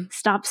he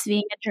stops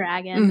being a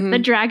dragon. The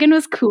dragon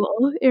was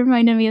cool. It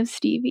reminded me of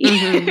Stevie.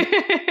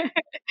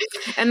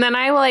 And then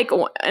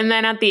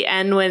at the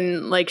end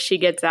when like she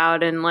gets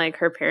out and like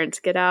her parents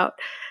get out,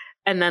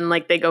 and then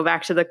like they go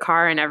back to the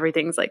car and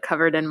everything's like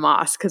covered in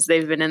moss because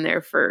they've been in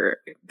there for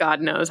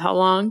God knows how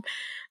long.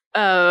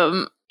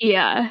 I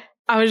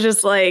was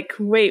just like,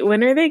 wait,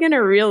 when are they going to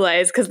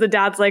realize? Because the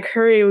dad's like,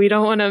 hurry, we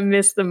don't want to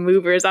miss the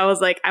movers. I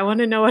was like, I want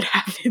to know what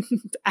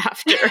happened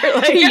after.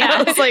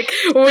 I was like,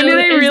 when do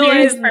they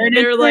realize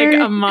they're like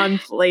a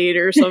month late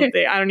or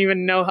something? I don't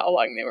even know how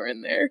long they were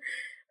in there.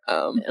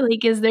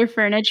 Like, is their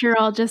furniture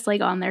all just like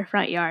on their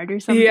front yard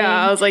or something?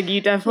 Yeah, I was like, you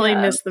definitely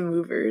missed the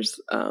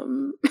movers.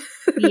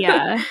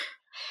 Yeah.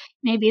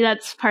 Maybe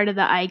that's part of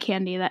the eye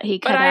candy that he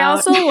cut out. But I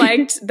also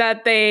liked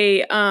that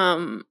they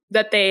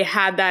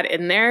had that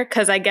in there,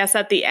 because I guess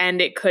at the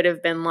end it could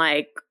have been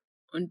like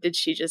did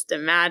she just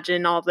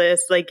imagine all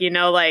this? Like, you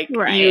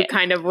Right.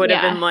 kind of would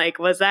have been like,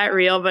 was that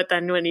real? But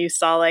then when you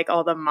saw like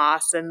all the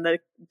moss and the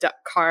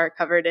car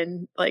covered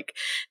in like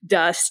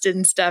dust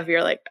and stuff,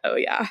 you're like, oh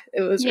yeah,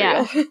 it was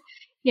real.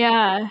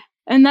 Yeah.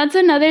 And that's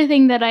another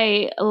thing that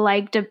I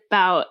liked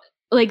about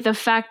like the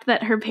fact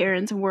that her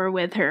parents were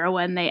with her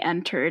when they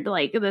entered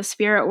like the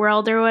spirit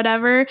world or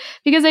whatever,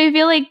 because I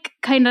feel like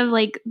kind of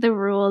like the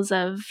rules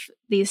of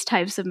these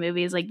types of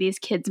movies, like these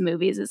kids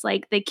movies, is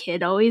like the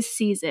kid always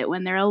sees it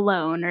when they're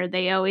alone, or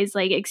they always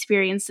like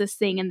experience this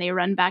thing and they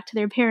run back to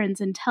their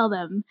parents and tell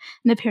them,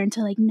 and the parents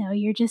are like, no,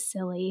 you're just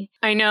silly.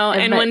 I know.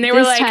 And when they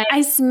were like,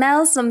 I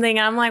smell something,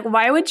 I'm like,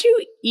 why would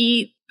you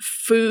eat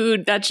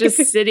food that's just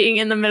sitting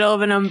in the middle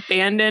of an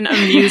abandoned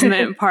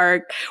amusement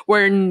park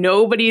where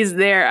nobody's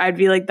there? I'd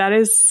be like, that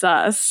is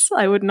sus.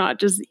 I would not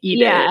just eat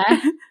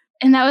it.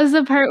 And that was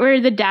the part where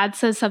the dad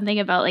says something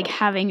about like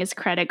having his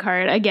credit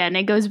card. Again,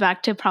 it goes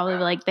back to probably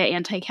like the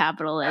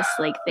anti-capitalist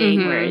like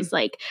thing where it's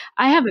like,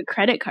 I have a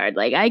credit card,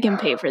 like I can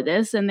pay for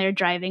this, and they're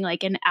driving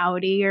like an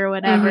Audi or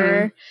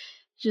whatever,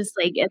 just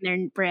like in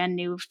their brand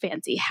new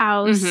fancy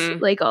house,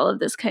 like all of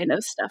this kind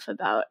of stuff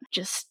about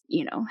just,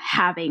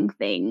 having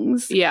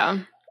things. Yeah.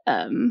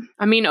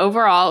 I mean,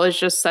 overall, it was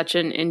just such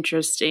an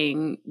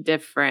interesting,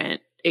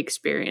 different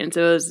experience.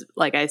 It was,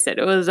 like I said,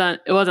 it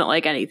wasn't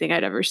like anything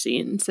I'd ever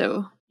seen.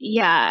 So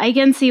yeah, I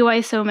can see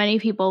why so many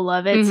people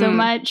love it so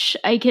much.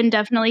 I can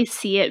definitely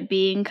see it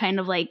being kind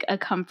of like a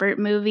comfort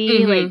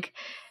movie, like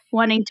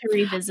wanting to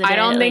revisit it. I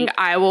don't think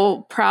I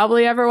will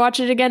probably ever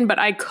watch it again, but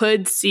I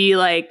could see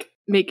like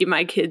making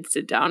my kids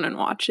sit down and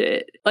watch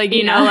it. Like,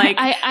 like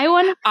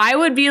I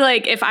would be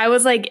like, if I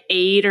was like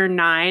 8 or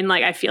 9,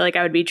 like I feel like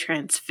I would be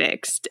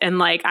transfixed, and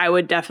like I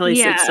would definitely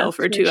sit still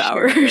for 2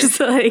 hours.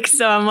 Like,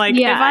 so I'm like,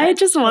 if I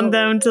just want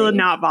them to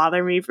not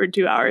bother me for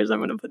 2 hours, I'm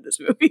going to put this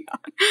movie on.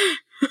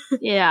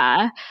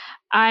 Yeah.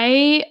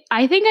 I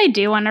think I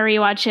do want to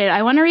rewatch it.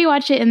 I want to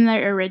rewatch it in the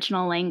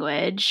original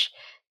language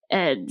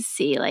and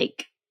see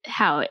like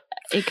how it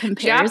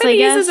compares. Japanese I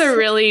guess is a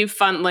really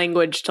fun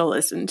language to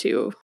listen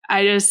to.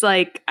 I just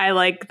like, I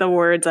like the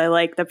words, I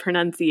like the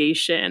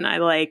pronunciation, I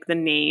like the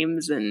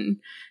names, and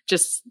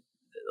just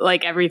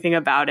like everything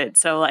about it.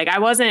 So like I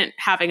wasn't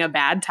having a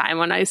bad time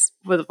when I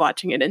was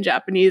watching it in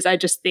Japanese. I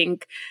just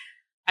think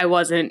I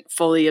wasn't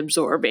fully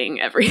absorbing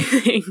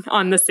everything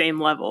on the same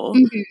level.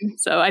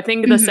 So I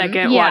think the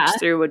second watch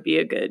through would be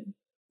a good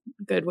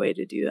way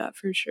to do that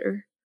for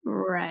sure.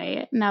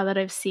 Right. Now that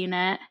I've seen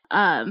it.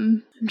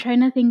 I'm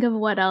trying to think of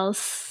what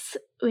else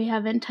we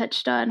haven't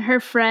touched on. Her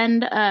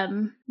friend,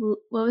 what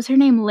was her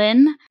name?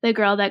 Lynn? The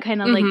girl that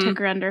kind of like took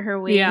her under her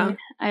wing. Yeah.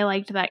 I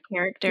liked that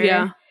character.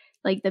 Yeah.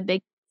 Like the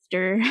big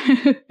sister.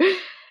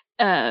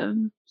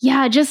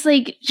 Just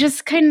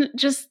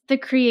the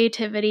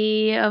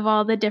creativity of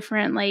all the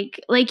different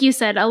like you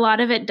said, a lot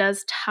of it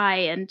does tie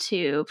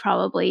into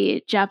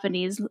probably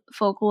Japanese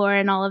folklore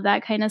and all of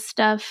that kind of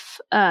stuff.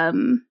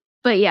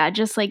 But yeah,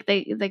 just like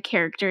the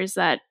characters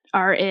that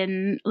are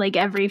in like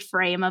every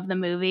frame of the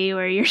movie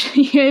where you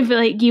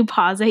like you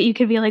pause it, you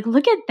could be like,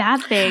 look at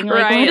that thing,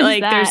 like, right? what is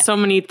like that? There's so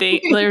many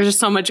things. There's just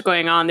so much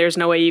going on. There's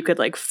no way you could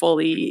like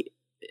fully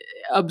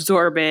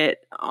absorb it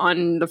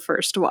on the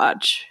first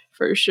watch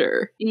for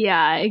sure.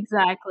 Yeah,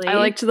 exactly. I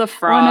liked the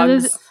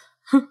frogs.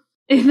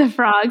 The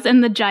frogs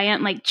and the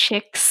giant like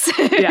chicks.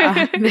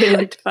 Yeah, they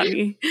looked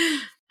funny.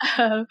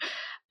 I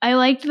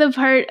liked the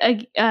part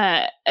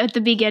at the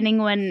beginning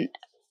when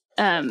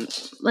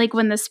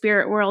when the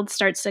spirit world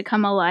starts to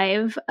come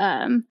alive,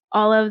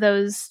 all of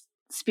those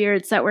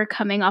spirits that were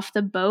coming off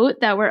the boat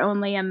that were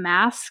only a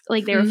mask,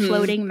 like they were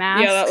floating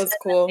masks. Yeah, that was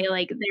cool. They,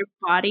 like their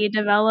body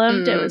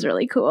developed. It was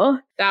really cool.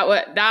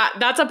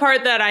 That's a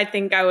part that I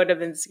think I would have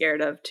been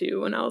scared of too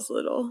when I was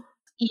little.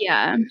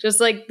 Yeah. Just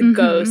like the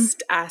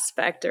ghost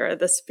aspect or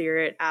the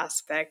spirit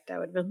aspect, I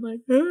would have been like,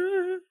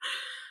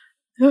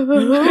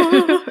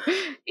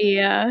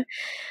 yeah.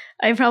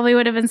 I probably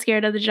would have been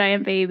scared of the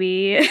giant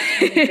baby.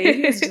 The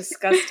baby is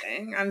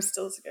disgusting. I'm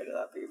still scared of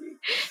that baby.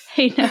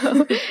 I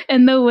know.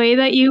 And the way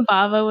that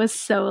Yubaba was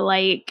so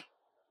like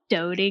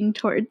doting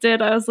towards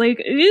it, I was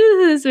like,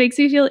 ooh, this makes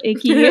me feel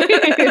icky. And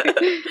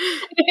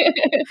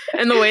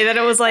the way that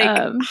it was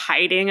like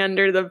hiding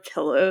under the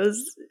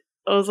pillows,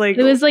 I was like,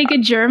 it was like a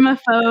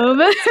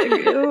germaphobe.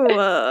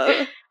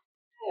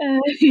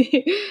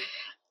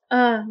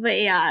 But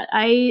yeah,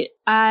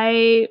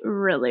 I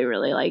really,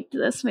 really liked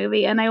this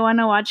movie, and I want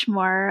to watch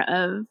more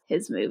of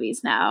his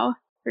movies now,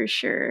 for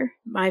sure.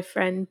 My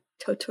Friend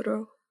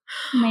Totoro.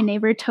 My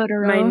Neighbor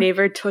Totoro. My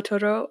Neighbor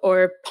Totoro,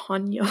 or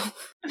Ponyo.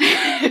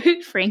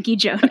 Frankie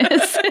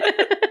Jonas.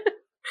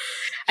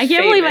 I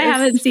can't believe I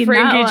haven't seen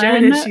Frankie that one.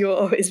 Frankie Jonas, you will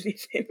always be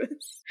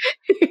famous.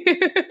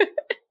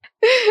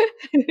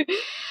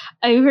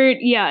 I've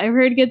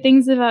heard good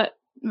things about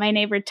My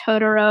Neighbor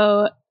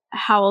Totoro,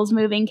 Howl's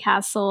Moving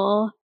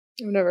Castle.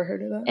 I've never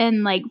heard of that.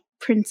 And like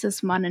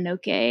Princess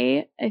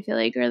Mononoke, I feel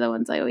like are the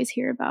ones I always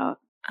hear about.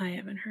 I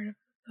haven't heard of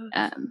those.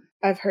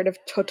 I've heard of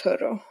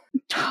Totoro.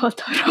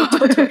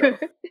 Totoro.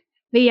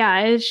 But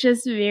yeah, it's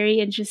just very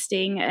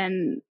interesting.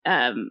 And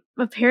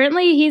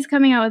apparently he's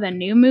coming out with a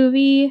new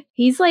movie.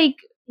 He's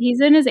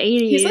in his 80s.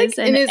 He's like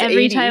and in his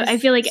every 80s. time I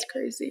feel like it's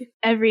crazy.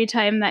 Every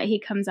time that he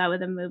comes out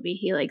with a movie,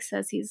 he like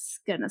says he's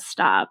gonna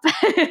stop.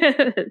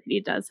 He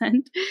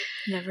doesn't.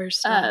 Never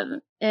stop.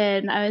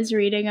 And I was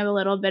reading a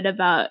little bit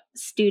about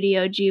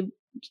Studio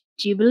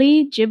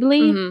Ghibli.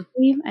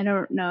 Mm-hmm. I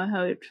don't know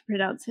how to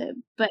pronounce it,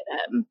 but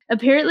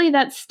apparently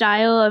that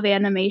style of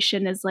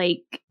animation is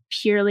like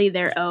purely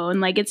their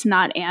own. Like it's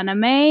not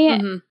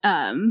anime.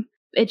 Mm-hmm.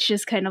 It's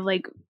just kind of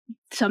like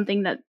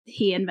something that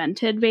he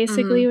invented,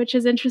 basically, which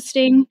is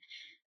interesting.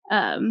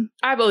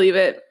 I believe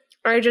it.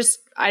 I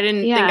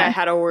didn't think I Yeah.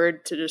 had a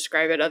word to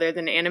describe it other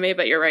than anime,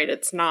 but you're right.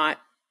 It's not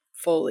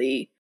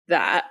fully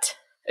that.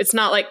 It's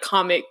not like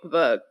comic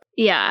book.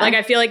 Yeah. Like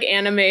I feel like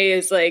anime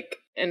is like,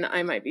 and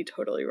I might be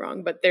totally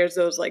wrong, but there's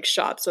those like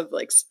shots of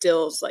like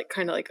stills, like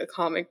kind of like a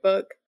comic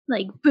book.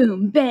 Like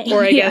boom, bang.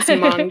 Or I guess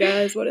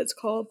manga is what it's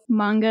called.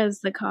 Manga is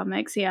the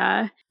comics,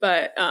 yeah.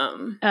 But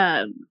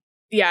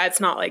yeah,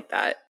 it's not like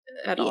that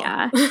at all.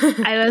 Yeah.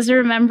 I was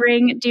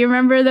remembering, do you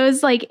remember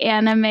those like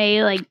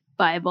anime like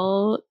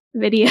Bible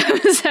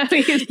videos that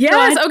we used to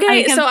Yes, watch?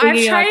 okay. So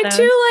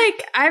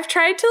I've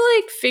tried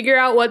to figure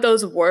out what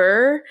those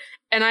were,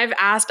 and I've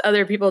asked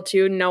other people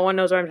too. No one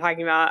knows what I'm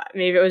talking about.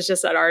 Maybe it was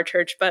just at our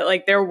church, but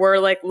like there were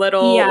like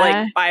little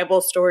like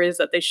Bible stories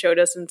that they showed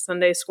us in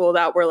Sunday school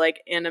that were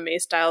like anime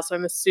style. So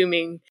I'm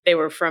assuming they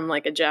were from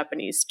like a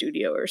Japanese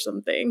studio or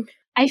something.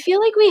 I feel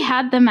like we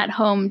had them at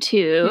home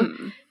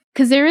too.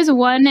 Because there is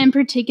one in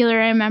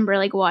particular I remember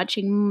like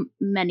watching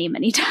many,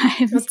 many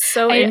times. That's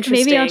so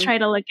interesting. Maybe I'll try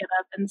to look it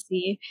up and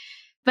see.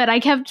 But I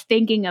kept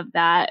thinking of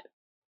that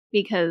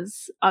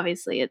because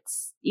obviously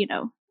it's,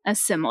 a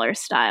similar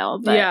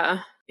style. But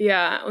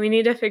yeah. We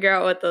need to figure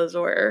out what those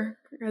were.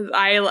 Because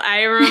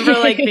I remember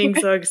like being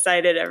so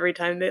excited every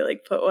time they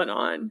like put one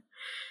on.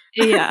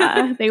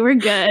 Yeah, they were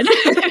good.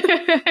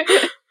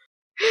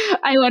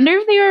 I wonder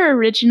if they were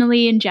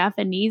originally in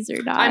Japanese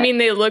or not. I mean,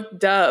 they looked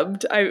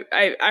dubbed.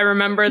 I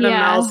remember the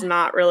mouths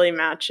not really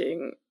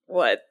matching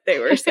what they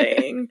were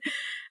saying.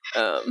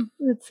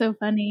 That's so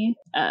funny.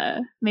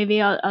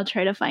 Maybe I'll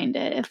try to find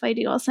it. If I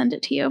do, I'll send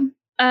it to you.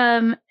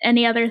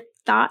 Any other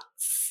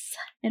thoughts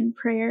and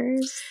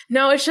prayers?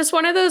 No, it's just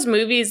one of those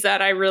movies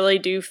that I really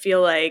do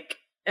feel like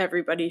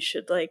everybody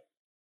should like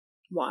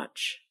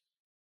watch.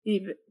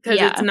 Even because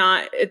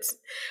it's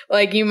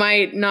like you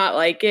might not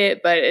like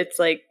it, but it's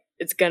like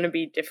it's gonna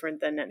be different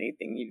than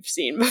anything you've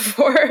seen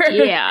before.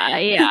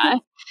 Yeah.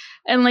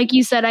 And like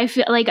you said, I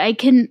feel like I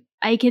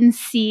can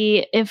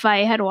see if I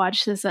had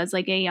watched this as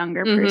like a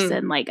younger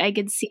person, like I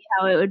could see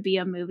how it would be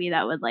a movie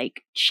that would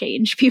like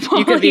change people.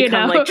 You could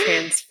become like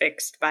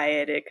transfixed by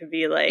it. It could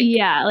be like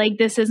like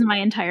this is my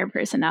entire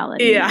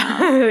personality.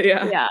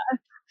 Yeah.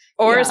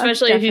 Or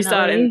especially if you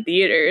saw it in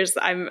theaters,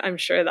 I'm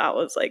sure that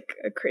was like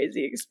a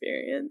crazy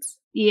experience.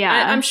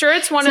 Yeah, I'm sure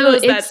it's one of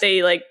those that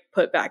they like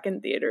put back in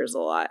theaters a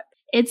lot.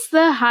 It's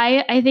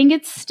I think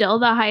it's still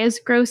the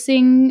highest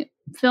grossing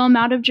film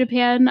out of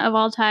Japan of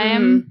all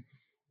time.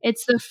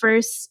 It's the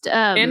first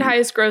and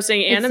highest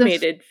grossing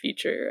animated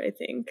feature, I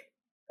think,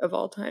 of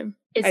all time.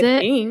 I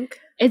think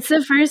it's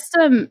the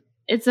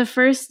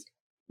first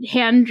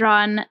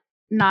hand-drawn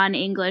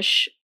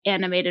non-English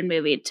animated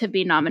movie to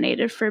be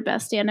nominated for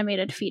Best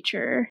Animated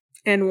Feature.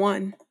 And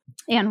won,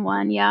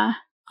 yeah.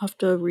 I'll have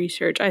to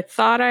research. I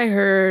thought I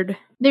heard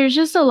there's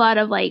just a lot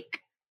of like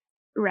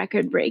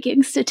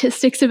record-breaking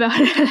statistics about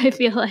it, I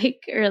feel like,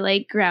 or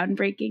like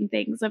groundbreaking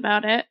things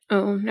about it.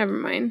 Oh, never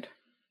mind.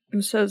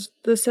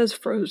 This says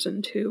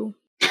Frozen 2.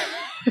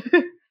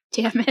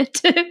 Damn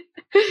it.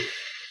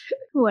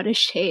 What a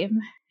shame.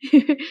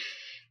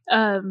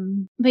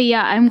 But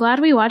yeah, I'm glad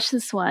we watched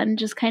this one.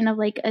 Just kind of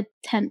like a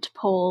tent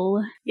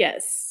pole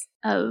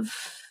of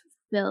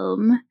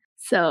film.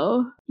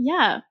 So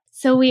yeah.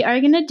 So we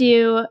are gonna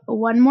do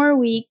one more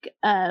week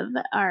of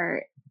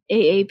our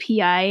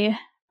AAPI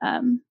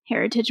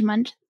Heritage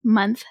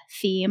Month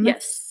theme.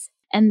 Yes.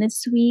 And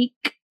this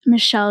week,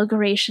 Michelle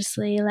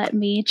graciously let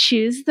me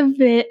choose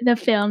the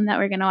film that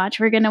we're going to watch.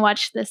 We're going to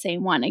watch the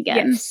same one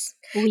again. Yes.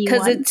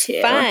 Because it's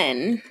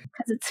fun.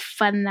 Because it's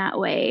fun that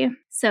way.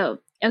 So,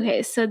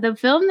 okay. So the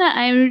film that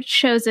I've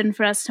chosen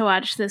for us to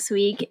watch this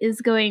week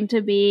is going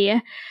to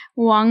be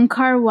Wong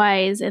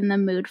Kar-wai's In the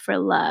Mood for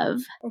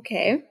Love.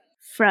 Okay.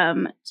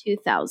 From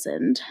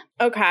 2000.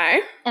 Okay.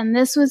 And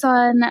this was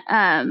on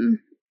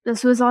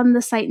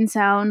the Sight and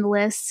Sound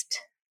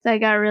list that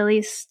got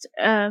released.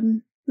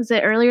 Was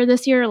it earlier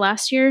this year or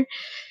last year?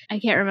 I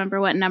can't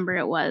remember what number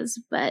it was,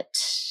 but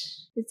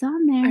it's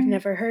on there. I've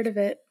never heard of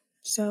it,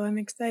 so I'm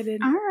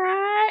excited. All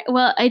right.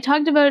 Well, I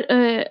talked about,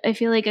 I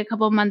feel like a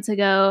couple months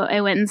ago, I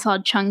went and saw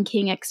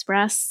Chungking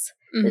Express.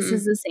 This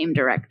is the same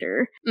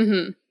director.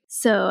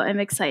 So I'm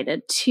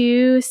excited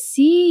to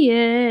see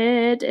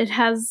it. It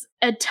has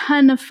a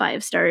ton of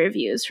 5-star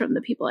reviews from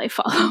the people I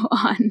follow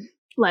on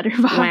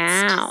Letterboxd.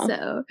 Wow.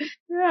 So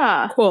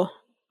yeah. Cool.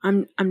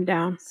 I'm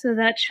down. So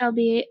that shall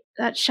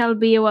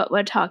be what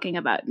we're talking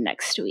about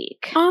next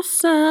week.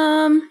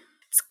 Awesome.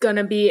 It's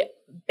gonna be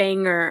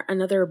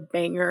another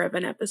banger of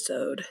an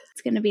episode.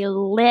 It's going to be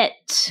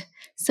lit.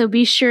 So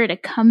be sure to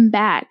come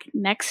back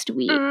next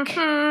week.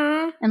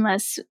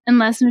 Unless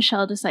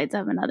Michelle decides to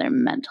have another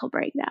mental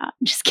breakdown.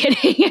 Just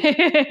kidding.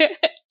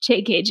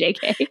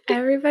 JK.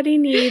 Everybody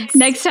needs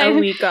a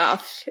week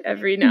off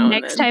every now and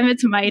then. Next time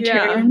it's my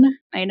turn.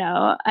 I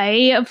know.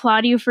 I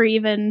applaud you for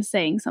even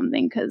saying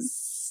something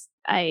because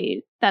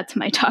that's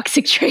my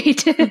toxic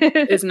trait.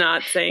 Is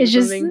not saying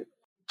something. Just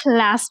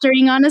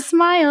plastering on a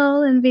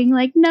smile and being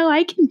like, no,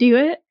 I can do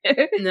it.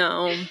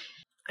 No.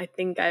 I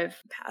think I've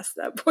passed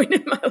that point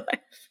in my life.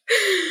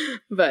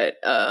 But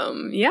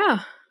yeah,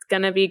 it's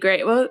going to be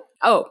great. Well,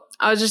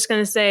 I was just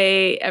going to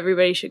say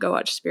everybody should go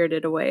watch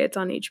Spirited Away. It's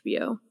on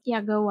HBO.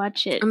 Yeah, go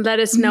watch it. And let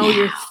us know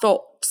your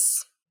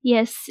thoughts.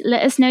 Yes,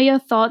 let us know your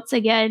thoughts.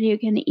 Again, you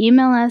can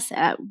email us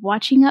at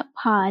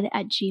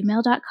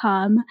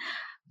watchinguppod@gmail.com.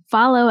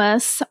 Follow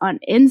us on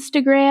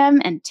Instagram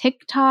and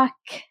TikTok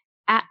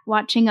at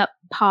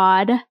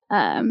watchinguppod.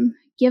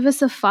 Give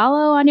us a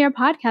follow on your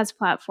podcast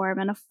platform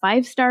and a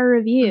 5-star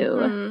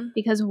review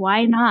because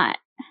why not?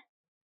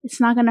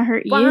 It's not going to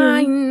hurt you.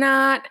 Why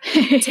not?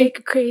 Take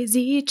a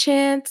crazy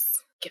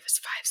chance. Give us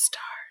 5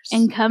 stars.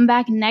 And come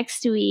back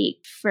next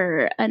week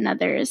for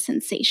another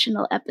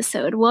sensational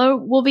episode.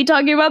 We'll be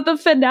talking about the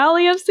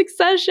finale of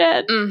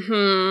Succession.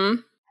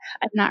 I'm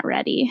not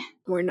ready.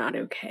 We're not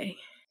okay.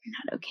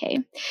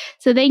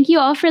 So thank you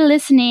all for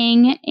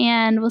listening,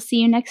 and we'll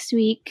see you next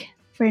week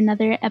for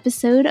another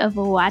episode of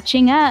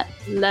Watching Up.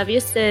 Love you,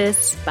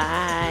 sis.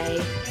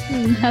 Bye.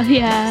 Love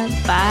ya.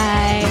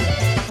 Bye.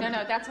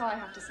 No, that's all I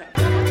have to say.